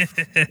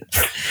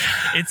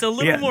 It's a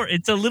little more,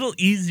 it's a little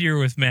easier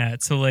with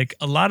Matt. So like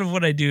a lot of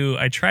what I do,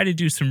 I try to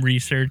do some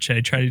research.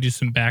 I try to do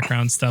some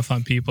background stuff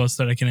on people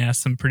so that I can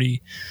ask some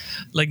pretty,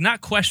 like,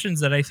 not questions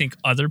that I think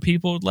other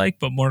people would like,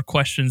 but more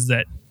questions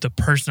that the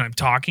person I'm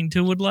talking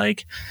to would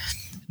like.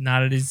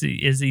 Not as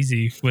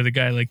easy with a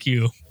guy like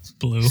you,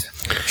 Blue.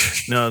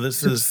 No,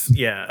 this is,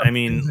 I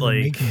mean,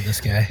 like,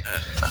 this guy.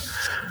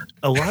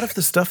 A lot of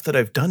the stuff that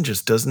I've done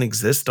just doesn't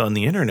exist on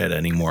the internet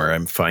anymore.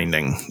 I'm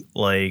finding,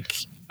 like,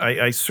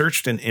 I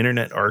searched an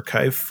internet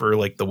archive for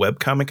like the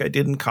webcomic I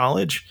did in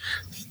college.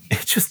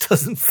 It just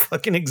doesn't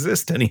fucking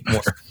exist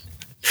anymore.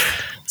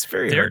 It's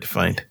very hard to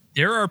find.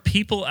 There are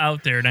people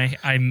out there, and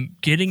I'm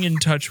getting in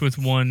touch with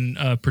one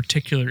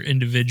particular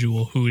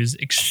individual who is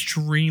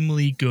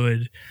extremely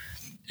good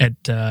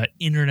at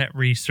internet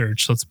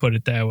research. Let's put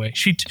it that way.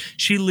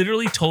 She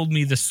literally told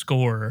me the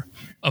score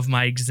of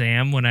my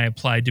exam when I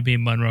applied to be a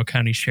Monroe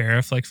County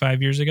Sheriff like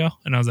 5 years ago,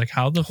 and I was like,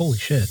 "How the holy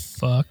shit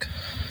fuck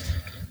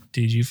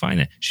did you find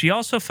it?" She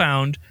also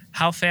found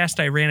how fast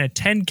I ran a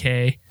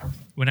 10K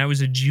when I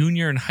was a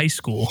junior in high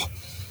school.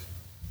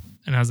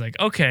 And I was like,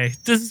 okay,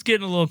 this is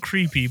getting a little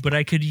creepy, but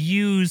I could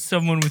use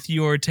someone with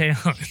your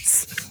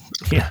talents.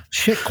 Yeah.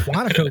 Shit,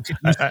 Quantico could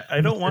use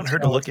I don't want her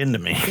to look into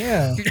me.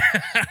 Yeah.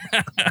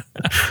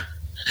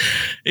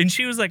 And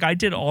she was like, I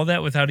did all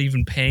that without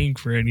even paying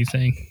for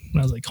anything. And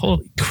I was like,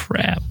 holy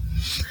crap.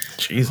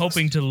 Jesus.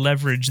 Hoping to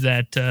leverage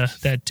that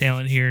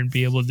talent here and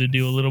be able to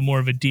do a little more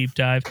of a deep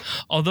dive.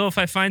 Although if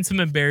I find some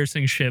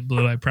embarrassing shit,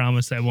 Blue, I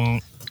promise I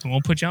won't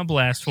put you on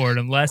blast for it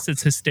unless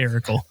it's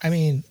hysterical. I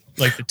mean,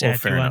 like the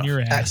tattoo on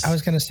your ass. I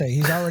was going to say,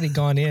 he's already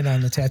gone in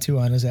on the tattoo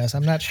on his ass.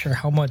 I'm not sure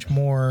how much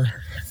more.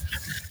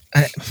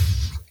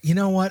 You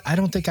know what? I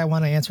don't think I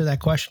want to answer that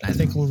question. I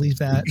think we'll leave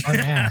that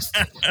unasked.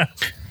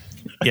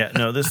 Yeah,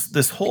 no,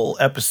 this whole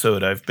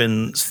episode, I've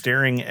been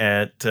staring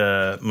at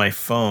my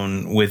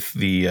phone with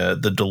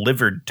the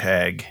delivered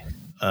tag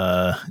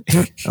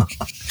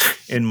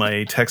in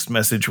my text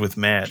message with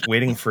Matt,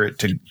 waiting for it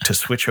to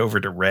switch over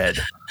to red.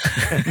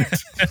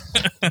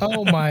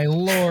 Oh, my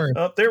Lord.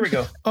 Oh, there we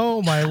go.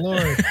 Oh, my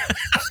Lord.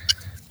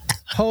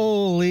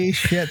 Holy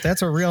shit.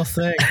 That's a real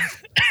thing.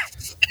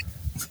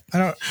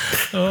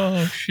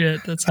 Oh,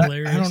 shit. That's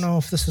hilarious. I don't know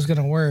if this is going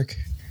to work.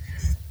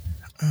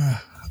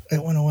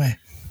 It went away.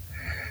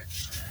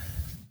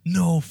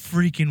 No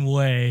freaking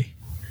way.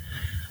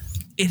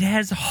 It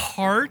has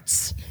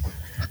hearts?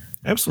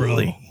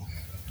 Absolutely. Bro.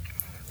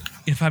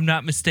 If I'm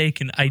not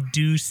mistaken, I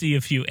do see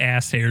a few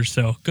ass hairs,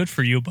 so good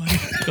for you, buddy.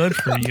 Good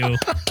for you.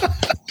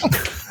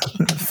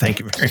 Thank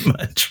you very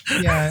much.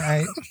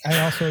 Yeah, I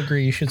also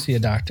agree. You should see a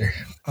doctor.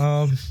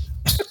 I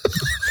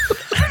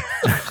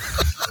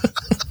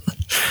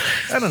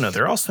don't know.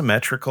 They're all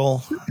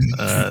symmetrical,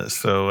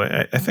 so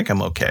I think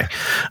I'm okay.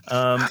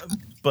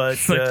 But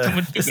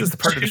this is the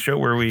part of the show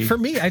where we... For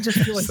me, I just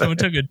feel like... Someone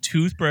took a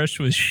toothbrush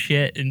with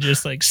shit and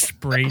just like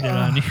sprayed it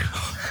on you.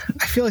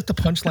 I feel like the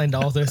punchline to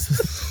all this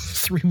is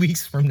 3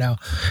 weeks from now.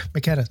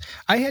 McKenna,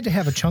 I had to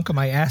have a chunk of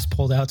my ass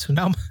pulled out, so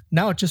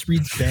now it just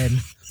reads Ben.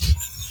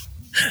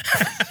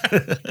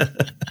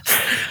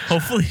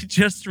 Hopefully it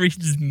just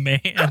reads man.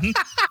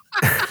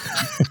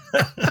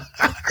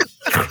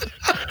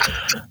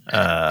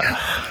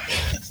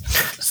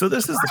 So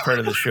this is the part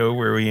of the show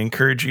where we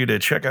encourage you to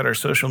check out our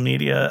social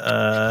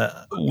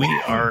media. We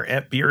are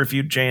at Beer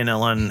Reviewed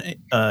JNL on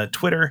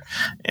Twitter,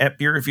 at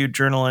Beer Reviewed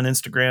Journal on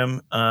Instagram.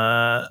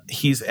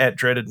 He's at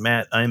Dreaded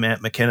Matt. I'm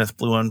at McKenneth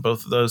Blue on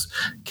both of those.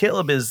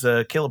 Caleb is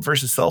Caleb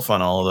versus Self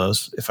on all of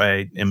those, if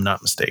I am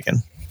not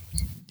mistaken.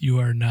 You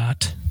are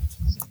not.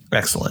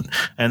 Excellent.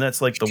 And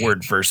that's like the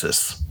word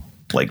versus,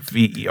 like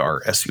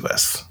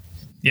VERSUS.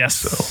 Yes.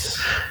 So,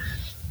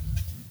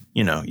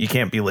 you know, you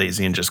can't be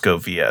lazy and just go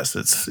VS.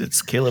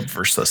 It's Caleb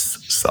versus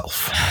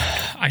Self.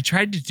 I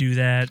tried to do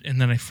that,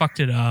 and then I fucked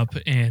it up,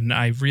 and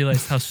I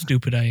realized how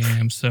stupid I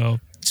am. So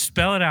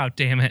spell it out,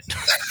 damn it.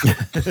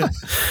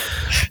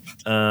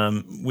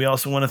 We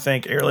also want to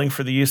thank Erling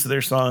for the use of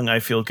their song I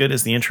Feel Good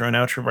as the intro and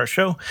outro of our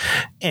show.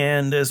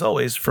 And as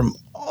always, from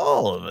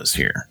all of us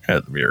here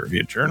at the Beer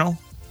Review Journal,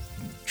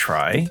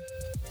 try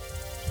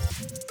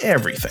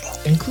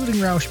everything. Including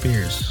Roush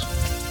beers.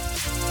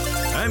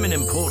 I'm an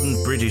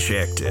important British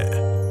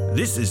actor.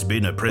 This has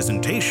been a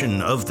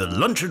presentation of the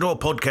Lunchador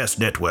Podcast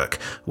Network.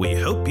 We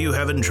hope you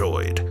have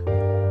enjoyed.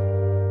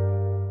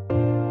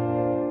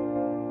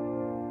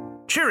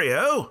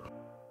 Cheerio!